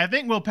is I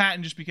think Will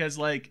Patton, just because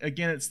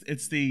again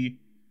it's the,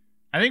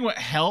 I think what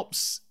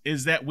helps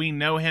is that we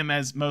know him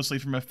as mostly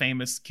from a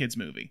famous kids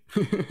movie,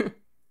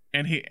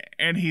 and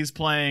he's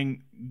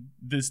playing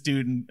this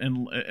dude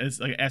as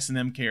like an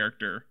S&M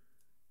character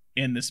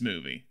in this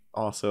movie.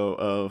 Also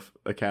of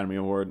Academy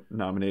Award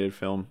nominated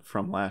film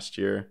from last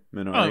year,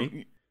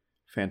 Minari.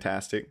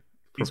 Fantastic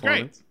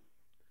performance. He's great.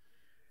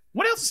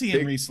 What else is he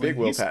in recently? Big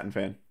Will Patton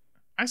fan.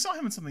 I saw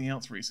him in something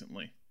else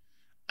recently.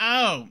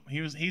 Oh,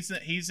 he's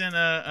in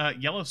a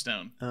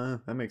Yellowstone.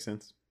 That makes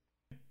sense.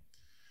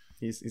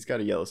 He's got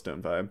a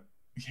Yellowstone vibe.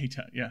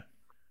 Yeah.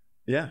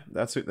 Yeah,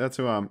 that's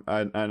who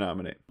I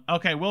nominate.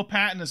 Okay, Will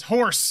Patton is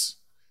Horse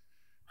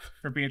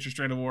for Beatrice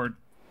Straight Award.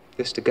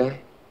 This the guy?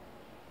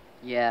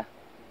 Yeah.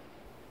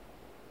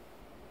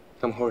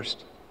 I'm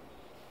Horst.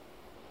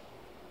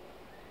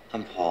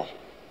 I'm Paul.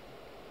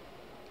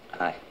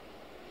 Hi.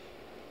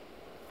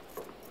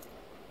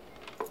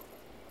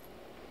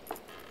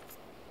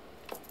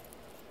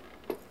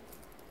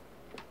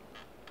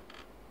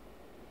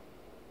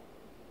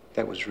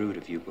 That was rude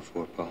of you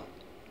before, Paul.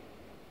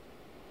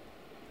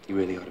 You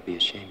really ought to be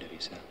ashamed of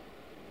yourself.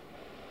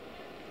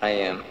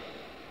 I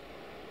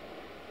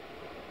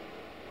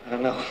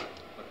don't know.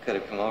 What could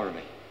have come over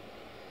me?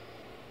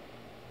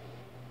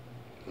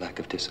 Lack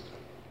of discipline.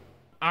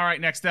 All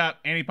right, next up,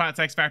 Annie Potts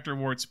X Factor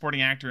Award,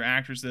 supporting actor or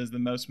actress that is the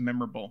most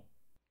memorable.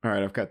 All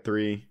right, I've got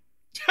three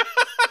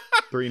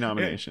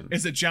nominations.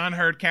 Is it John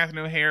Hurd, Catherine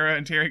O'Hara,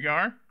 and Terry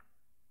Garr?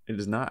 It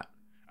is not.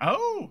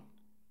 Oh.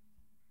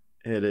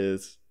 It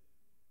is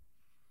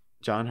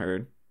John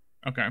Hurd.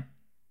 Okay.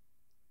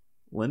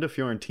 Linda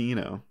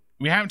Fiorentino.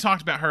 We haven't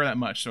talked about her that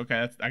much, so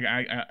okay,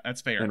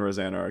 that's fair. And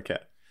Rosanna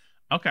Arquette.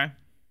 Okay.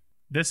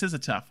 This is a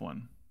tough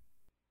one.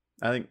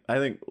 I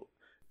think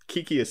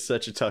Kiki is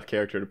such a tough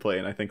character to play,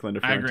 and I think Linda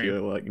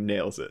Fiorentino like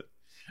nails it.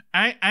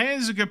 I think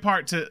it's a good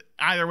part to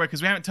either way,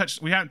 because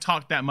we haven't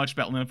talked that much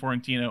about Linda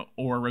Fiorentino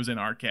or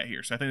Rosanna Arquette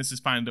here, so I think this is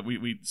fine that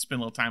we spend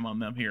a little time on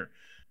them here.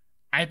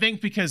 I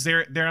think because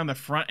they're on the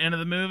front end of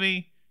the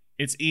movie,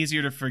 it's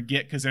easier to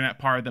forget because they're not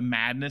part of the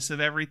madness of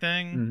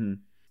everything. Mm-hmm.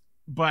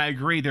 But I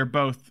agree, they're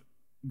both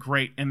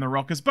great in the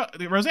role, because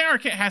Rosanna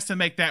Arquette has to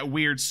make that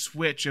weird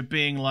switch of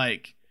being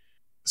like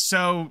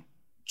so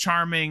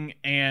charming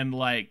and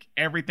like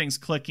everything's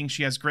clicking.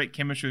 She has great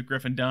chemistry with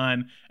Griffin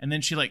Dunne, and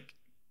then she like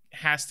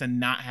has to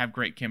not have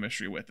great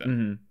chemistry with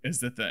him is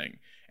the thing,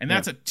 and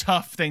that's a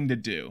tough thing to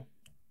do,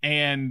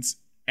 and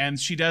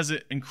she does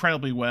it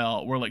incredibly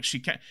well. Where like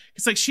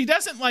it's like she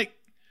doesn't like.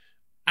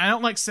 I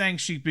don't like saying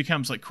she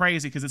becomes like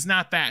crazy, because it's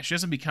not that. She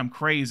doesn't become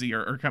crazy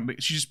or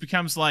she just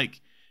becomes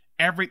like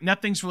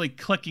nothing's really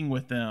clicking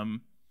with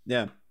them.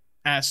 Yeah,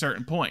 at a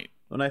certain point.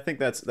 And I think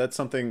that's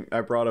something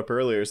I brought up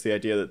earlier, is the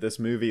idea that this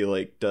movie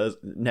like does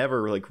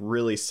never like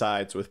really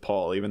sides with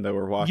Paul, even though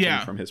we're watching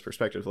from his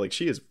perspective. Like,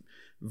 she is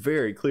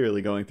very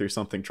clearly going through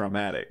something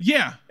traumatic.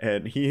 Yeah,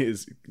 and he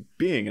is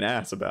being an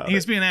ass about it.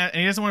 He's being an ass,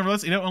 and he doesn't want to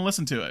listen. He don't want to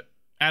listen to it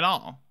at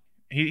all.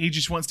 He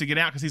just wants to get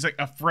out because he's like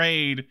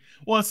afraid.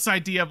 Well, it's this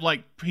idea of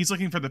like he's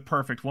looking for the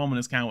perfect woman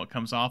is kind of what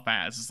comes off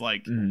as. It's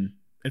like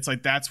it's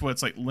like that's what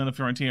it's like Linda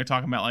Fiorentino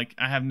talking about, like,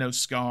 I have no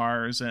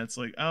scars, and it's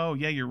like, oh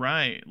yeah, you're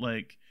right.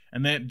 Like,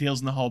 and then it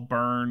deals in the whole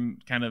burn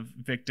kind of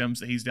victims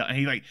that he's done. And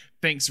he like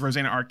thinks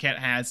Rosanna Arquette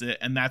has it,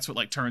 and that's what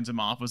like turns him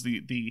off, was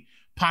the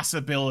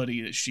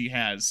possibility that she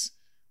has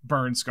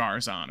burn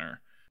scars on her.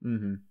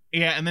 Mm-hmm.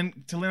 Yeah, and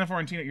then to Linda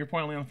Fiorentino, your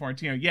point on Linda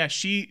Fiorentino, yeah,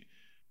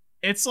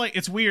 it's like,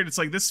 it's weird. It's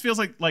like, this feels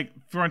like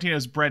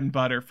Fiorentino's bread and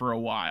butter for a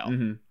while.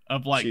 Mm-hmm.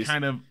 Of like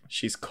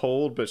she's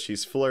cold, but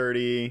she's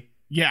flirty.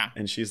 Yeah.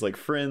 And she's like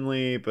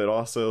friendly, but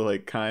also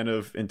like kind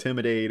of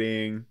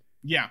intimidating.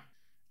 Yeah.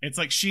 It's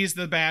like she's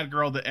the bad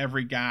girl that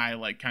every guy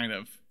like kind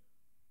of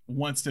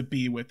wants to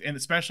be with, and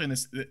especially in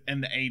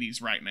the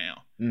 80s right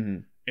now. Mm-hmm.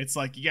 It's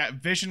like you got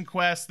Vision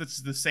Quest,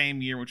 that's the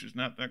same year, which is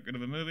not that good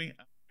of a movie.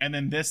 And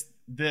then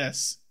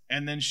this,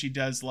 and then she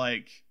does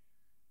like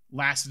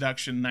Last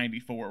Seduction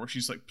 94, where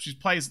she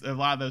plays a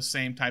lot of those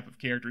same type of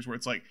characters, where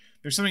it's like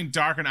there's something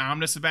dark and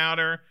ominous about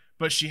her,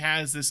 but she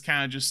has this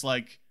kind of just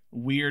like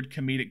weird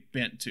comedic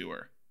bent to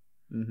her.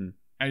 Mm-hmm.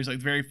 And she's like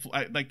very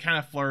like kind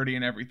of flirty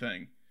and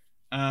everything.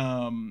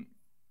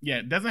 Yeah,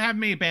 it doesn't have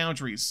many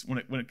boundaries when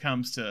it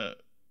comes to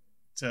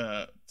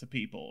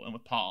people, and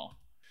with Paul.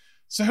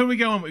 So who we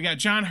going? We got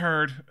John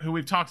Hurd, who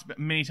we've talked about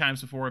many times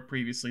before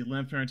previously.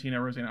 Linda Fiorentino,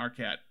 Rosanna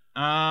Arquette.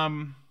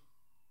 I'm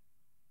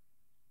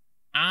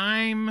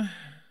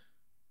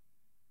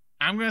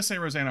gonna say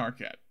Rosanna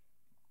Arquette.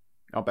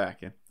 I'll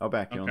back you on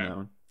that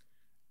one.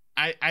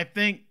 I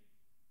think,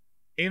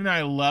 even though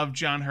I love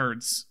John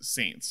Hurd's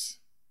scenes,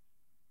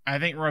 I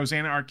think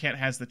Rosanna Arquette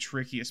has the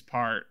trickiest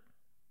part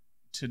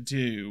to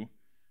do,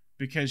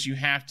 because you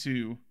have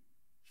to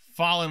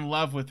fall in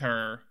love with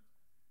her,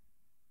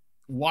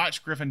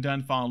 watch Griffin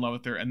Dunne fall in love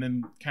with her, and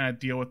then kind of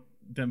deal with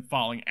them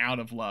falling out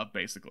of love,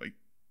 basically,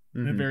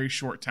 in a very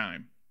short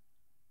time.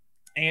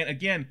 And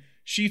again,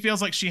 she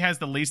feels like she has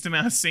the least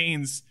amount of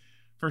scenes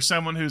for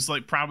someone who's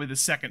like probably the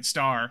second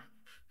star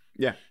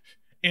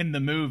in the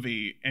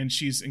movie, and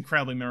she's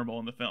incredibly memorable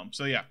in the film.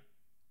 So yeah,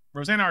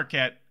 Rosanna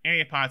Arquette,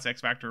 Annie Potts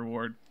X Factor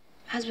Award.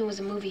 My husband was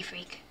a movie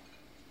freak.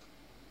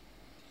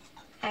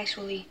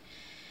 Actually,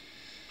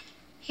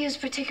 he was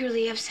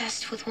particularly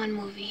obsessed with one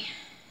movie,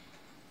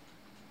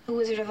 The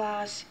Wizard of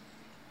Oz.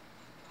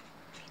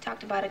 He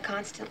talked about it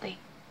constantly.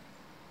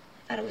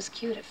 I thought it was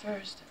cute at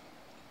first.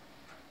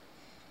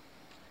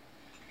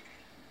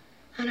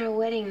 On our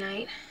wedding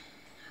night,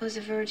 I was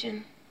a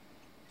virgin.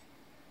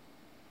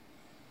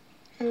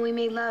 And when we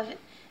made love,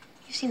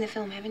 you've seen the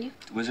film, haven't you?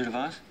 The Wizard of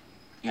Oz?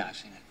 Yeah, I've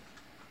seen it.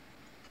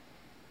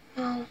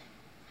 Well,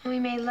 when we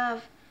made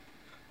love,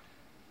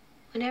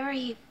 whenever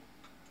he,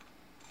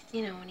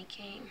 when he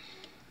came,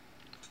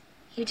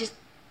 he would just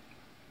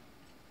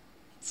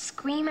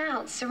scream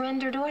out,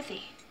 "Surrender,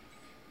 Dorothy."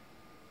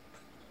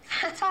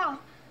 That's all.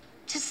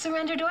 Just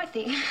surrender,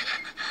 Dorothy.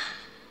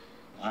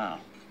 Wow.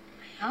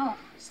 Oh,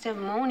 instead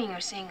of moaning or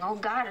saying, "Oh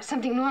God," or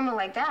something normal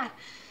like that.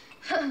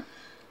 I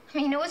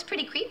mean, it was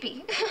pretty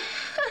creepy.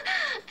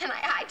 And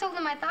I told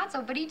him I thought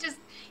so, but he just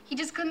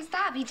couldn't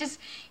stop. He just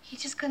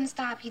couldn't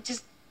stop. He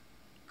just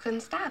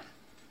couldn't stop.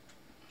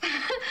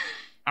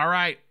 All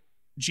right,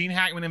 Gene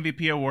Hackman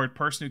MVP award,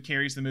 person who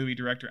carries the movie,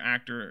 director,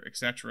 actor,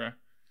 etc.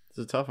 It's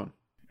a tough one.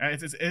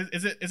 Is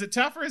it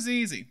tough or is it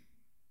easy?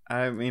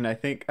 I mean, I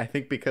think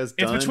because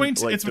Dunn,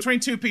 it's between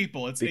two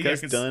people. It's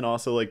because Dunn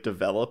also like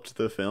developed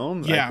the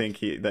film. Yeah. I think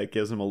that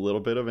gives him a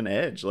little bit of an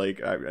edge. Like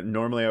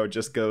normally I would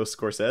just go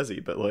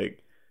Scorsese, but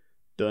like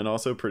Dunn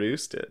also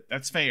produced it.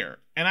 That's fair.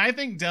 And I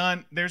think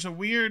Dunn, there's a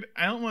weird,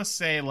 I don't want to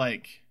say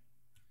like,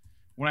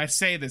 when I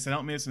say this, I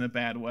don't mean this in a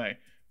bad way,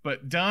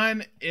 but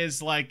Dunn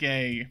is like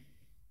a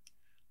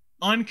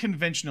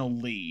unconventional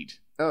lead.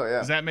 Oh yeah.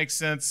 Does that make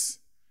sense?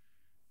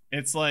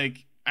 It's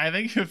like, I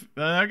think if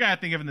another guy I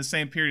think of in the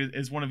same period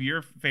is one of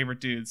your favorite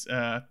dudes,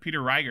 Peter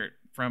Riegert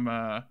from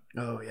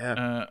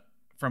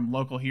from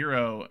Local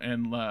Hero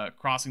and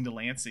Crossing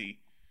Delancey,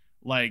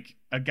 like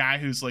a guy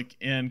who's like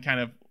in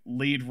kind of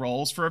lead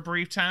roles for a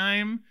brief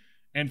time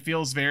and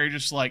feels very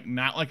just like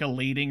not like a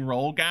leading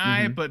role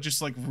guy, but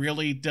just like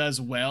really does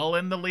well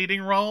in the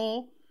leading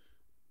role.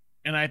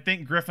 And I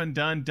think Griffin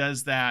Dunn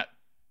does that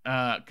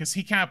because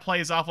he kind of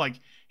plays off like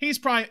he's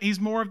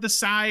more of the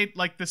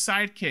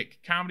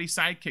sidekick, comedy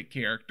sidekick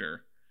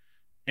character,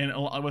 and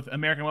with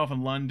American Wealth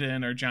in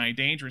London or Johnny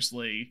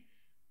Dangerously,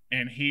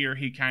 and here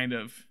he kind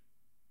of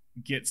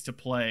gets to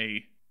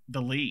play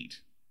the lead,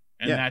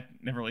 and that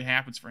never really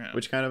happens for him.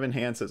 Which kind of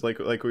enhances, like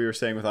we were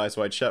saying with Eyes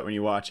Wide Shut, when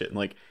you watch it, and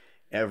like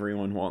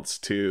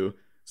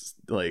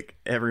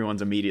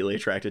everyone's immediately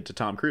attracted to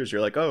Tom Cruise.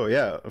 You're like, oh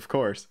yeah, of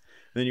course.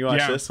 Then you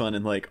watch this one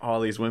and like all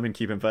these women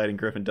keep inviting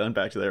Griffin Dunn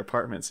back to their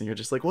apartments and you're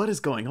just like, what is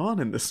going on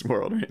in this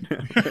world right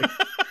now? Like,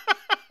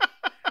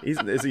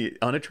 is he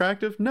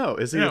unattractive? No.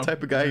 Is he the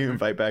type of guy you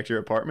invite back to your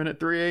apartment at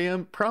 3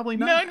 a.m.? Probably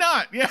not. No,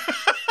 not. Yeah.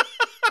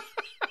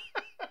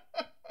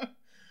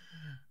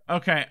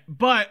 Okay.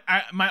 But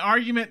my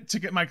argument, to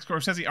get my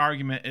Scorsese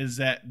argument, is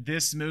that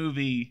this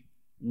movie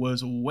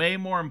was way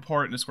more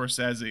important to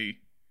Scorsese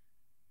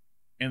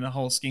in the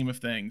whole scheme of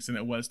things than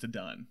it was to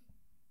Dunn.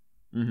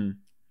 Mm-hmm.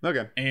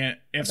 Okay. And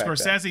if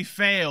Scorsese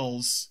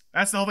fails,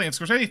 that's the whole thing. If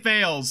Scorsese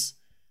fails,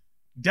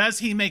 does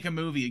he make a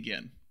movie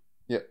again?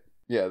 Yeah.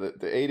 Yeah, the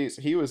 80s,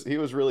 he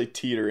was really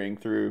teetering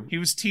through. He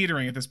was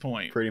teetering at this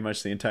point. Pretty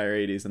much the entire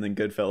 80s, and then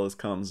Goodfellas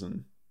comes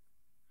and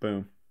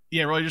boom.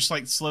 Yeah, really just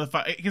like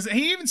solidify. Because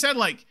he even said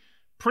like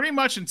pretty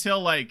much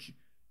until like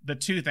the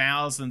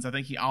 2000s, I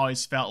think he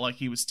always felt like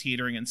he was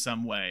teetering in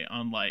some way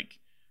on like,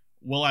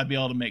 will I be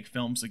able to make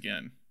films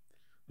again?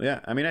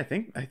 Yeah, I mean, I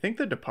think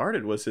The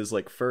Departed was his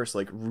like first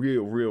like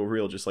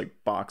real just like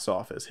box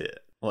office hit.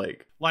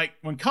 Like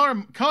when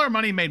Color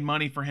Money made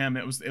money for him,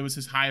 it was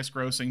his highest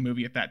grossing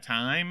movie at that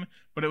time,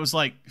 but it was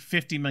like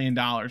 $50 million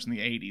in the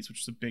 80s, which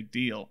was a big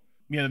deal.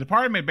 Yeah, The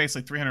Departed made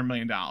basically $300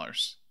 million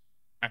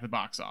at the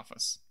box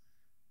office,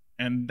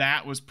 and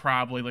that was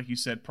probably, like you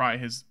said, probably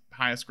his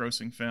highest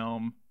grossing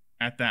film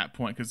at that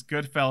point, because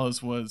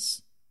Goodfellas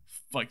was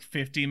like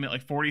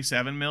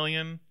 47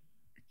 million.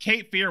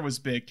 Cape Fear was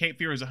big. Cape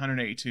Fear was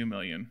 182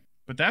 million.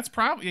 But that's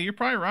probably, you're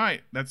probably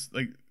right. That's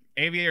like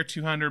Aviator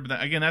 200.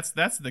 But again, that's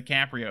the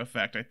DiCaprio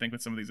effect, I think,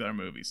 with some of these other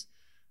movies.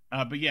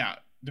 But yeah,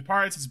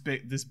 Departed's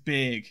this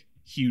big,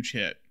 huge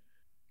hit.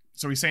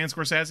 So are we saying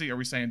Scorsese or are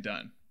we saying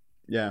Dunn?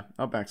 Yeah,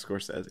 I'll back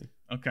Scorsese.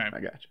 Okay. I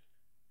got you.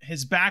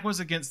 His back was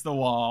against the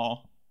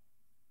wall,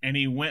 and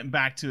he went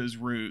back to his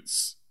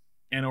roots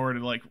in order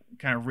to like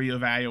kind of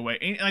reevaluate.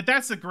 And, like,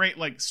 that's a great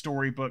like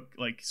storybook,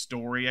 like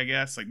story, I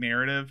guess, like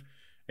narrative.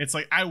 It's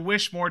like, I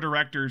wish more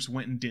directors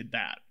went and did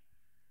that.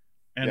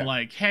 And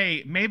like,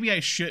 hey, maybe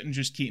I shouldn't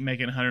just keep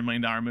making $100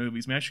 million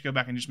movies. Maybe I should go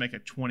back and just make a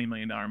 $20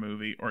 million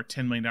movie or a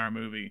 $10 million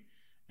movie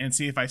and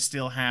see if I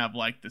still have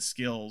like the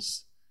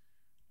skills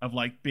of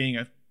like being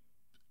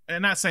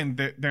and not saying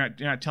that they're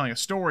not telling a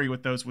story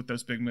with those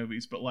big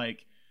movies, but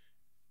like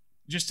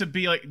just to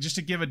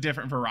give a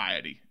different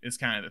variety is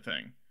kind of the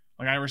thing.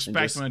 Like, I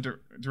respect when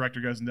a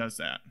director goes and does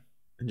that.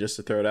 And just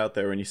to throw it out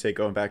there, when you say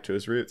going back to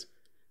his roots,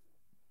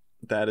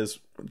 that is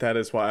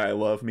why I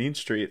love Mean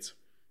Streets.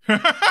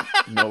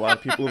 I know a lot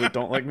of people that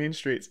don't like Mean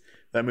Streets.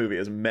 That movie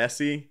is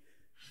messy,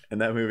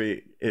 and that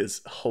movie is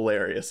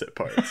hilarious at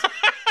parts.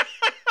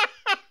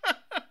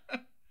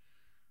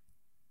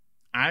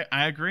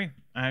 I agree.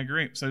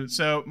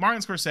 So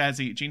Martin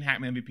Scorsese, Gene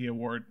Hackman MVP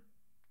award.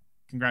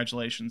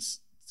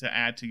 Congratulations, to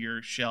add to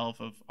your shelf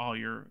of all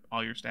your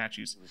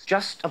statues. He was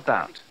just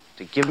about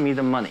to give me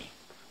the money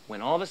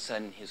when all of a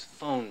sudden his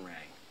phone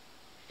rang.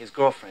 His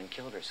girlfriend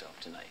killed herself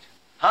tonight.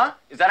 Huh?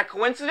 Is that a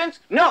coincidence?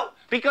 No,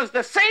 because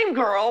the same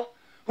girl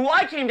who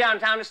I came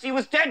downtown to see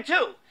was dead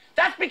too.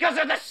 That's because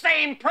they're the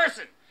same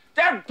person.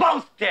 They're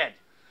both dead.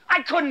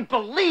 I couldn't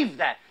believe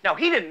that. Now,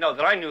 he didn't know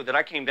that I knew that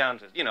I came down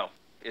to,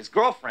 his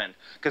girlfriend.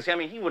 Because, I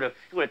mean, he would have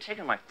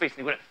taken my face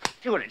and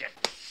he would have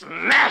just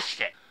smashed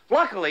it.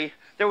 Luckily,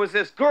 there was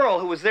this girl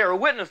who was there who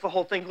witnessed the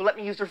whole thing who let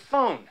me use her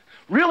phone.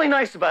 Really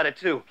nice about it,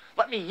 too.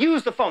 Let me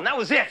use the phone. That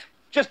was it.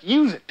 Just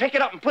use it. Pick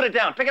it up and put it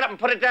down. Pick it up and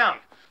put it down.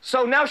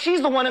 So now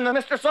she's the one in the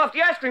Mr.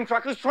 Softy ice cream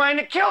truck who's trying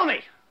to kill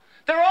me.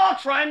 They're all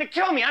trying to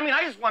kill me. I mean,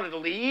 I just wanted to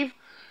leave,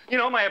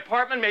 my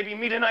apartment, maybe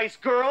meet a nice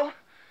girl,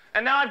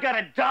 and now I've got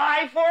to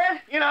die for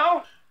it,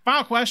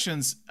 Final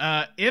questions.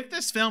 If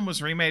this film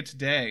was remade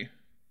today,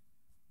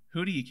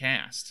 who do you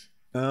cast?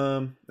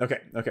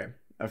 Okay.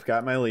 I've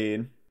got my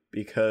lead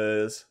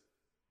because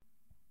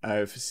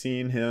I've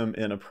seen him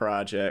in a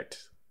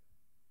project.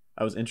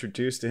 I was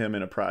introduced to him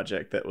in a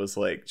project that was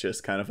like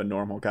just kind of a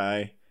normal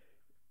guy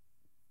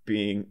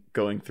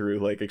going through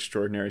like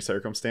extraordinary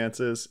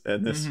circumstances,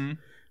 and this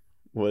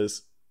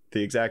was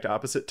the exact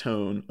opposite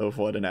tone of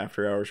what an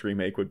After Hours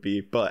remake would be,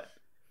 but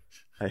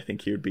I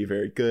think he would be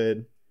very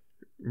good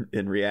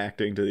in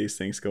reacting to these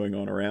things going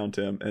on around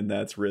him, and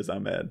that's Riz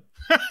Ahmed.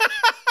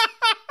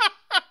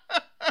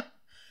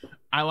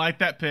 I like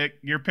that pick.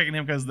 You're picking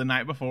him because The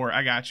Night Before.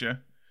 I got you.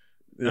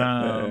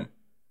 Yeah,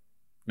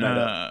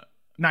 Night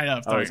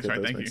of. Sorry,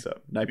 thank you.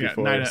 Night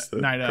Before is the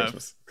Night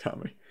Christmas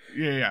comedy.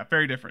 Yeah,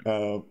 very different.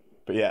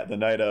 But yeah, The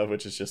Night of,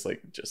 which is just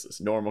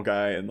this normal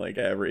guy, and like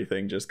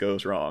everything just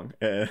goes wrong,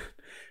 and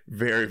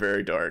very,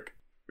 very dark,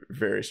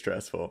 very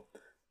stressful.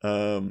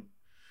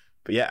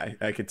 But yeah,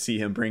 I could see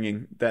him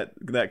bringing that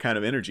kind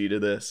of energy to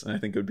this, and I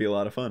think it would be a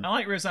lot of fun. I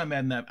like Riz Ahmed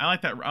in that. I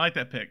like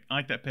that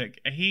pick.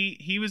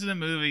 He was in a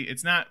movie.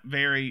 It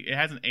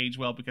hasn't aged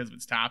well because of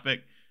its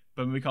topic,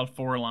 but a movie called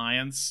Four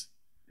Lions.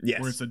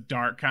 Yes. Where it's a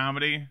dark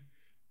comedy,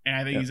 and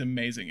I think he's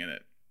amazing in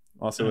it.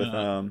 Also with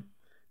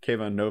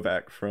Kayvon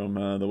Novak from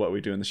the What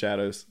We Do in the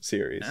Shadows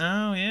series.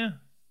 Oh yeah.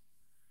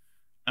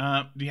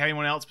 Do you have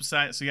anyone else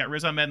besides? So you got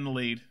Riz Ahmed in the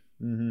lead.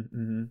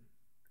 Mm-hmm.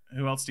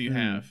 Who else do you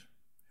have?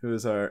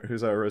 Who's our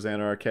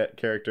Rosanna Arquette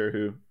character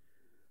who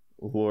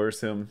lures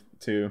him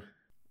to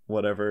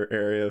whatever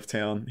area of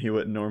town he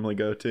wouldn't normally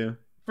go to?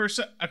 This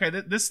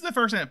is the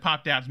first thing that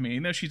popped out to me. You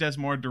know, she does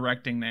more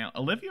directing now.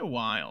 Olivia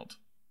Wilde.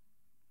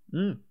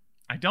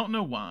 I don't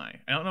know why.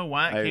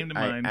 It came to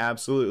mind. I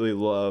absolutely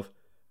love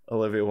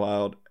Olivia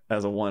Wilde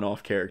as a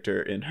one-off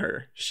character in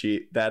Her.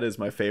 That is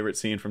my favorite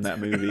scene from that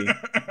movie.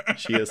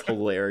 She is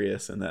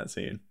hilarious in that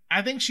scene.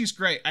 I think she's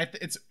great. I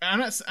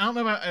don't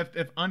know about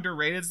if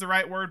underrated is the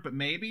right word, but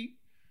maybe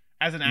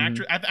as an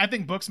actress, I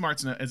think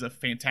Booksmart's is a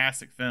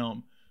fantastic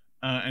film,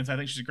 and so I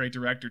think she's a great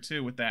director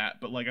too with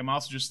that. But like, I'm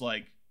also just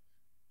like,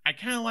 I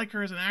kind of like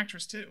her as an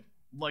actress too.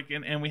 Like,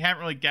 and we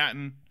haven't really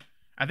gotten.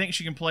 I think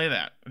she can play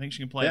that.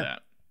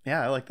 that.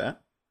 Yeah, I like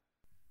that.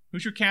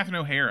 Who's your Catherine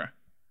O'Hara?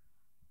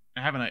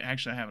 I have an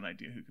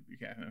idea who could be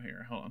Catherine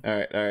O'Hara. Hold on.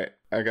 All right.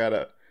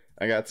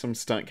 I got some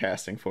stunt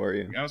casting for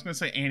you. I was going to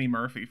say Annie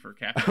Murphy for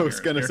Catherine. I was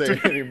going to say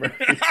Annie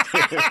Murphy.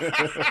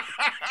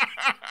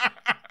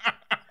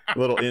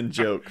 Little in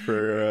joke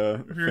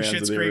for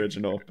fans of the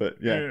original, but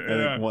yeah,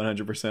 I think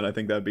 100%. I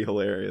think that'd be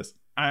hilarious.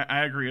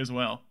 I agree as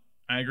well.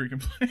 I agree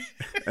completely.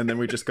 And then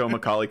we just go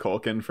Macaulay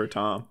Culkin for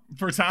Tom.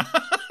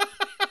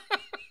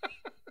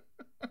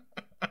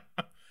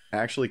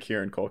 Actually,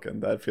 Kieran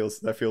Culkin. That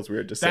feels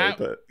weird to say,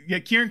 but yeah,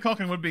 Kieran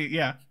Culkin would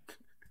be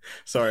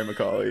Sorry,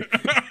 Macaulay.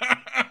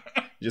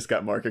 You just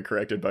got market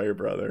corrected by your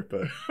brother,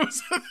 but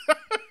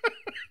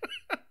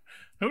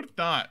who'd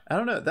thought? I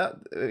don't know that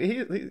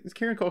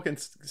Kieran Culkin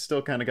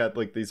still kind of got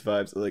like these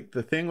vibes. Like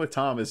the thing with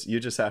Tom is you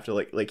just have to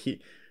like he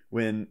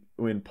when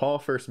Paul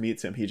first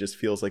meets him, he just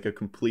feels like a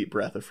complete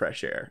breath of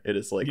fresh air. It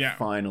is like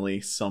finally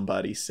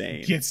somebody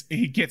sane.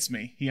 He gets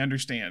me. He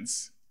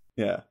understands.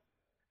 Yeah.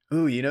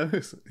 Ooh, you know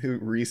who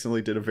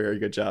recently did a very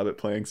good job at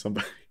playing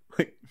somebody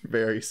like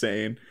very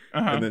sane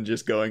and then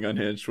just going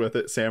unhinged with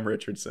it? Sam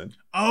Richardson.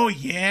 Oh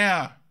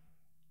yeah,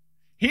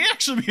 he'd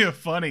actually be a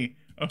funny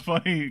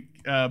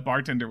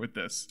bartender with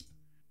this.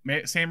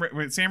 Sam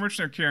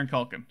Richardson or Kieran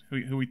Culkin?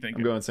 Who we think?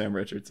 I'm going Sam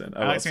Richardson.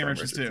 I like Sam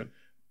Richardson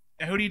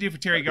too. Who do you do for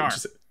Terry Garr?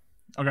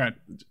 Okay,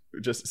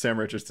 just Sam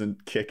Richardson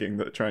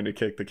trying to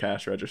kick the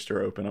cash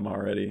register open. I'm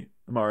already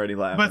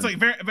laughing. But it's like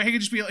but he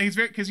could just be he's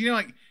very because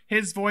like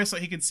his voice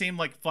he can seem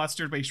like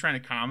flustered, but he's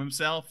trying to calm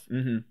himself.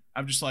 I'm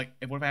just like,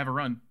 what if I have a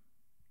run?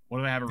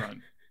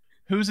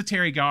 Who's a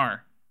Terry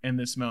Garr in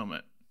this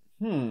moment?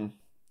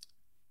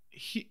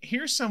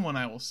 Here's someone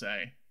I will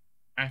say.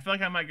 I feel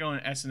like I might go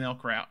an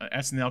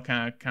SNL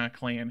kind of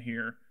clan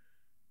here.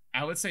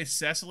 I would say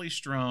Cecily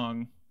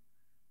Strong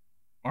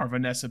or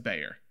Vanessa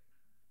Bayer.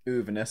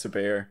 Ooh, Vanessa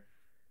Bayer.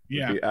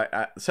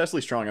 Yeah,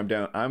 Cecily Strong.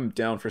 I'm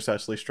down for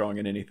Cecily Strong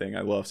in anything.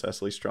 I love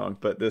Cecily Strong,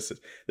 but this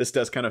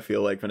does kind of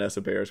feel like Vanessa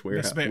Bayer's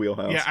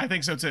wheelhouse. Yeah, I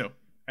think so too.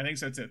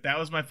 That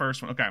was my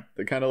first one. Okay,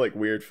 the kind of like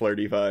weird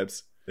flirty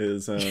vibes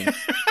is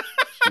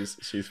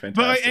she's fantastic.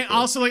 But and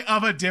also like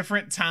of a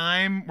different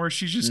time where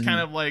she's just kind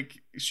of like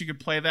she could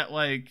play that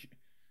like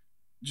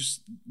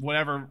just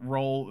whatever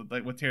role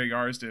like what Terry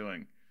Garr is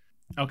doing.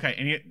 Okay,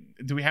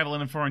 and do we have a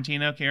Linda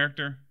Fiorentino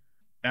character?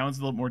 That one's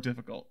a little more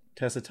difficult.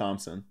 Tessa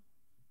Thompson.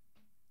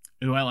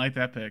 Ooh, I like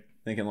that pick.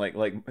 Thinking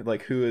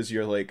like who is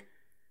your like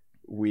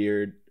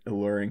weird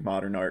alluring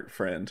modern art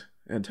friend?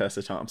 And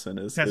Tessa Thompson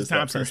is totally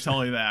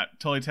that.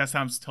 Tessa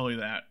Thompson's totally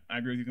that. I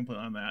agree with you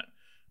completely on that.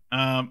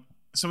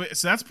 So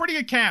that's a pretty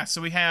good cast.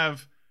 So we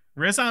have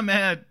Riz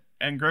Ahmed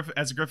and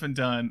Griffin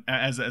Dunne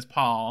as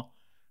Paul.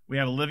 We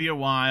have Olivia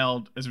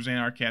Wilde as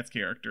Rosanna Arquette's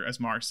character as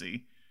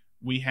Marcy.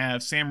 We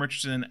have Sam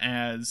Richardson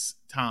as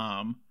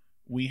Tom.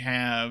 We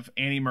have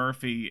Annie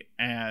Murphy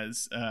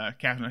as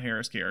Catherine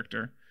O'Hara's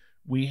character.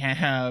 We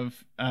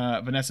have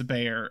Vanessa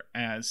Bayer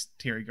as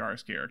Terry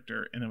Garr's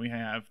character, and then we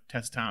have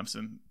Tessa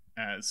Thompson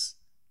as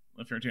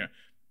Liv Fiorentino.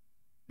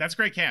 That's a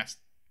great cast.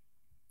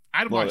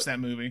 I'd watch that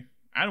movie.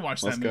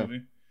 Let's go.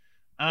 Movie.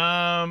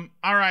 All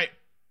right.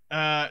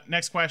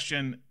 Next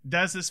question: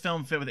 does this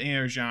film fit with any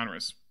other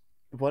genres?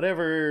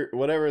 Whatever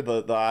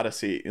the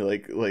Odyssey,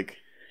 like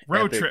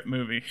road epic, trip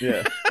movie.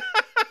 Yeah,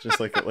 just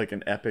like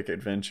an epic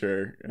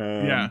adventure.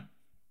 Yeah,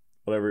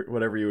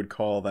 whatever you would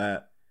call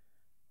that,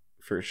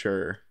 for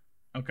sure.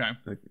 Okay,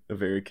 like a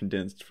very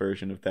condensed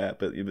version of that,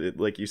 but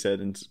like you said,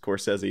 and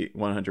Scorsese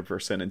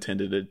 100%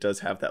 intended, it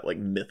does have that like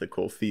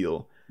mythical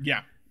feel.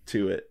 Yeah,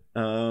 to it.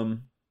 Yeah,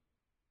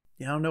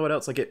 I don't know what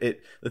else. Like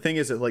it the thing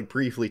is, it like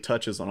briefly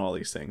touches on all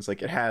these things.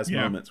 Like it has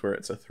moments where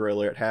it's a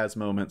thriller. It has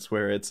moments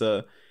where it's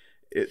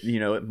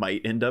it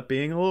might end up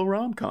being a little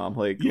rom-com,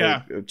 like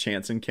a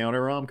chance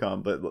encounter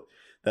rom-com. But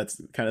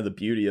that's kind of the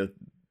beauty of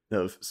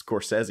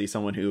Scorsese,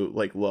 someone who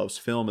like loves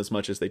film as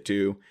much as they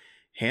do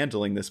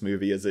handling this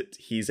movie, is that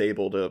he's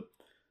able to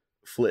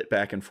flit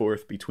back and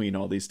forth between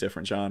all these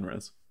different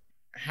genres.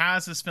 How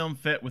does this film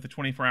fit with the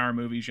 24-hour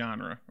movie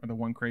genre or the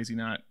One Crazy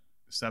Night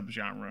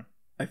subgenre?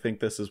 I think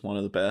this is one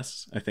of the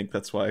best. I think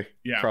that's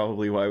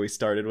probably why we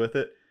started with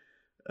it.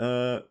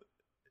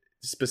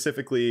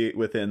 Specifically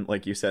within,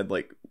 like you said,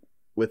 like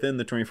within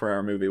the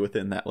 24-hour movie,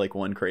 within that like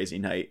One Crazy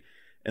Night,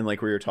 and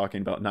like we were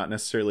talking about, not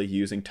necessarily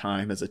using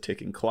time as a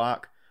ticking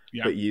clock,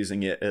 but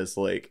using it as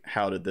like,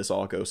 how did this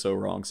all go so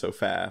wrong so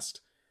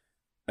fast?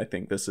 I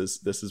think this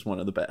is one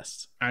of the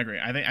best. I agree.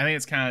 I think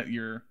it's kind of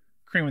your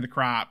cream of the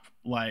crop,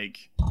 like,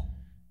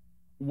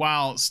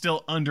 while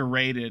still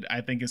underrated.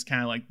 I think it's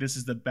kind of like, this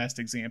is the best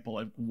example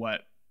of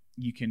what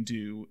you can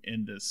do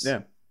in this.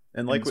 Yeah.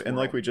 And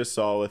like we just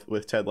saw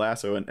with Ted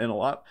Lasso and a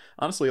lot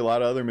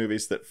of other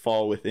movies that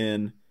fall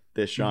within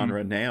this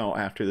genre now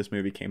after this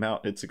movie came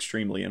out, it's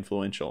extremely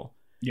influential.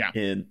 Yeah.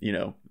 In,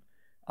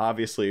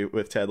 obviously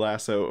with Ted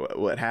Lasso,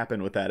 what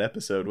happened with that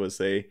episode was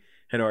they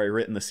had already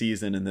written the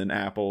season, and then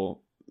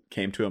Apple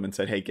came to them and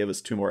said, hey, give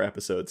us 2 more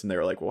episodes. And they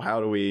were like, well,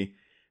 how do we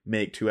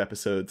make 2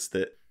 episodes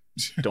that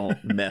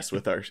don't mess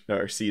with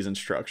our season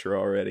structure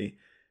already?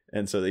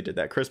 And so they did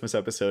that Christmas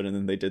episode, and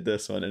then they did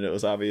this one, and it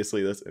was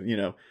obviously this,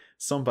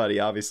 somebody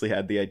obviously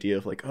had the idea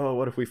of like, oh,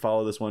 what if we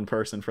follow this one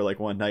person for like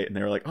one night? And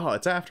they were like, oh,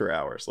 it's After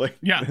Hours. Like,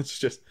 yeah, it's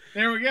just,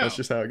 there we go. That's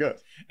just how it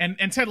goes. And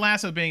Ted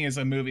Lasso being is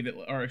a movie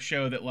or a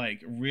show that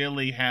like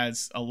really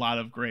has a lot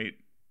of great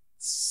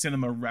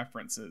cinema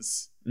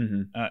references.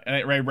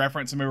 A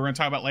reference, I mean, we're going to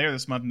talk about later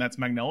this month, and that's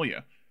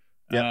Magnolia.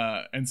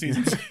 Yeah. And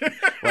season 2.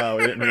 Wow,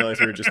 we didn't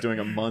realize we were just doing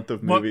a month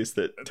of movies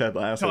that Ted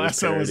Lasso was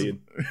parodied.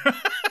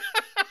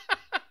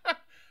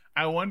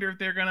 I wonder if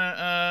they're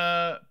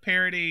gonna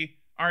parody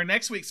our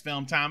next week's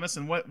film, Thomas.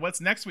 And what's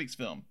next week's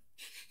film?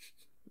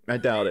 I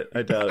doubt it.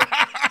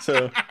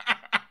 So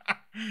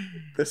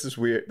this is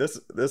weird.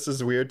 This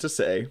is weird to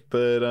say,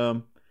 but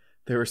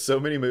there were so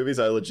many movies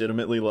I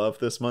legitimately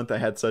loved this month. I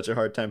had such a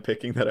hard time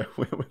picking that I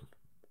went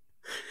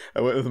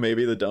with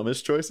maybe the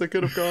dumbest choice I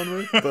could have gone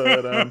with.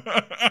 But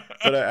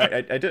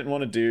I didn't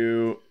want to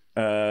do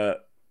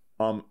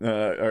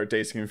or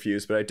Dazed and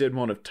Confused, but I did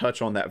want to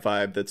touch on that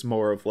vibe that's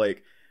more of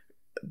like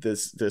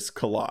this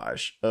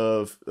collage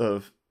of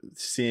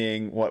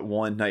seeing what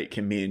one night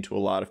can mean to a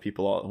lot of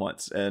people all at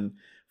once. And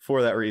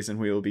for that reason,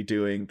 we will be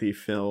doing the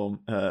film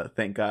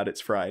Thank God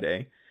It's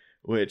Friday,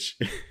 which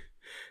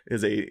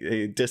is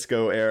a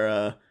disco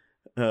era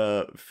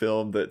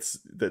film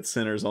that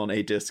centers on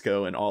a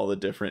disco and all the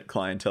different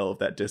clientele of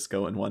that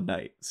disco in one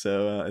night.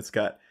 So it's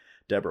got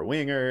Deborah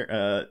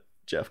Winger,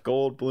 Jeff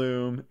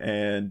Goldblum,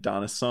 and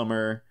Donna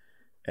Summer,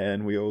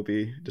 and we will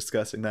be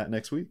discussing that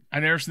next week.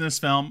 I've never seen this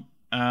film.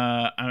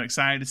 I'm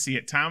excited to see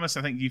it. Thomas,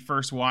 I think you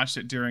first watched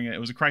it during it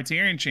was a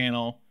Criterion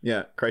Channel.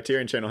 Yeah,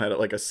 Criterion Channel had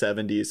like a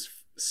 70s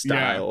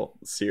style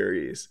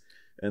series,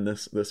 and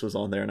this was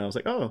on there, and I was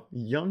like, oh,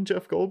 young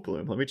Jeff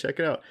Goldblum, let me check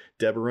it out.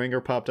 Deborah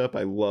Winger popped up.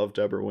 I love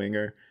Deborah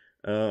Winger,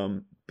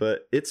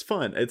 but it's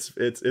fun.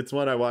 It's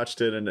when I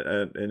watched it,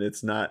 and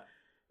it's not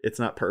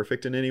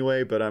perfect in any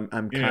way, but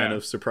I'm kind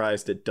of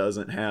surprised it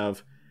doesn't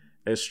have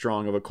as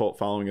strong of a cult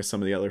following as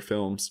some of the other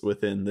films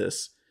within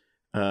this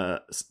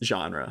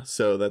genre.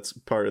 So that's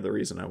part of the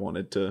reason I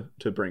wanted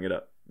to bring it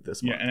up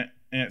this month. Yeah,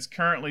 and it's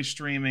currently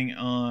streaming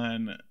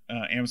on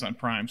Amazon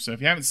Prime. So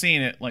if you haven't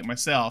seen it, like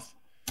myself,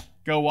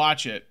 go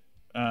watch it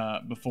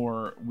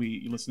before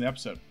you listen to the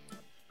episode.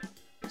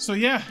 So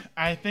yeah,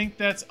 I think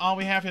that's all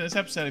we have for this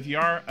episode. If you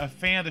are a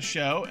fan of the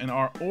show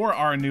or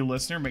are a new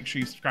listener, make sure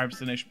you subscribe to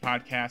the Nation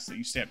Podcast so that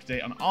you stay up to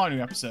date on all our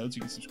new episodes.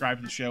 You can subscribe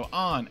to the show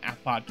on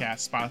Apple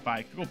Podcasts,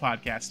 Spotify, Google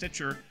Podcasts,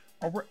 Stitcher,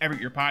 or wherever you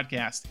get your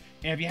podcast.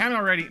 And if you haven't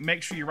already,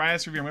 make sure you write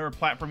us a review on whatever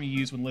platform you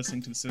use when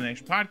listening to the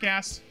Cinenation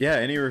Podcast. Yeah,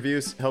 any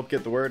reviews help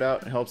get the word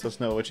out. It helps us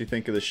know what you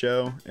think of the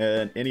show.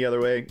 And any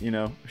other way,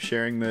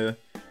 sharing the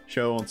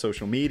show on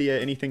social media,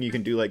 anything you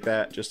can do like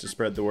that just to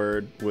spread the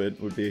word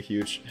would be a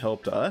huge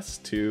help to us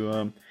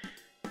to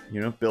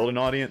build an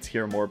audience,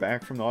 hear more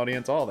back from the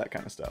audience, all that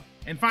kind of stuff.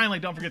 And finally,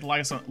 don't forget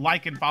to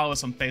like and follow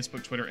us on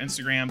Facebook, Twitter,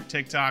 Instagram,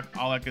 TikTok,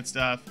 all that good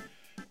stuff.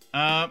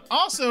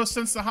 Also,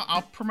 since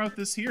I'll promote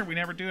this here, we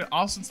never do it.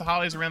 Also, since the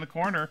holidays are around the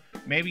corner,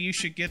 maybe you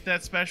should get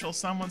that special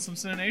Someone Some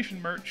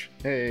Cinenation merch.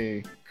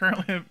 Hey.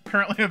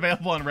 Currently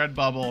available on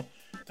Redbubble.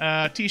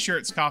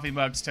 T-shirts, coffee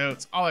mugs,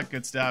 totes, all that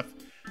good stuff.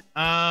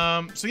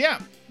 So yeah,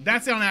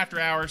 that's it on After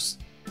Hours.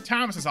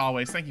 Thomas, as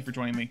always, thank you for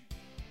joining me.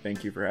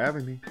 Thank you for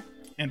having me.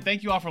 And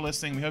thank you all for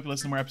listening. We hope you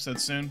listen to more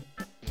episodes soon.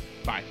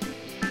 Bye.